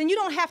that, then you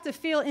don't have to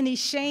feel any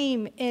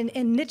shame in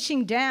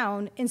niching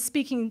down and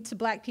speaking to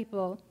black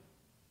people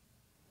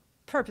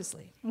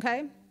purposely,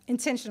 okay?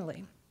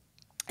 Intentionally.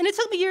 And it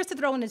took me years to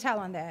throw in the towel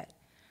on that.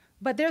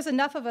 But there's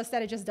enough of us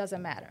that it just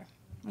doesn't matter,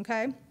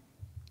 okay?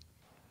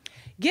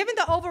 Given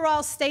the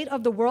overall state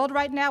of the world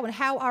right now and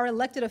how our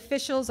elected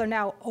officials are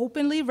now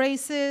openly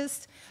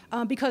racist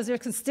because their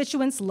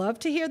constituents love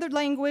to hear their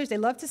language, they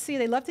love to see it,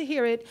 they love to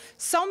hear it,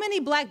 so many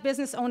black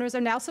business owners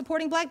are now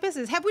supporting black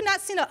business. Have we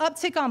not seen an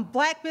uptick on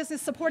black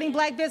business supporting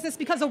black business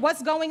because of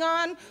what's going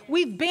on?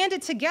 We've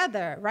banded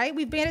together, right?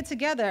 We've banded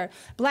together.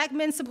 Black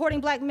men supporting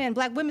black men,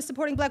 black women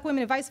supporting black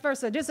women, and vice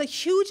versa. There's a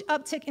huge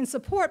uptick in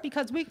support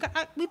because we've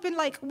been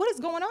like, what is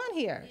going on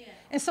here? Yeah.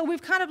 And so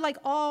we've kind of like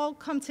all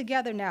come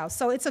together now.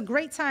 So it's a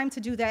great time to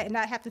do that and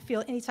not have to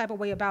feel any type of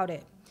way about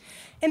it.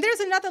 And there's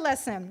another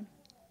lesson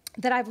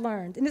that I've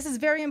learned, and this is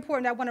very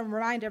important I want to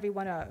remind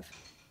everyone of.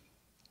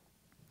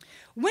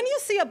 When you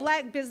see a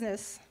black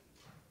business,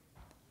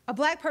 a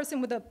black person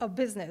with a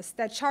business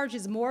that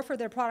charges more for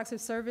their products or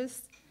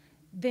service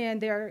than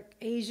their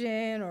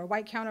Asian or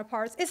white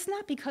counterparts, it's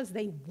not because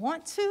they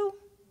want to,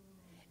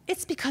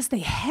 it's because they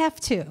have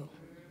to.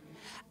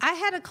 I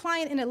had a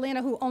client in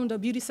Atlanta who owned a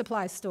beauty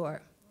supply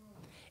store.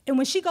 And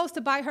when she goes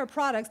to buy her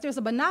products, there's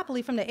a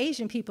monopoly from the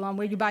Asian people on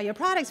where you buy your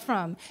products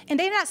from. And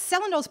they're not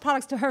selling those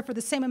products to her for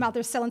the same amount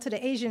they're selling to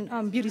the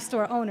Asian beauty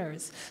store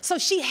owners. So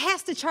she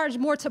has to charge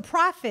more to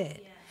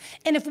profit.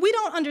 And if we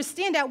don't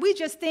understand that, we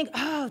just think,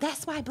 oh,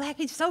 that's why black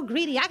people are so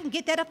greedy. I can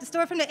get that up the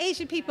store from the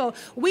Asian people.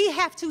 We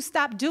have to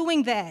stop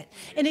doing that.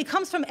 And it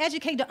comes from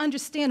educating to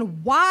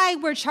understand why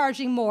we're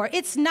charging more.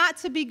 It's not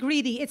to be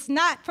greedy. It's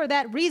not for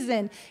that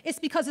reason. It's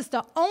because it's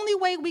the only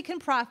way we can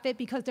profit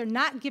because they're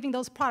not giving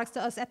those products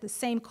to us at the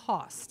same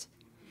cost.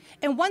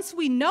 And once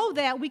we know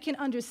that, we can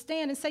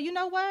understand and say, you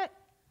know what?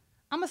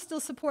 I'm going to still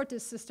support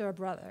this sister or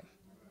brother,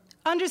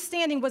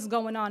 understanding what's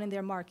going on in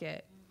their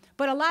market.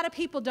 But a lot of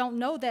people don't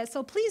know that,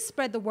 so please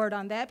spread the word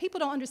on that. People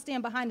don't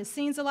understand behind the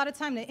scenes a lot of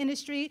time in the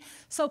industry,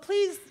 so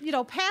please,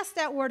 pass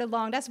that word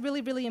along. That's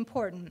really, really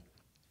important.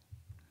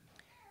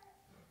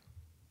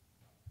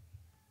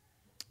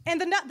 And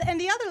the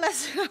other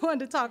lesson I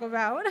wanted to talk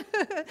about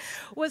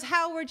was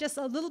how we're just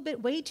a little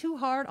bit way too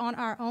hard on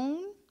our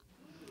own.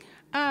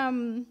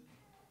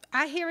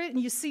 I hear it,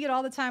 and you see it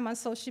all the time on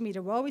social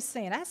media. We're always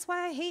saying, that's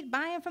why I hate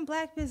buying from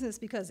black business,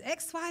 because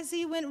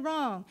XYZ went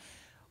wrong.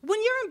 When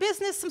you're in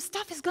business, some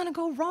stuff is going to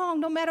go wrong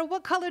no matter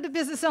what color the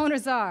business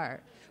owners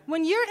are.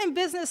 When you're in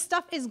business,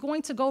 stuff is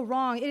going to go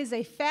wrong. It is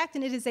a fact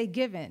and it is a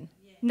given,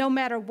 no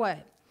matter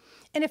what.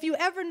 And if you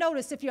ever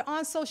notice, if you're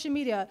on social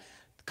media,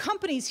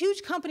 companies,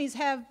 huge companies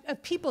have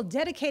people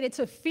dedicated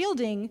to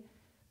fielding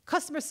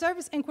customer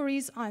service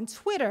inquiries on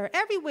Twitter,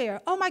 everywhere.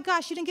 Oh my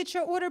gosh, you didn't get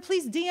your order?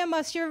 Please DM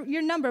us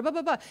your number, blah,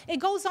 blah, blah. It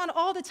goes on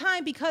all the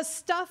time because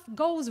stuff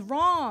goes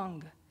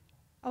wrong.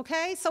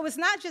 Okay, so it's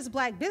not just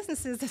black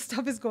businesses that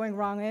stuff is going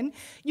wrong in.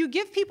 You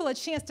give people a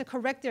chance to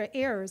correct their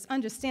errors,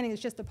 understanding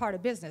it's just a part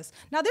of business.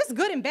 Now, there's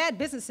good and bad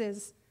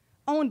businesses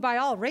owned by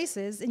all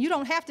races, and you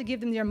don't have to give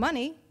them your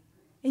money,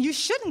 and you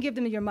shouldn't give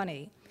them your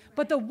money.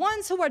 But the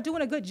ones who are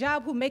doing a good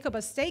job, who make a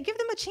mistake, give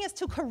them a chance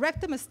to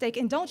correct the mistake,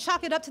 and don't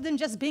chalk it up to them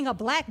just being a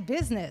black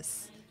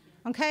business.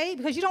 Okay,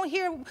 because you don't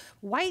hear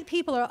white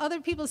people or other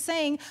people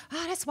saying,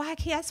 oh, that's why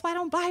I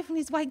don't buy from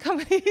these white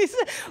companies.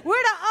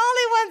 We're the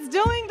only ones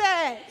doing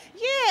that.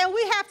 Yeah,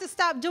 we have to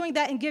stop doing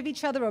that and give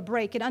each other a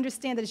break and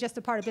understand that it's just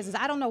a part of business.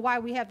 I don't know why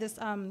we have this,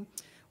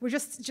 we're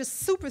just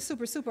super,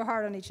 super, super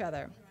hard on each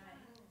other.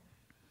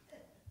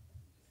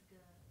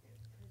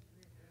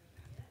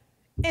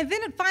 And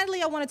then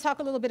finally, I want to talk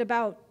a little bit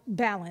about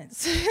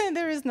balance.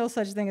 There is no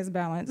such thing as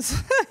balance.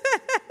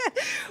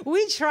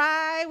 We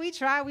try,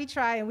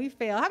 and we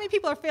fail. How many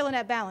people are failing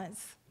at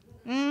balance?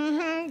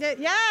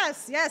 Mm-hmm.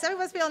 Yes,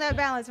 everyone's feeling that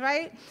balance,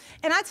 right?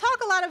 And I talk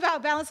a lot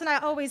about balance, and I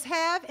always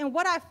have, and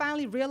what I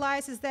finally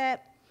realized is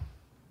that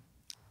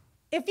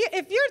if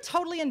you're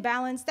totally in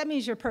balance, that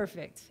means you're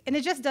perfect, and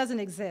it just doesn't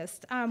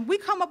exist. We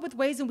come up with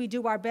ways and we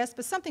do our best,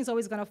 but something's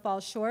always going to fall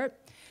short.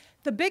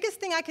 The biggest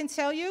thing I can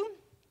tell you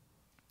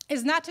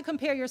is not to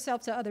compare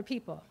yourself to other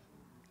people,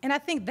 and I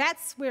think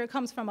that's where it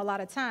comes from a lot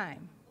of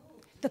time.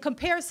 The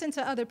comparison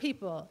to other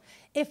people.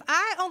 If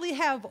I only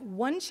have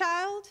one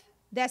child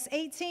that's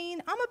 18,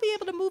 I'm gonna be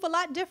able to move a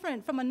lot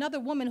different from another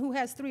woman who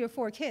has 3 or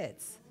 4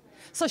 kids.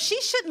 So she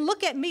shouldn't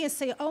look at me and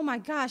say, oh my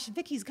gosh,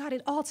 Vicki's got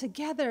it all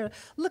together.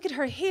 Look at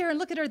her here and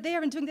look at her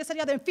there and doing this and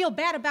the other, and feel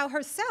bad about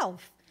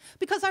herself,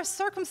 because our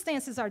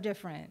circumstances are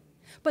different.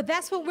 But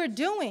that's what we're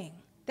doing.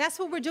 That's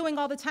what we're doing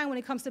all the time when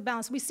it comes to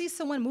balance. We see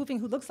someone moving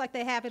who looks like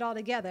they have it all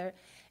together,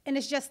 and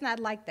it's just not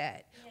like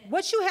that. Yeah.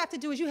 What you have to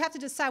do is you have to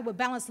decide what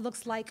balance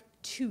looks like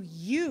to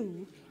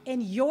you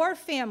and your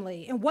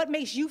family, and what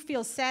makes you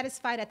feel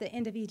satisfied at the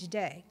end of each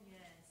day. Yes.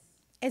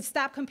 And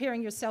stop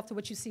comparing yourself to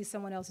what you see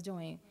someone else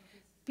doing,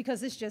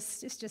 because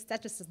that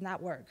just does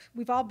not work.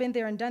 We've all been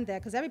there and done that,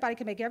 because everybody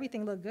can make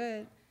everything look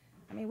good,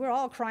 I mean, we're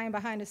all crying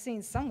behind the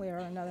scenes somewhere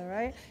or another,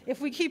 right? If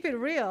we keep it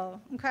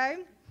real, okay?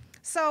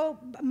 So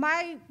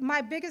my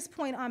biggest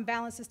point on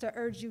balance is to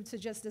urge you to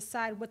just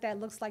decide what that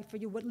looks like for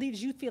you, what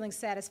leaves you feeling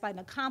satisfied and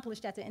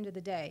accomplished at the end of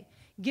the day,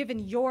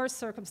 given your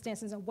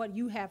circumstances and what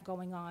you have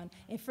going on,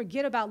 and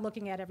forget about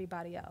looking at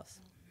everybody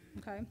else,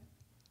 okay?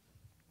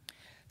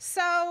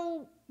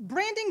 So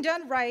branding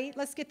done right,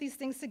 let's get these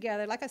things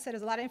together. Like I said,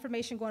 there's a lot of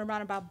information going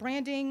around about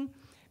branding,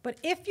 but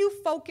if you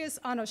focus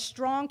on a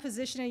strong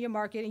position in your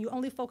market and you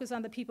only focus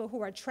on the people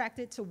who are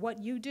attracted to what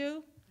you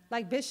do,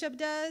 like Bishop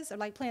does or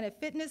like Planet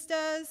Fitness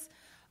does,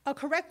 a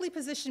correctly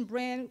positioned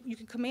brand, you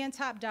can command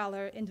top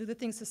dollar and do the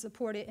things to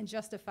support it and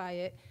justify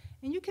it,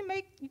 and you can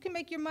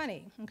make your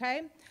money,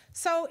 okay?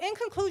 So in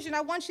conclusion,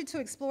 I want you to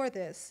explore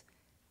this.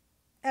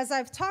 As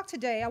I've talked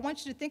today, I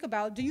want you to think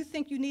about, do you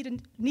think you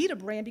need a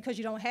brand because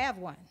you don't have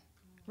one?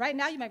 Right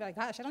now, you might be like,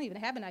 gosh, I don't even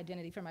have an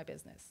identity for my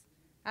business.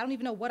 I don't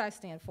even know what I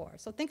stand for.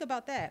 So think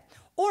about that.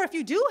 Or if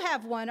you do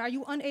have one, are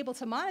you unable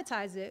to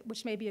monetize it,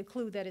 which may be a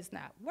clue that it's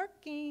not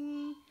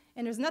working?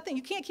 And there's nothing,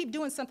 you can't keep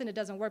doing something that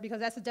doesn't work because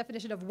that's the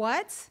definition of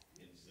what?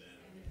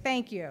 Insanity.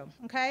 Thank you,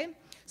 okay?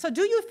 So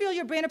do you feel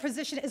your brand or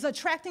position is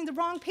attracting the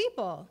wrong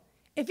people?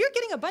 If you're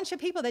getting a bunch of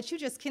people that you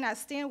just cannot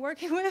stand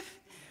working with,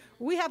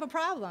 we have a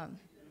problem.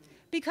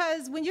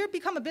 Because when you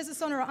become a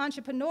business owner or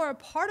entrepreneur,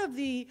 part of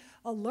the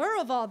allure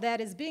of all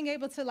that is being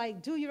able to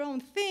like do your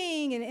own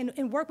thing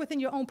and work within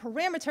your own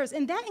parameters.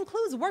 And that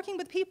includes working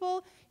with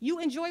people you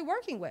enjoy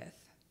working with,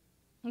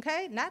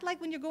 okay? Not like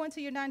when you're going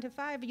to your 9 to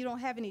 5 and you don't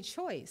have any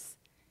choice.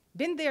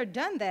 Been there,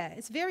 done that.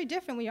 It's very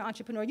different when you're an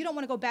entrepreneur. You don't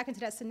want to go back into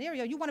that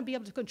scenario. You want to be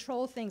able to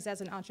control things as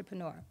an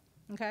entrepreneur,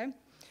 okay?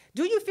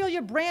 Do you feel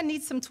your brand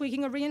needs some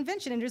tweaking or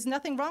reinvention? And there's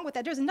nothing wrong with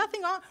that. There's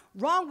nothing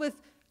wrong with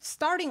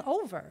starting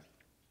over.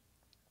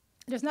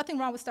 There's nothing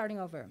wrong with starting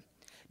over.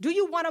 Do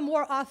you want a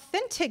more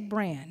authentic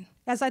brand?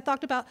 As I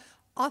talked about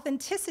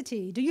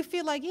authenticity, do you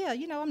feel like, yeah,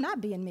 you know, I'm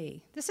not being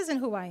me. This isn't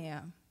who I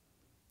am.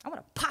 I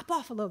want to pop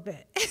off a little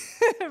bit,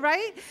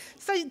 right?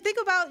 So think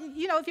about,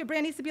 you know, if your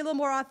brand needs to be a little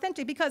more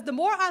authentic, because the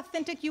more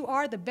authentic you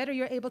are, the better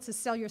you're able to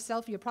sell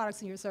yourself, your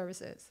products, and your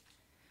services.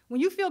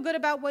 When you feel good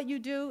about what you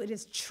do, it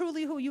is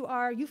truly who you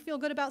are, you feel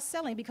good about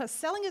selling, because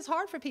selling is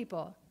hard for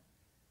people.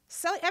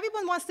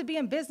 Everyone wants to be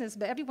in business,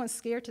 but everyone's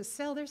scared to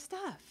sell their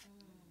stuff.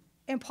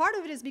 And part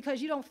of it is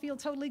because you don't feel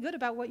totally good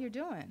about what you're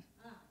doing,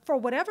 for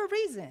whatever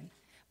reason.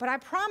 But I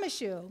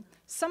promise you,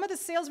 some of the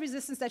sales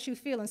resistance that you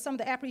feel and some of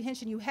the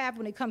apprehension you have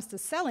when it comes to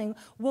selling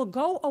will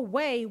go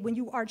away when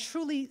you are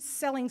truly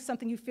selling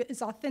something you feel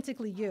is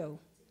authentically you.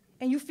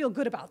 And you feel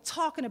good about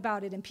talking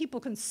about it and people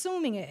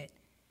consuming it.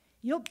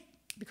 You'll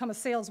become a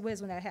sales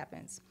whiz when that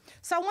happens.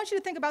 So I want you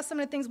to think about some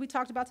of the things we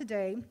talked about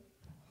today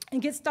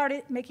and get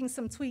started making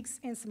some tweaks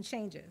and some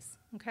changes,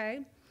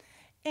 okay?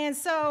 And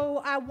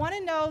so I want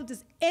to know,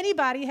 does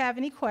anybody have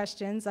any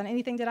questions on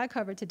anything that I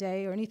covered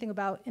today or anything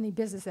about any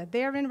business that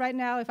they're in right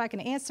now? If I can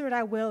answer it,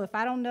 I will. If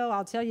I don't know,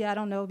 I'll tell you I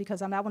don't know, because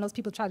I'm not one of those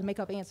people trying to make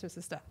up answers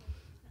and stuff.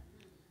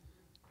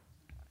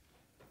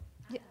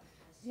 Yeah.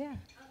 Yeah.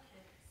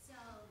 Okay, so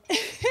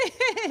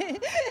there's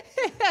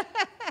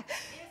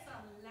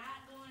a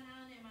lot going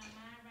on in my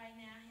mind right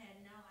now. I had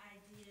no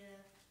idea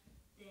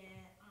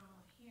that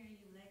hearing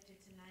you lecture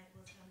tonight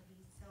was going to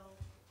be so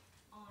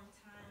on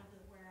time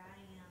with where I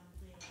am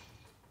with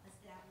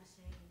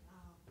establishing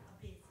a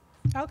business.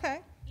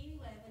 Okay.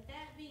 Anyway, with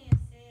that being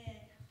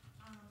said,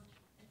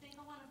 I think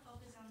I want to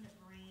focus on the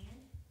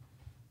brand.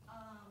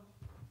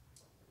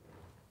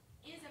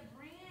 Is a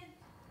brand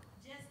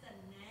just a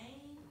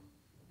name,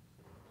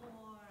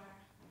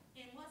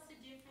 and what's the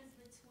difference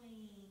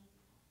between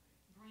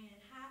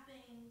brand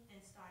hopping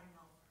and starting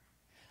over?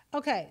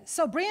 Okay,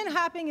 so brand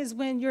hopping is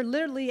when you're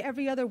literally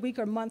every other week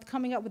or month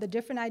coming up with a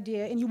different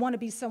idea and you want to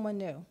be someone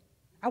new.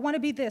 I want to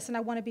be this and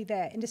I want to be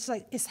that, and it's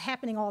like it's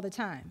happening all the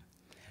time.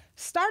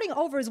 Starting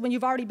over is when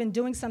you've already been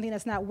doing something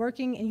that's not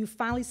working and you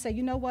finally say,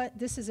 you know what,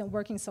 this isn't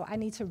working, so I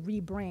need to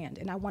rebrand,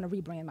 and I want to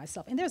rebrand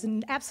myself. And there's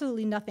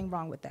absolutely nothing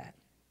wrong with that,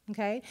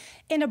 okay?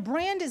 And a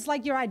brand is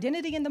like your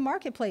identity in the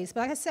marketplace.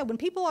 But like I said, when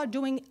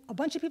a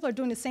bunch of people are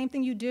doing the same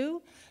thing you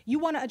do, you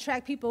want to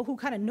attract people who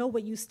kind of know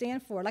what you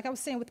stand for. Like I was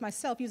saying with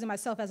myself, using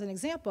myself as an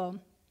example,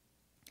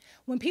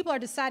 when people are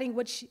deciding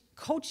which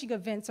coaching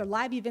events or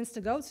live events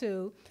to go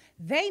to,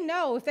 they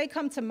know if they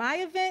come to my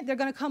event, they're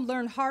going to come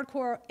learn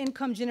hardcore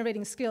income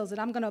generating skills, and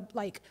I'm going to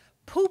like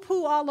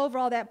poo-poo all over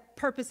all that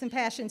purpose and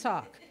passion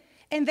talk.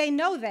 And they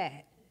know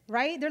that,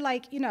 right? They're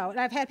like, you know, and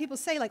I've had people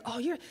say like, oh,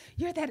 you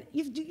do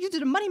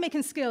the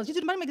money-making skills, you do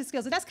the money-making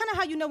skills. And that's kind of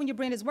how you know when your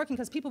brand is working,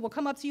 because people will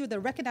come up to you, they'll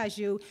recognize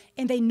you,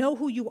 and they know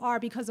who you are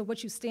because of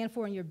what you stand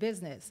for in your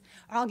business.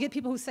 Or I'll get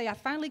people who say, I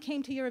finally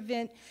came to your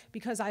event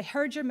because I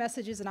heard your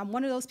messages, and I'm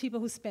one of those people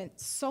who spent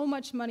so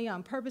much money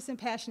on purpose and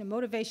passion and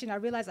motivation, I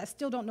realize I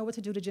still don't know what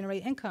to do to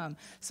generate income,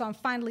 so I'm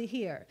finally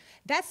here.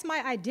 That's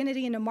my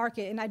identity in the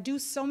market, and I do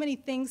so many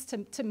things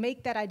to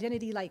make that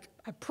identity, like,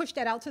 I push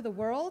that out to the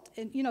world,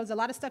 and you know, there's a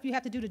lot of stuff you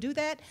have to do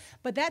that,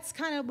 but that's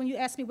kind of when you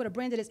ask me what a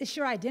brand is, it's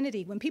your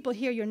identity. When people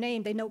hear your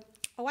name, they know,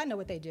 oh, I know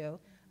what they do.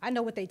 I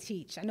know what they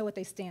teach. I know what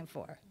they stand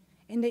for.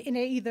 And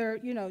they either,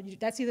 you know,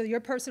 that's either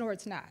your person or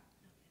it's not.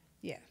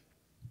 Yeah.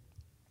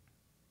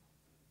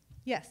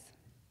 Yes.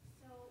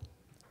 So,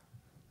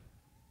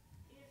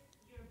 if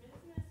your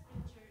business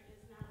venture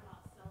is not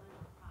about selling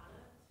a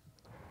product,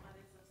 but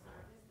it's a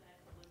service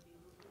that would be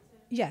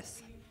lucrative,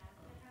 Yes. do you have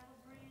to have a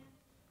brand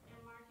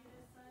and market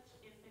as such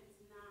if it's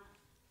not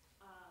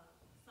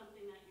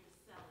something that you're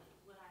selling?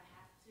 Would I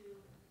have to?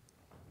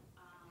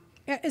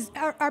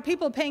 Are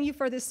people paying you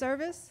for this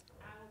service?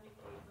 I will be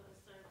paid for the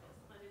service,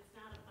 but it's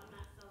not. I'm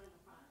not selling a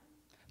product.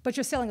 But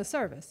you're selling a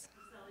service.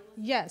 I'm selling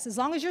a Yes, as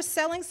long as you're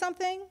selling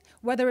something,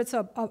 whether it's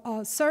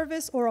a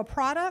service or a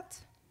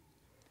product,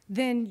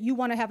 then you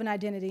want to have an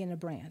identity and a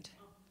brand.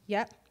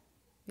 Yep,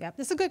 yep.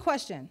 That's a good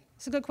question.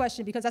 It's a good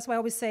question because that's why I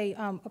always say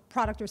a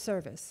product or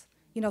service.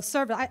 You know,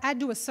 service. I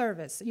do a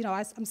service. You know,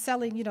 I'm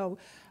selling.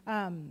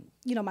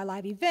 My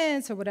live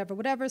events or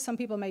whatever. Some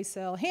people may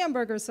sell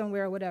hamburgers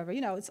somewhere or whatever.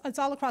 You know, it's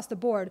all across the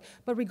board.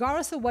 But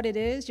regardless of what it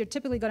is, you're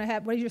typically going to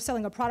have, whether you're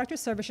selling a product or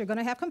service, you're going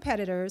to have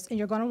competitors, and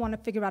you're going to want to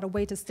figure out a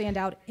way to stand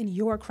out in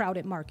your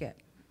crowded market.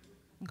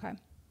 Okay.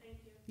 Thank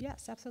you.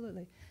 Yes,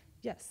 absolutely.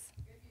 Yes.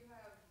 If you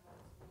have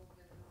multiple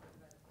business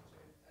endeavors,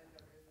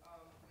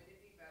 would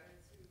it be better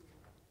to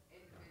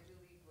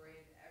individually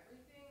brand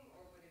everything,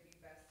 or would it be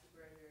best to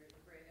brand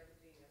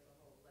everything as a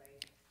whole?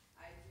 Like,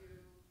 I do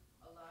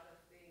a lot of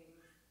things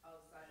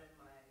outside of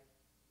my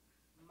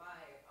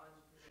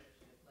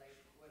entrepreneurship. Like,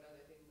 what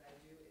other things I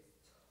do is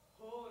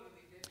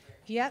totally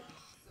different. Yep.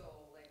 So,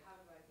 like, how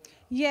do I go about it?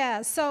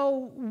 Yeah,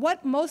 so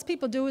what most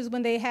people do is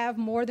when they have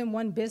more than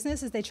one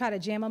business is they try to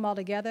jam them all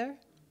together.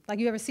 Like,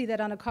 you ever see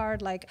that on a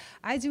card? Like,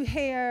 I do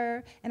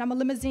hair, and I'm a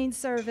limousine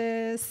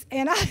service,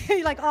 and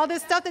I like all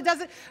this stuff that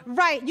doesn't,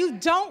 right, you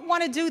don't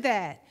want to do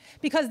that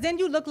because then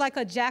you look like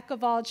a jack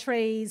of all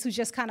trades who's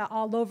just kind of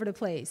all over the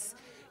place.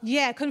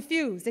 Yeah,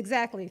 confused,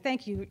 exactly,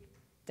 thank you.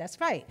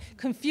 That's right,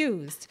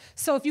 confused.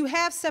 So if you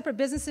have separate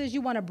businesses, you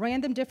want to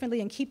brand them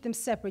differently and keep them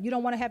separate. You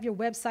don't want to have your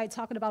website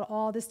talking about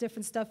all this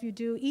different stuff you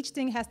do. Each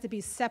thing has to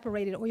be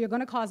separated or you're going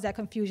to cause that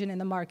confusion in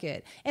the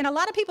market. And a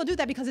lot of people do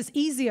that because it's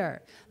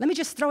easier. Let me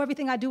just throw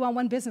everything I do on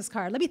one business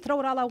card. Let me throw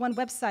it all on one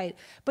website.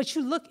 But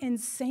you look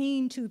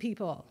insane to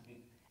people.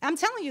 I'm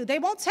telling you, they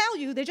won't tell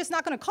you. They're just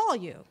not going to call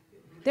you.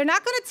 They're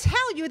not going to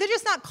tell you. They're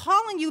just not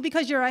calling you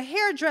because you're a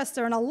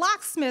hairdresser and a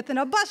locksmith and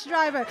a bus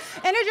driver.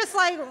 And they're just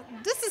like,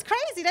 this is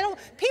crazy.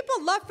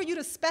 People love for you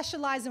to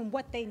specialize in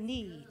what they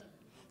need.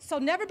 So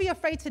never be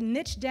afraid to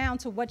niche down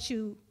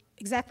to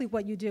exactly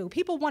what you do.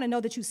 People want to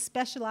know that you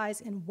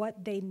specialize in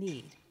what they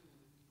need.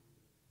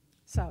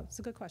 So it's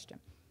a good question.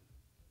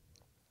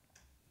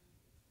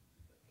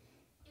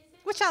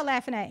 What y'all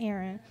laughing at,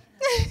 Aaron?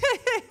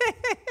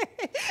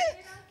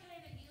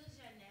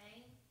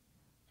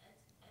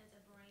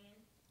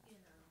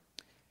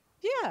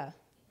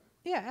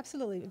 Yeah,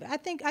 absolutely. I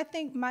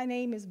think my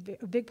name is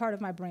a big part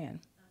of my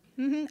brand.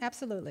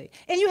 Absolutely.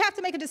 And you have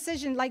to make a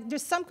decision. Like,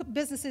 there's some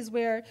businesses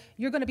where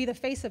you're going to be the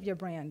face of your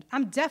brand.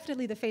 I'm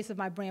definitely the face of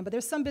my brand, but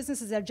there's some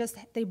businesses that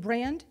they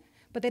brand,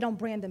 but they don't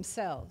brand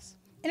themselves.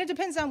 And it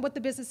depends on what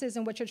the business is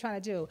and what you're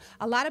trying to do.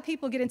 A lot of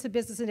people get into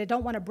business and they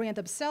don't want to brand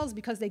themselves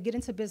because they get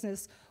into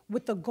business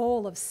with the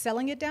goal of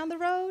selling it down the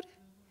road.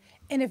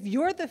 And if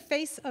you're the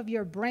face of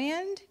your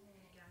brand,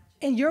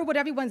 and you're what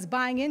everyone's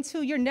buying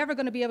into, you're never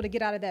going to be able to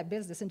get out of that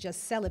business and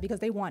just sell it because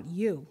they want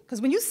you. Because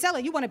when you sell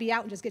it, you want to be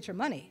out and just get your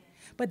money.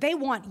 But they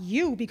want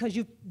you because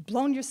you've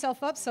blown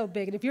yourself up so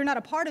big. And if you're not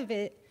a part of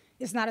it,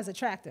 it's not as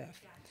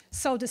attractive.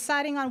 So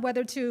deciding on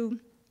whether to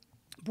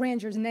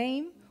brand your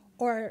name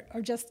or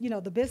just,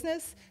 the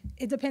business,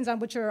 it depends on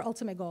what your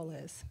ultimate goal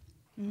is.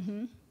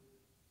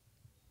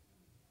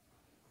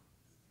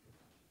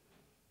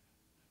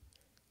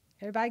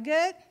 Everybody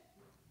good?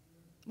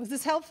 Was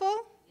this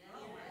helpful?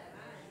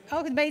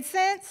 Oh, it made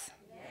sense?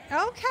 Okay,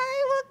 well, good.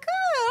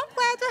 I'm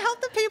glad to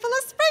help the people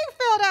of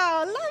Springfield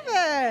out. Love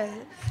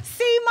it.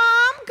 See,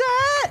 Mom,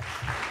 good.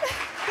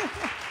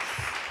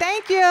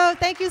 Thank you.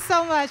 Thank you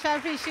so much. I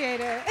appreciate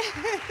it.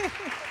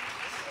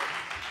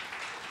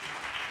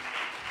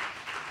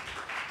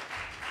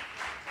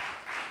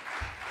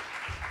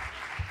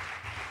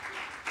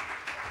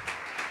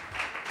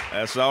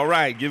 That's all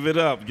right. Give it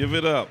up. Give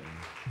it up.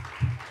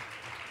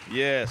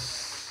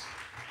 Yes.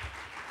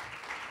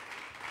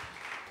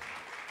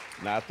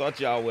 Now, I thought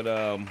y'all would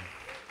have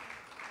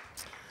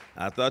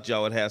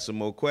some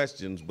more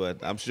questions, but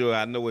I'm sure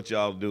I know what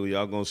y'all do.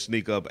 Y'all gonna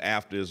sneak up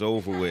after it's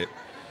over with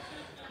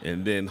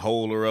and then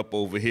hold her up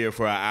over here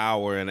for an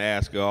hour and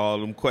ask her all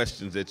them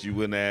questions that you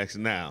wouldn't ask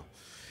now.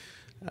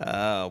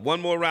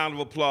 One more round of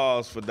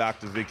applause for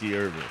Dr. Vicki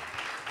Irvin.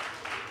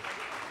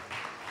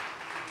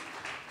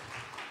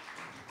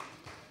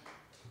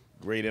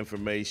 Great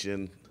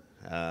information,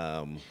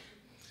 and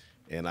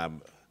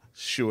I'm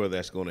sure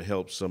that's going to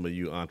help some of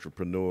you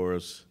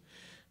entrepreneurs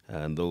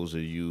and those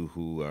of you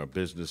who are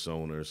business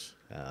owners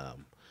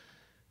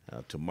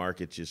to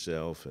market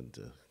yourself and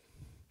to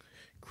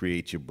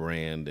create your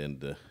brand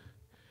and to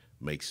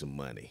make some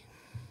money.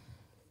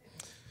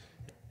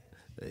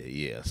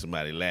 Yeah,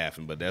 somebody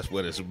laughing, but that's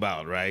what it's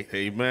about, right?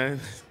 Amen?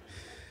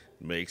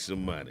 Make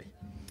some money.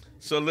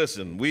 So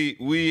listen,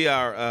 we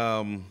are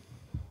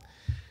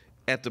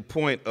at the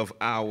point of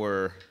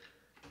our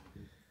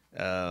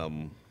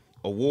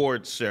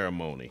award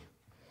ceremony.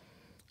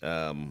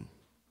 I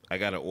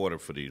got an order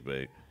for these,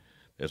 babe.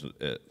 There's,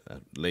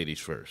 ladies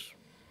first.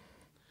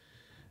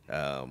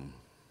 And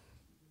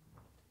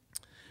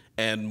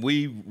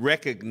we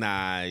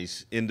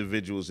recognize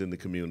individuals in the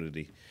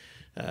community,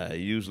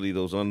 usually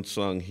those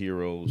unsung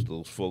heroes,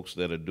 those folks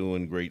that are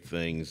doing great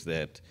things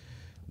that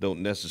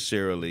don't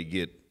necessarily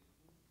get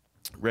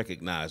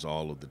recognized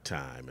all of the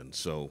time. And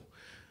so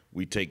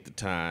we take the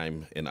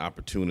time and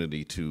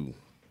opportunity to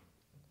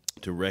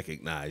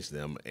recognize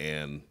them.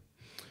 And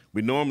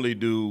we normally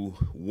do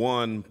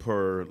one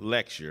per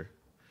lecture,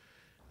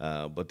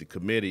 but the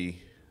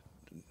committee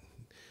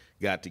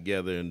got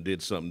together and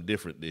did something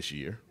different this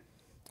year.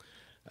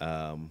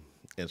 And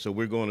so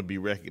we're going to be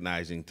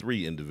recognizing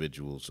 3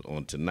 individuals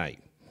on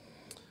tonight.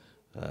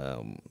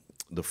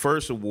 The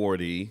first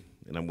awardee,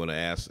 and I'm going to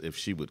ask if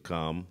she would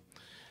come,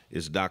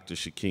 is Dr.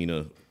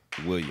 Shakina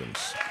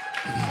Williams.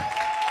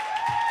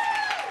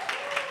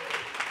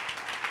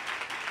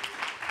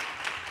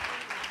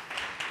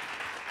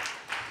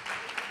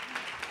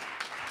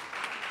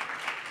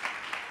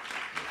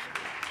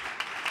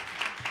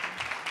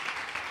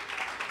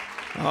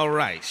 All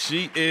right,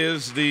 she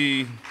is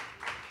the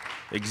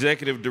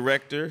Executive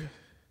Director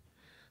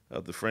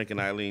of the Frank and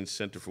Eileen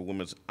Center for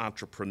Women's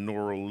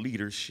Entrepreneurial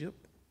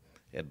Leadership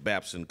at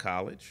Babson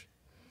College,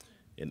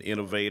 an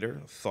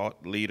innovator,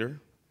 thought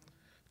leader,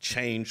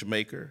 change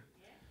maker,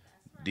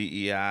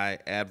 DEI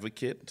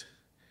advocate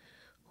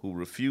who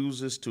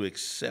refuses to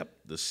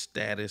accept the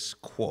status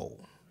quo.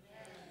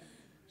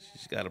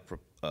 She's got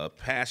a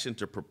passion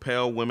to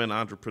propel women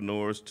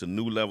entrepreneurs to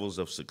new levels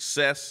of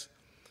success,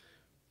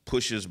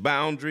 pushes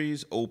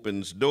boundaries,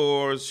 opens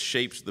doors,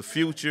 shapes the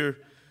future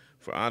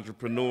for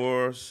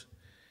entrepreneurs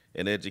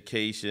and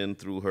education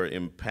through her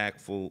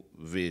impactful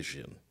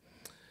vision.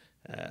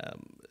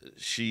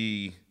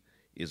 She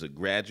is a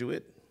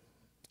graduate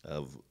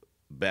of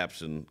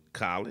Babson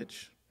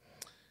College,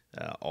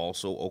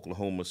 also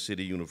Oklahoma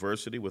City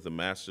University with a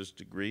master's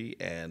degree,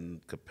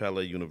 and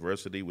Capella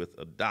University with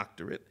a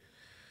doctorate.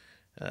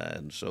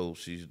 And so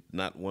she's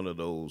not one of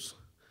those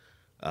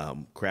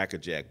Cracker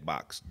Jack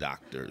box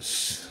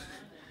doctors.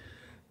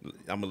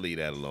 I'm gonna leave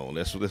that alone.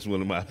 That's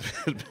one of my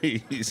pet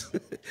peeves.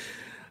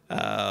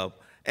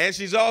 And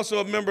she's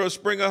also a member of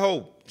Spring of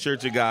Hope,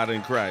 Church of God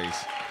in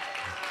Christ.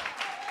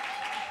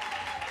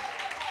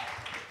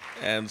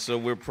 And so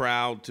we're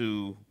proud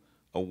to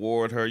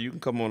award her. You can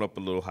come on up a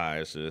little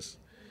higher, sis.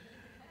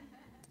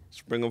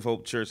 Spring of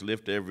Hope Church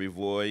Lift Every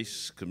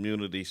Voice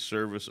Community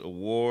Service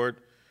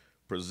Award,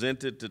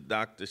 presented to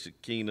Dr.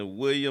 Shakina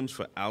Williams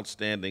for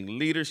Outstanding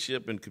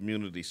Leadership in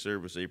Community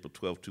Service, April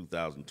 12,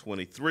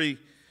 2023.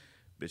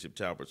 Bishop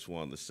Talbert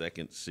Swan,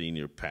 II,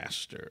 Senior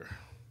Pastor.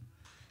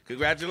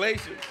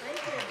 Congratulations. Thank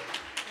you.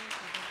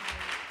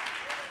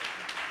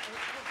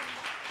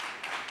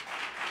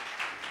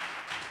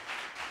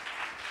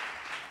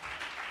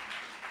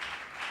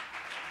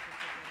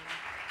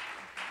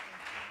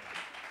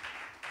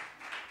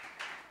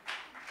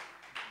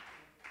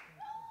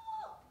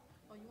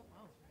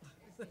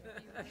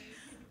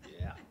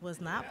 Was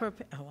not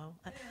prepared. Oh, well,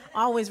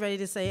 always ready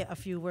to say a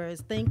few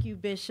words. Thank you,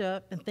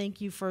 Bishop, and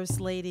thank you,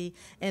 First Lady,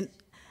 and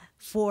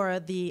for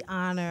the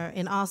honor,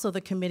 and also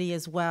the committee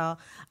as well.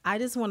 I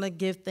just want to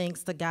give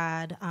thanks to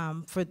God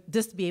for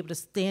just to be able to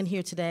stand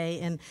here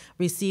today and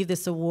receive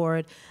this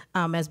award.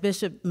 As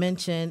Bishop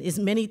mentioned, is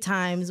many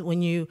times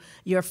when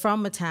you're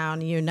from a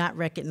town and you're not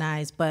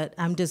recognized, but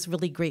I'm just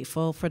really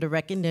grateful for the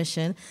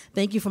recognition.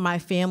 Thank you for my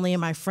family and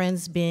my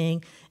friends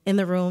being in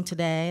the room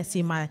today. I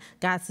see my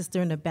god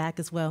sister in the back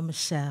as well,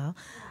 Michelle.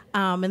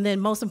 And then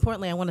most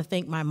importantly, I want to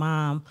thank my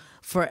mom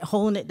for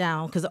holding it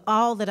down, because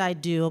all that I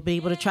do, I'll be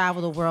able to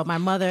travel the world. My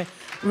mother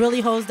really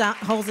holds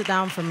it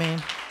down for me.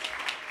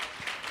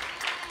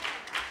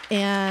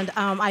 And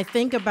I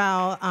think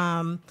about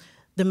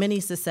the many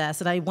success,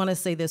 and I want to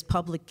say this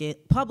publicly,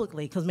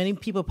 because many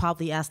people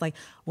probably ask, like,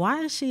 why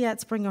is she at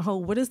Springer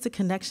Hope? What is the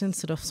connections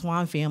to the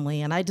Swan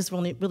family? And I just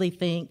really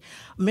thank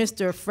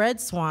Mr.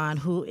 Fred Swan,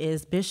 who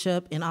is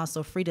Bishop and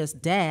also Frida's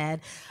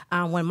dad.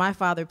 When my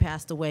father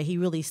passed away, he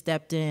really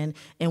stepped in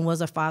and was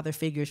a father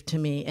figure to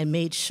me and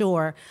made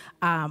sure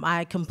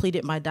I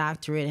completed my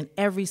doctorate. And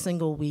every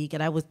single week,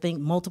 and I would think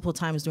multiple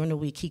times during the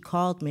week, he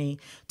called me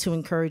to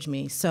encourage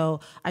me. So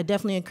I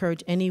definitely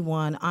encourage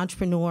anyone,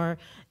 entrepreneur,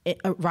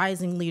 a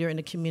rising leader in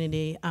the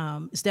community.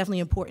 It's definitely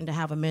important to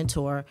have a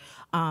mentor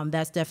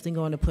that's definitely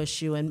going to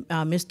push you. And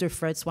Mr.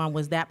 Fred Swan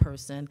was that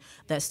person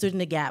that stood in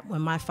the gap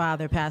when my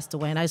father passed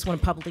away. And I just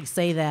want to publicly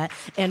say that.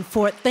 And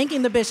for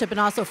thanking the bishop and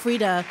also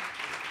Frida,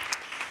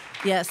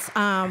 yes,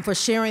 for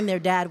sharing their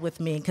dad with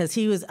me, because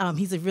he's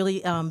a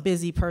really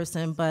busy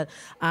person. But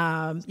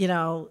you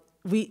know,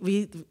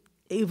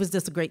 it was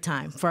just a great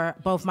time for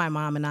both my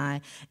mom and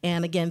I.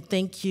 And again,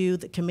 thank you,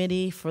 the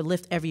committee, for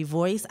Lift Every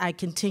Voice. I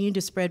continue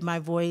to spread my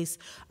voice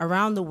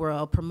around the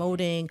world,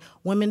 promoting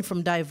women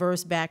from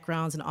diverse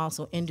backgrounds and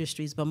also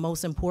industries, but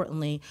most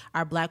importantly,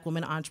 our Black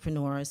women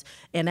entrepreneurs.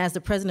 And as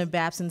the president of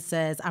Babson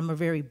says, I'm a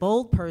very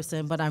bold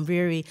person, but I'm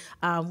very,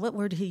 what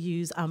word did he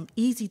use?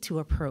 Easy to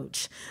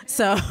approach.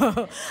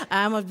 So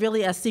I'm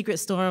really a secret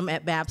storm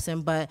at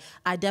Babson, but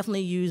I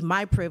definitely use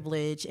my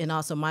privilege and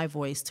also my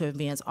voice to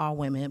advance all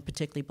women,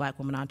 particularly Black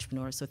women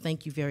entrepreneurs. So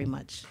thank you very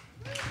much.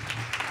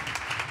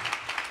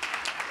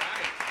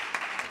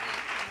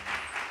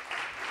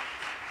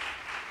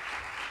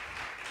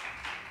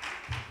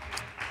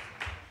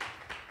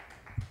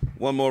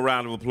 One more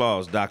round of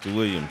applause, Dr.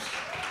 Williams.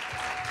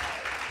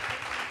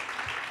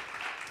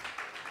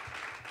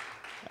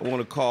 I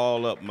want to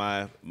call up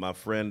my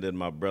friend and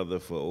my brother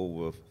for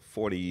over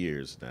 40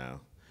 years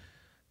now,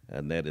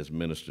 and that is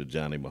Minister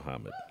Johnny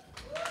Muhammad.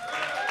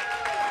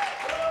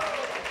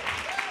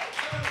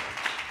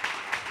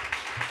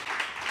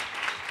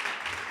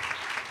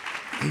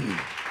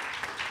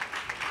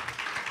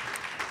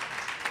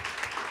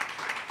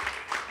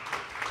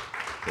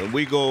 And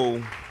we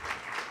go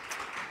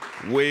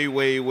way,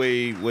 way,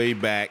 way, way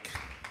back.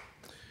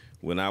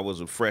 When I was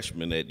a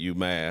freshman at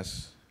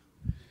UMass,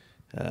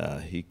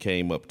 he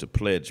came up to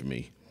pledge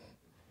me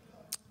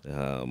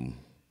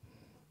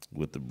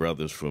with the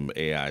brothers from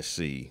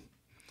AIC.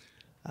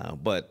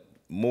 But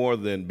more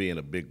than being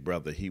a big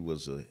brother, he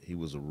was a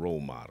role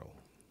model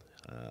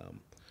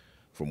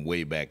from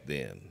way back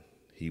then.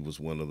 He was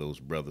one of those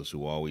brothers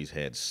who always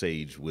had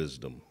sage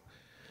wisdom,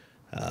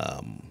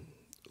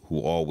 who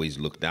always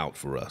looked out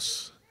for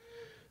us,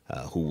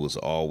 who was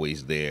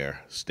always there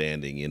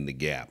standing in the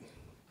gap.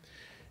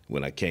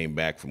 When I came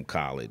back from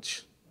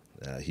college,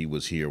 he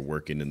was here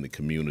working in the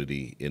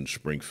community in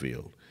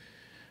Springfield.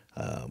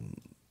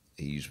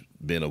 He's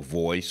been a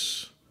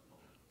voice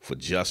for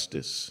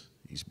justice.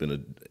 He's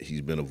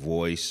been a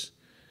voice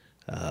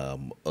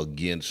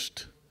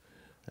against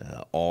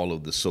all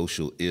of the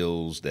social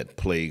ills that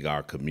plague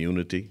our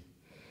community.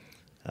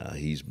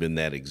 He's been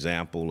that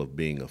example of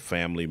being a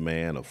family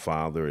man, a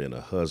father, and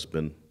a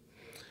husband,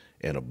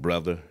 and a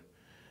brother.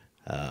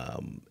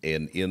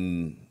 And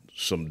in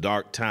some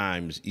dark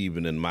times,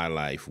 even in my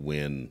life,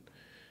 when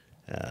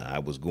I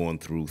was going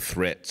through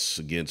threats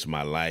against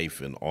my life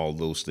and all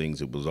those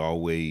things, it was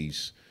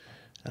always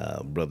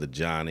Brother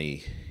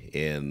Johnny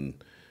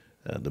and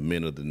the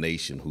men of the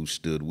nation who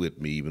stood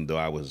with me. Even though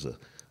I was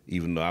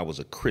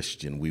a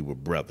Christian, we were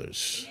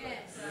brothers.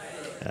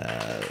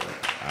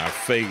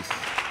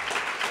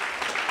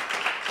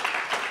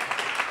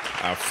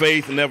 Our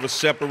faith never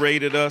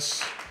separated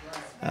us,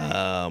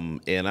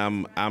 and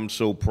I'm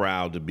so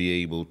proud to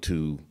be able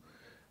to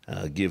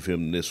give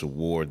him this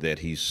award that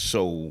he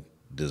so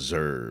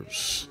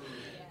deserves.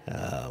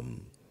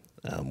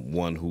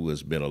 One who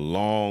has been a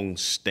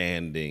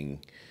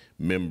long-standing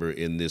member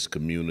in this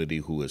community,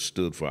 who has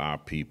stood for our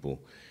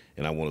people,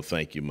 and I want to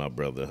thank you, my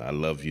brother. I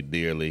love you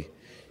dearly,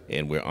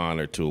 and we're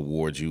honored to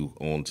award you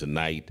on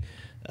tonight.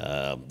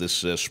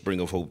 This Spring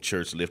of Hope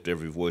Church Lift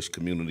Every Voice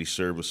Community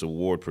Service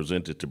Award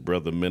presented to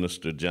Brother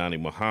Minister Johnny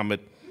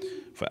Muhammad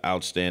for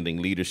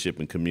Outstanding Leadership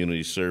and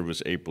Community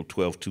Service, April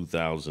 12,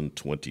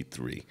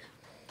 2023.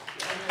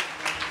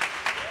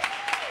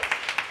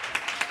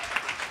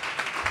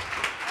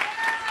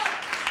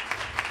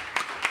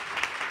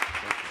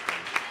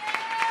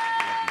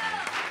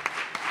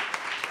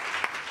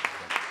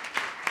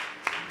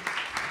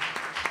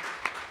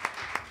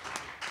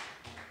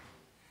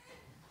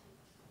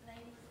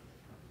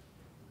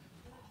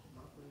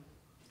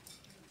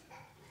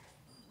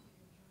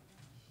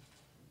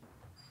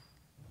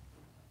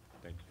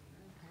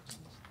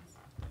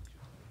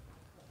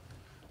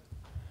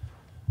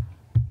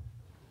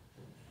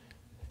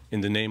 In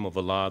the name of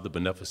Allah, the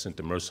Beneficent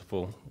and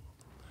Merciful,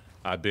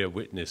 I bear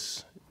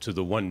witness to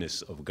the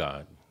oneness of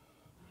God.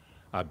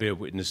 I bear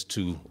witness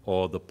to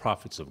all the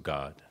prophets of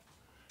God,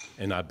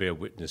 and I bear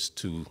witness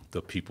to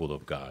the people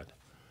of God.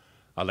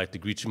 I'd like to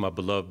greet you, my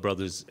beloved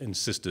brothers and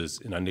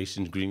sisters, in our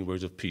nation's greeting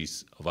words of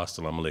peace of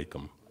Assalamu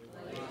alaikum.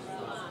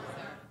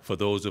 For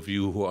those of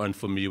you who are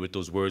unfamiliar with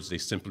those words, they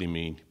simply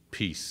mean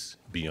peace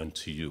be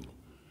unto you.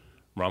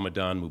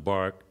 Ramadan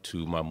Mubarak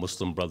to my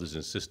Muslim brothers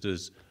and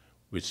sisters,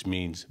 which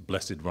means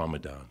blessed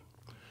Ramadan.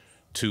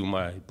 To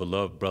my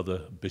beloved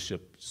brother,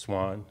 Bishop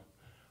Swan,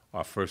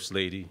 our First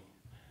Lady,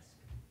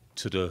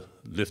 to the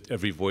Lift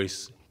Every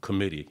Voice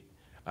Committee,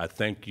 I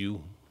thank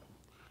you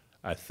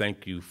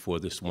for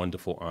this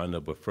wonderful honor,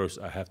 but first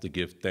I have to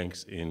give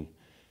thanks and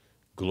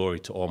glory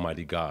to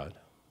Almighty God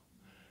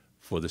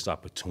for this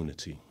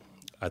opportunity.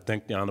 I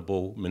thank the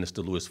Honorable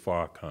Minister Louis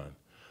Farrakhan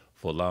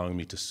for allowing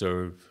me to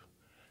serve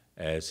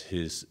as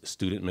his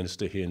student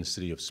minister here in the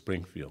city of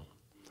Springfield.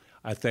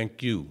 I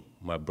thank you,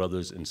 my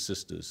brothers and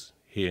sisters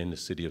here in the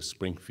city of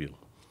Springfield.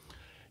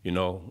 You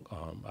know,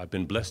 I've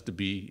been blessed to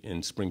be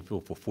in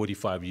Springfield for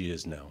 45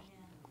 years now.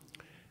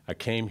 I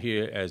came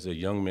here as a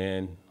young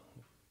man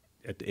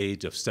at the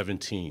age of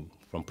 17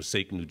 from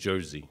Passaic, New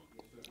Jersey.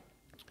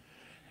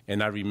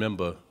 And I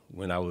remember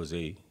when I was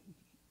a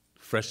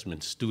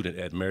freshman student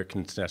at American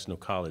International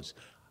College,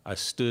 I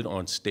stood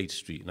on State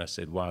Street and I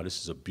said, wow,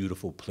 this is a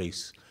beautiful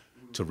place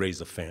to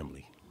raise a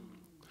family.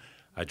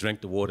 I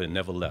drank the water and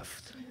never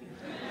left.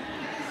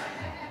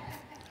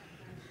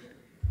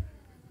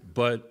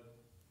 But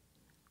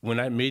when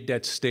I made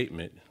that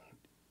statement,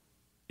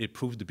 it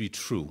proved to be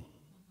true.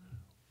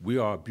 We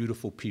are a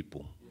beautiful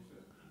people.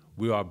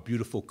 We are a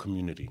beautiful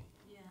community.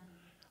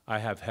 I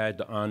have had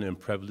the honor and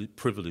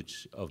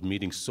privilege of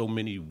meeting so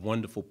many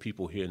wonderful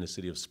people here in the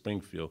city of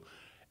Springfield.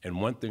 And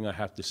one thing I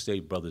have to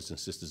say, brothers and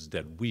sisters, is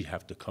that we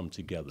have to come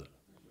together.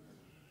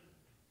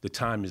 The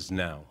time is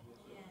now.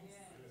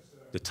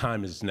 The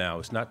time is now.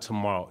 It's not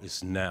tomorrow,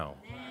 it's now.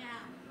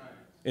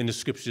 In the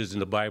scriptures in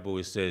the Bible,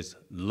 it says,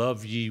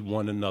 love ye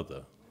one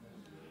another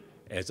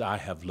as I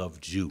have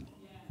loved you.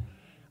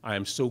 I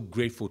am so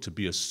grateful to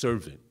be a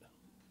servant,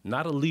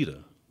 not a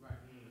leader,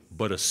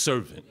 but a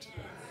servant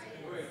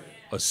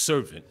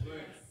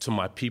to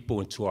my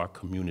people and to our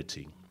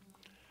community.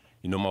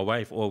 You know, my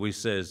wife always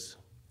says,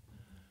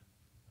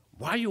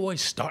 why are you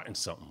always starting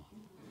something?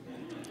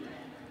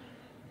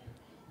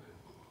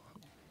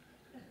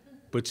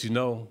 But you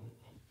know,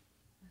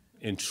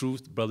 in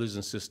truth, brothers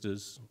and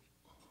sisters,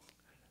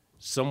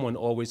 someone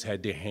always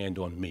had their hand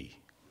on me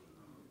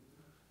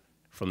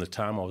from the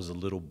time I was a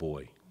little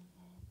boy,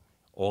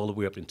 all the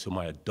way up into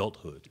my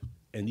adulthood,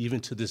 and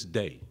even to this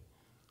day.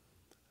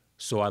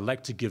 So I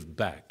like to give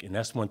back, and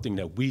that's one thing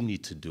that we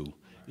need to do,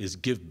 is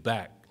give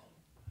back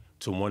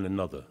to one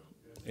another.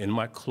 In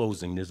my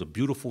closing, there's a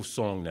beautiful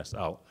song that's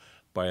out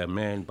by a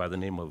man by the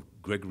name of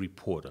Gregory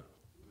Porter.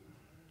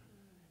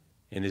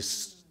 And it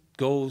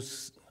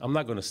goes, I'm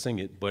not gonna sing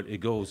it, but it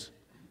goes,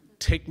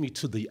 take me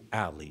to the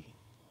alley.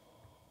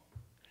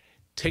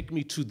 Take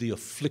me to the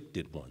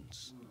afflicted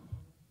ones.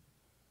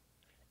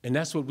 And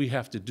that's what we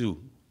have to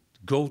do.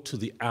 Go to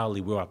the alley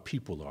where our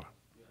people are.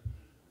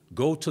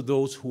 Go to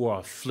those who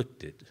are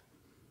afflicted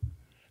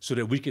so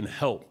that we can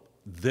help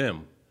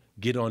them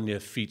get on their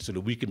feet so that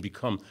we can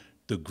become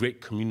the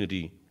great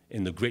community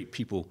and the great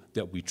people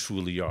that we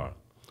truly are.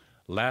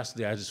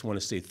 Lastly, I just want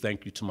to say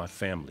thank you to my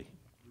family,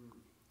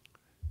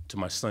 to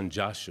my son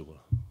Joshua,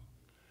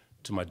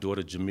 to my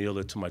daughter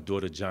Jamila, to my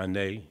daughter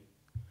Janae,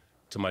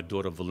 to my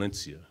daughter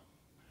Valencia,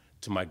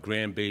 to my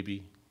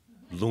grandbaby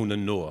Luna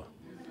Noor.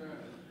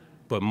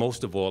 But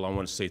most of all, I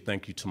want to say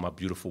thank you to my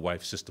beautiful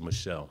wife, Sister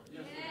Michelle,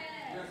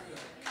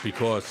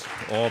 because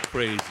all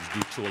praise is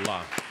due to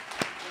Allah.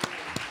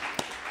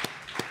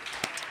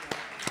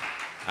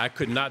 I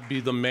could not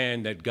be the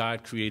man that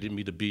God created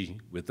me to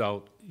be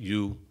without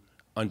you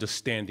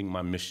understanding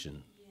my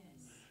mission,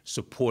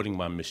 supporting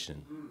my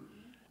mission,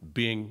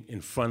 being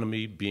in front of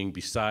me, being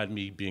beside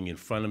me, being in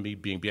front of me,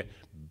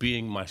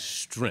 being my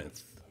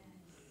strength.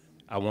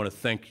 I want to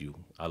thank you.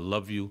 I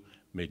love you.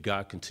 May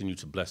God continue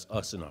to bless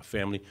us and our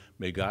family.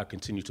 May God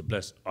continue to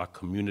bless our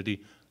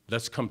community.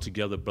 Let's come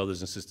together,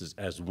 brothers and sisters,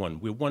 as one.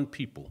 We're one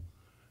people.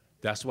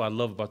 That's what I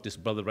love about this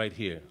brother right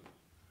here,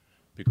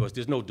 because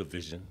there's no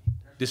division.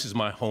 This is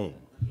my home.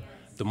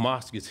 The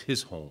mosque is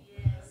his home.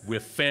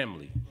 We're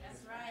family.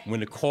 When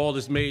the call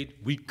is made,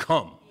 we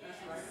come.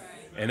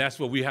 And that's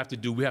what we have to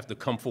do. We have to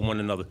come for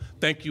one another.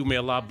 Thank you. May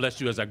Allah bless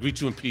you as I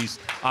greet you in peace.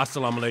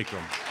 Assalamu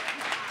alaikum.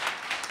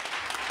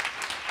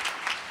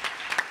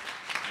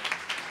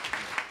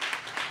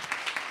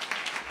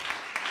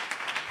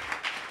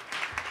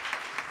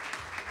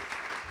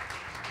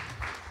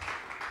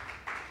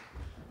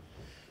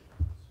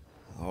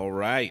 All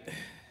right.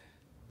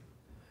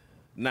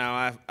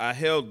 Now, I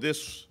held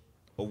this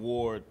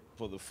award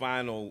for the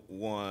final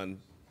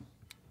one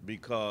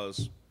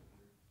because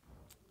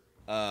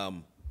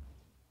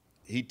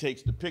he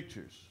takes the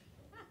pictures.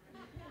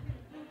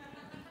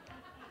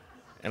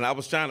 And I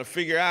was trying to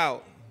figure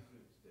out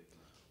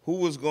who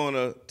was going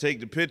to take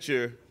the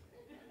picture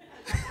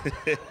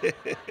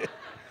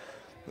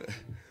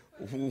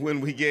when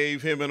we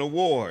gave him an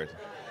award.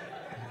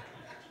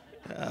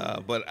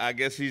 But I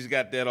guess he's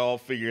got that all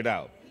figured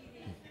out.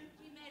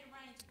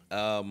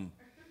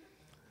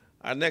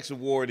 Our next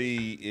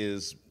awardee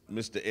is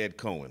Mr. Ed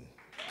Cohen.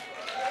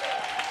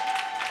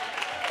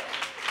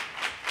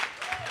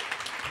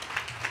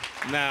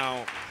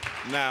 Now,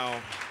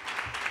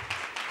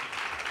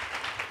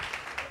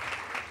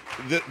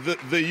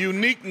 the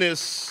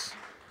uniqueness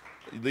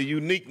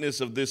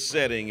of this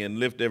setting and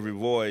Lift Every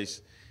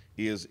Voice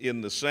is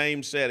in the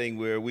same setting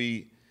where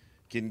we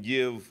can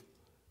give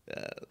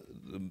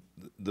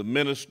the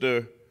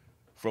minister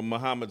from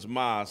Muhammad's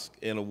Mosque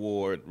an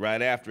award.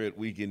 Right after it,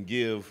 we can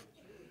give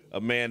a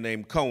man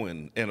named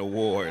Cohen an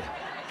award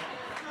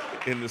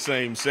in the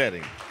same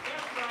setting.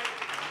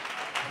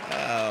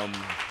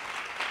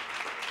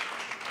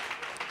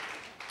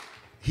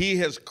 He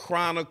has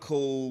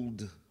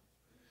chronicled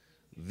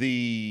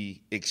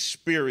the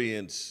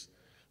experience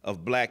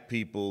of black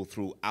people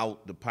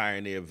throughout the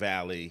Pioneer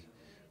Valley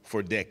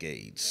for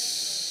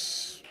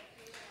decades.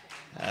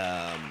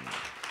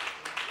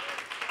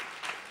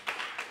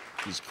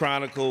 He's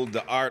chronicled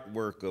the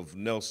artwork of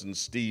Nelson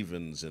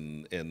Stevens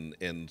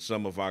and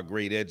some of our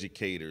great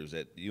educators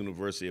at the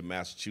University of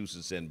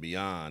Massachusetts and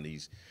beyond.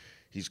 He's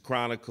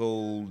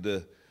chronicled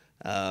the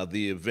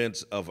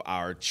events of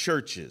our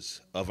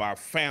churches, of our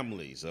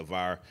families, of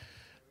our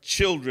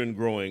children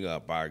growing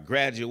up, our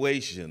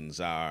graduations,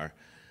 our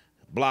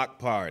block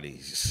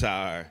parties,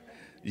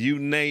 you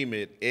name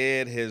it,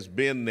 Ed has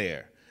been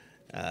there.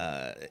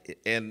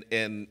 And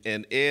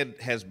Ed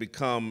has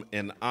become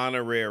an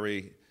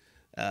honorary,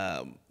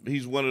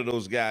 he's one of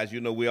those guys, you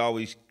know, we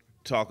always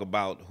talk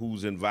about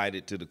who's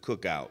invited to the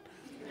cookout.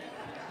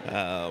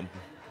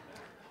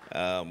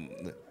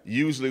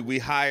 Usually we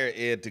hire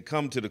Ed to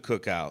come to the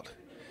cookout.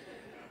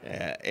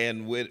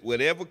 And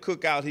whatever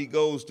cookout he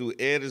goes to,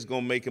 Ed is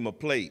going to make him a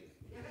plate.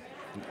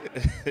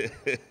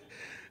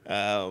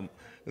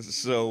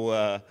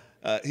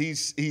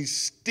 He's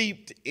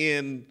steeped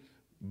in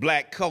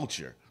black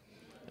culture.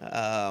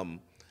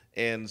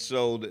 And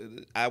so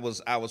I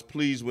was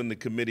pleased when the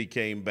committee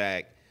came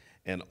back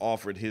and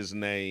offered his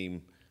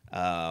name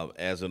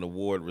as an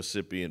award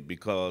recipient,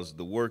 because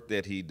the work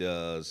that he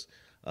does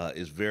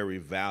is very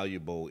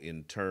valuable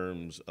in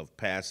terms of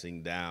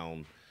passing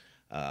down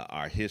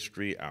our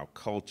history, our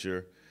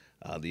culture,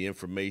 the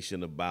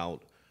information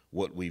about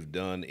what we've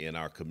done in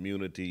our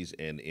communities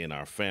and in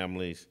our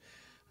families.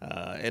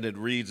 And it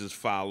reads as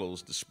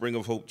follows: the Spring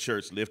of Hope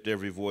Church Lift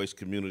Every Voice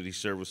Community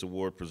Service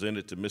Award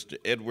presented to Mr.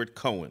 Edward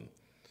Cohen.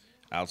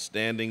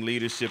 Outstanding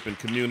Leadership in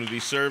Community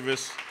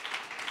Service,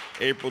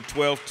 April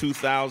 12,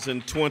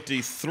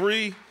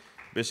 2023.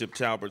 Bishop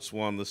Talbert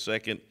Swan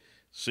II,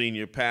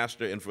 Senior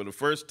Pastor. And for the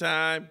first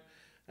time,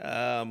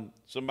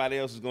 somebody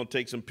else is going to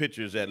take some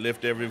pictures at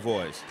Lift Every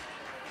Voice.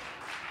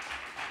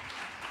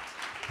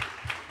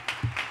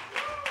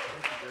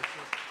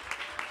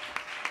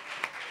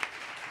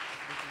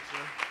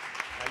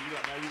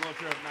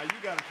 Now you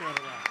got to turn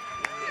around.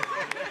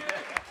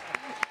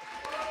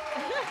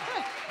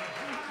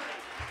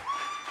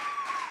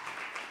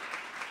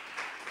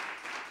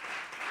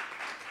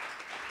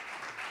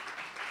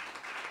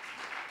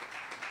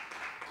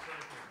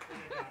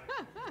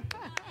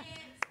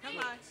 Come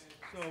on.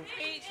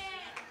 Speech.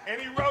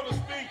 And he wrote a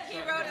speech. He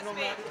wrote a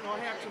speech. No, I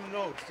have some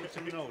notes.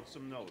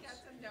 Some notes.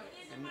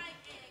 And,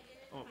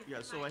 oh,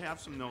 yeah, so I have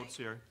some notes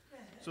here.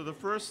 So the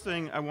first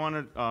thing I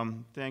want to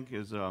thank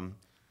is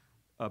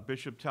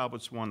Bishop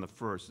Talbot Swan I.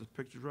 His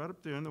picture's right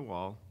up there on the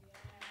wall.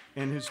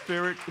 And his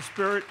spirit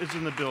is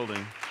in the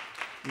building.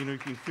 You know, you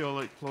can feel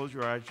it. Close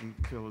your eyes and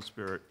feel the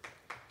spirit.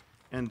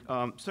 And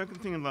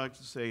second thing I'd like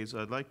to say is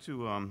I'd like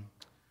to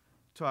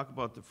talk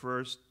about the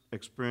first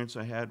experience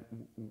I had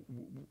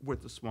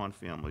with the Swan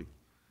family.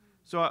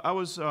 So I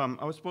was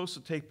supposed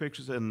to take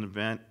pictures at an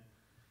event,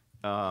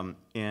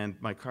 and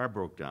my car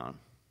broke down.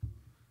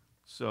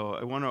 So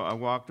I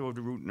walked over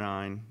to Route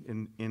 9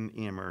 in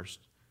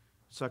Amherst,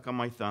 stuck on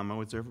my thumb. I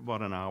was there for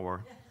about an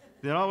hour.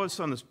 Then all of a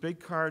sudden, this big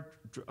car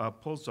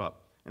pulls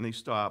up, and they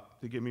stop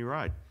to give me a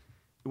ride.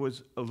 It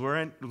was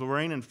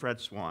Lorraine and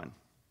Fred Swan.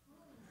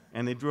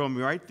 And they drove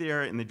me right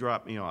there, and they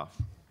dropped me off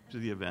to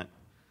the event.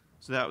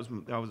 So that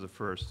was the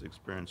first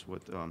experience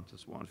with the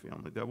Swan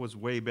family. That was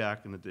way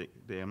back in the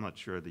day. I'm not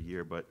sure of the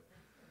year, but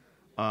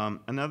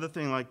another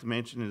thing I'd like to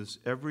mention is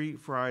every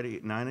Friday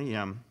at 9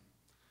 a.m.,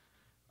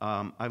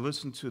 I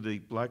listen to the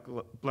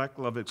Black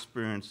Love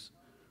Experience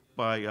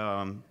by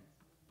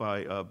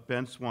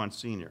Ben Swan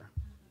Sr.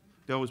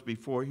 That was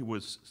before he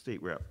was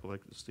state rep,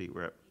 elected state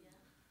rep.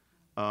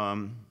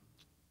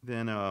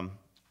 Then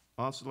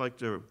also like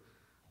to,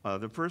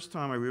 the first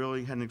time I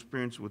really had an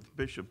experience with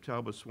Bishop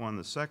Talbot Swan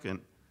II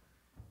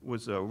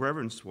was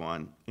Reverend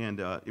Swan, and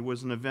it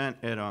was an event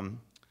at in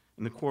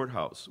the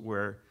courthouse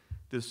where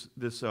this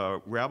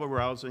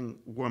rabble-rousing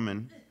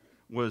woman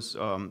was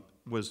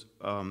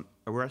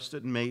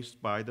arrested and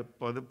maced by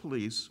the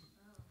police.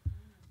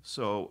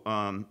 So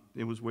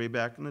it was way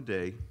back in the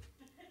day.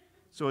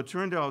 So it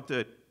turned out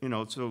that, you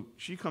know, so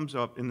she comes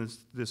up, and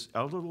this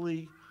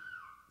elderly,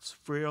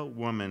 frail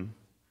woman,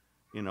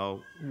 you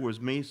know, who was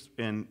maced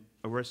and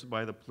arrested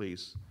by the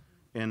police,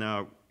 and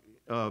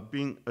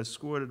being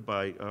escorted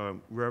by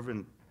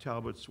Reverend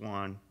Talbot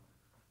Swan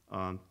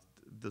II,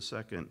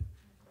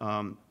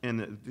 and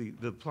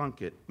the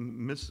Plunkett,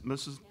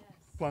 Mrs.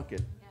 Plunkett.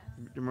 Do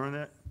you remember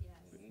that?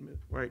 Yes.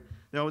 Right.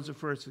 That was the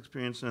first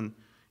experience, and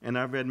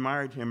I've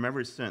admired him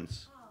ever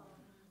since.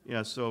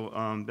 Yeah. So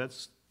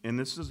and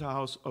this is the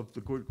house of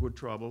the good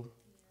trouble,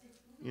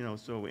 you know.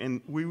 So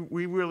and we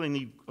really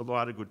need a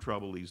lot of good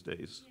trouble these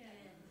days.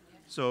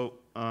 So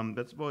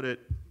that's about it,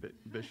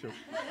 Bishop.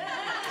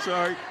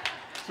 Sorry,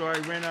 I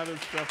ran out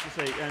of stuff to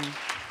say. And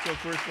so,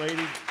 First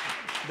Lady,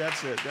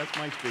 that's it. That's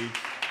my speech.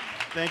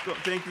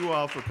 Thank you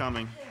all for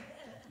coming.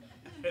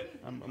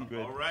 I'm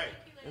good. All right.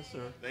 Yes,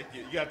 sir. Thank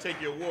you. You got to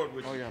take your award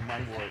with you. Oh, yeah, my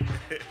award.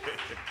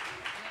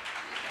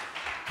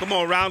 Come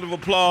on, round of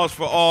applause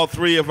for all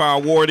three of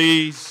our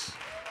awardees.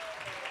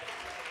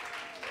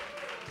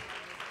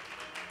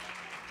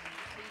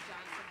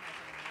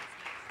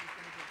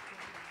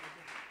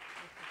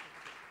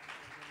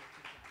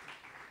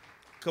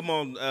 Come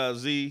on,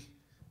 Z.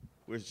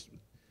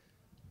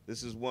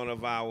 This is one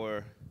of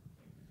our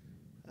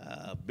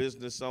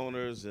business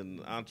owners and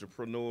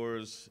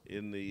entrepreneurs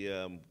in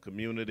the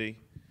community.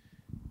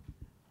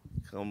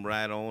 Come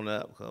right on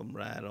up, come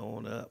right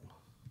on up.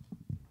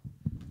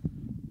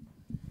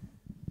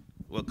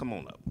 Well, come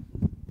on up.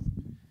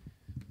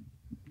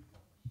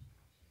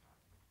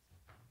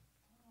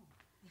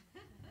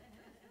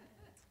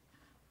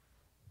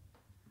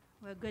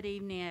 Well, good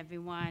evening,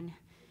 everyone.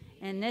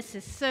 And this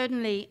is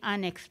certainly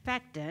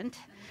unexpected.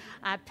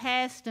 I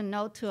passed a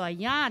note to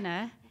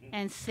Ayanna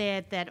and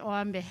said that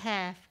on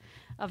behalf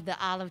of the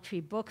Olive Tree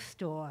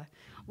Bookstore,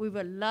 we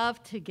would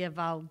love to give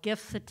out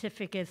gift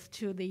certificates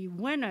to the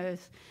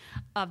winners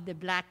of the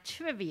Black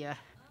Trivia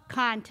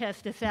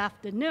contest this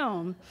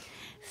afternoon.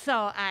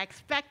 So I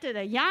expected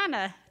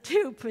Ayanna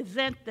to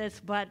present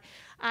this, but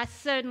I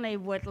certainly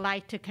would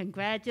like to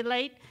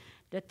congratulate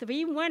the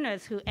 3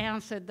 winners who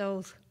answered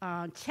those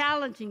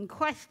challenging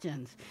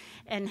questions,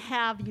 and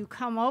have you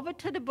come over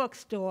to the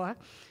bookstore,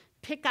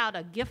 pick out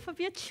a gift of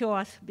your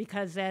choice,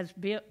 because as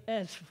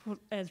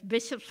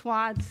Bishop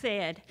Swan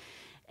said,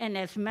 and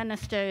as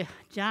Minister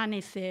Johnny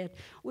said,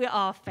 we're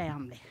all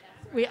family.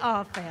 We're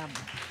all family.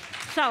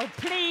 So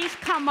please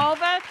come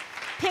over,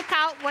 pick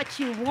out what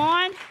you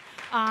want.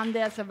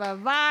 There's a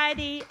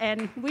variety,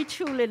 and we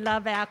truly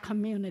love our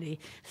community,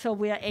 so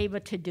we're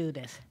able to do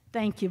this.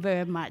 Thank you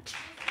very much.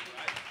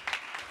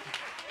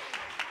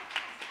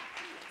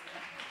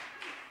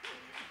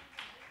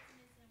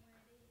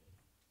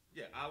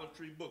 Yeah, Olive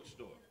Tree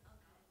Bookstore.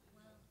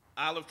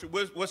 Olive Tree,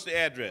 what's the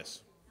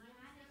address?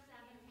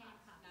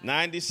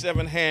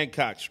 97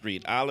 Hancock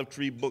Street, Olive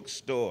Tree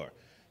Bookstore,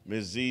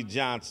 Ms. Z.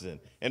 Johnson.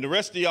 And the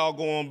rest of y'all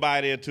go on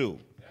by there too.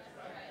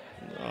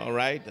 All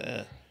right.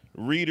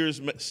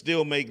 Readers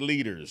still make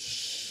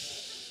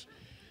leaders.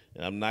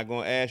 And I'm not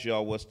going to ask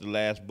y'all what's the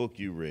last book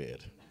you read.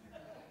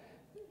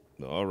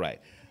 All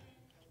right.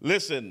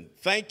 Listen,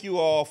 thank you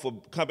all for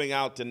coming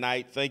out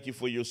tonight. Thank you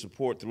for your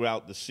support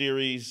throughout the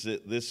series.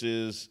 This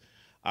is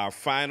our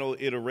final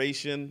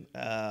iteration,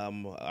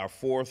 our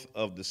 4th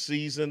of the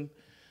season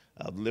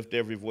of the Lift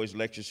Every Voice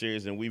lecture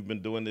series, and we've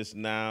been doing this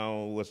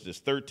now, what's this,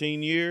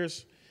 13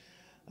 years?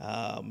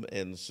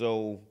 And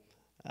so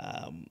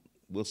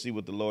we'll see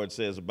what the Lord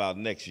says about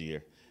next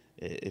year.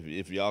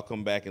 If y'all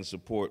come back and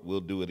support, we'll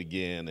do it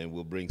again, and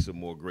we'll bring some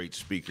more great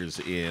speakers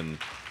in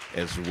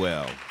as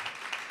well.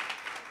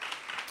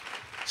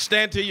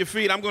 Stand to your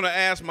feet. I'm going to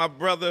ask my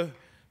brother,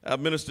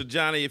 Minister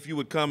Johnny, if you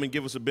would come and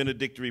give us a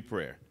benedictory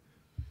prayer.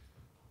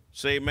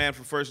 Say amen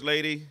for First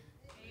Lady.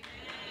 Amen.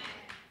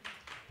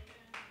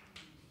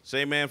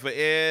 Say amen for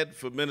Ed,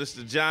 for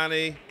Minister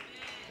Johnny,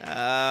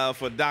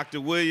 for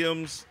Dr.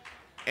 Williams,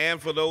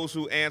 and for those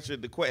who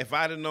answered the question. If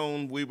I'd have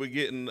known we were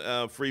getting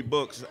free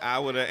books, I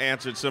would have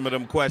answered some of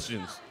them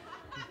questions.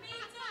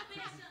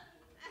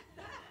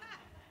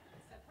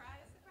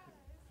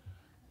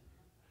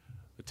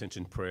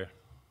 Attention prayer.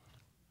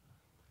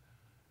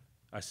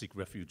 I seek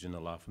refuge in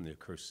Allah from the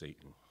accursed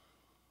Satan.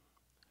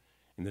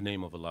 In the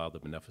name of Allah, the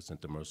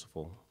Beneficent, the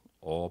Merciful,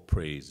 all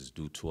praise is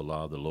due to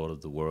Allah, the Lord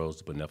of the worlds,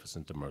 the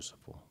Beneficent, the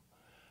Merciful.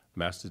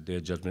 Master, their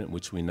judgment in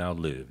which we now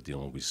live, the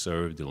alone we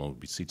serve, the alone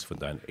we beseech for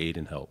thine aid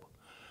and help.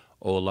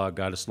 O Allah,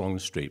 guide us along the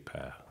straight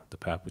path. The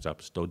path which I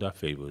bestowed thy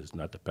favor is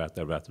not the path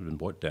that wrath has been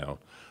brought down,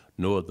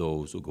 nor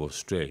those who go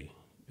astray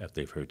after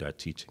they've heard thy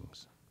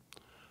teachings.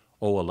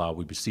 O Allah,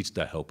 we beseech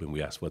thy help and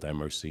we ask for thy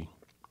mercy.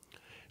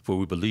 For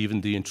we believe in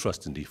thee and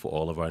trust in thee for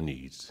all of our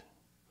needs.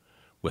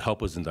 Will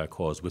help us in thy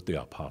cause with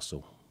the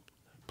apostle.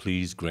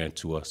 Please grant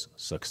to us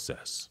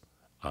success.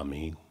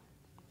 Amen.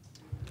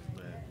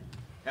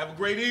 Have a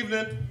great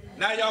evening.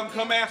 Now y'all can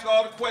come ask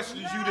all the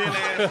questions you didn't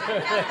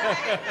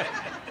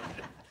ask.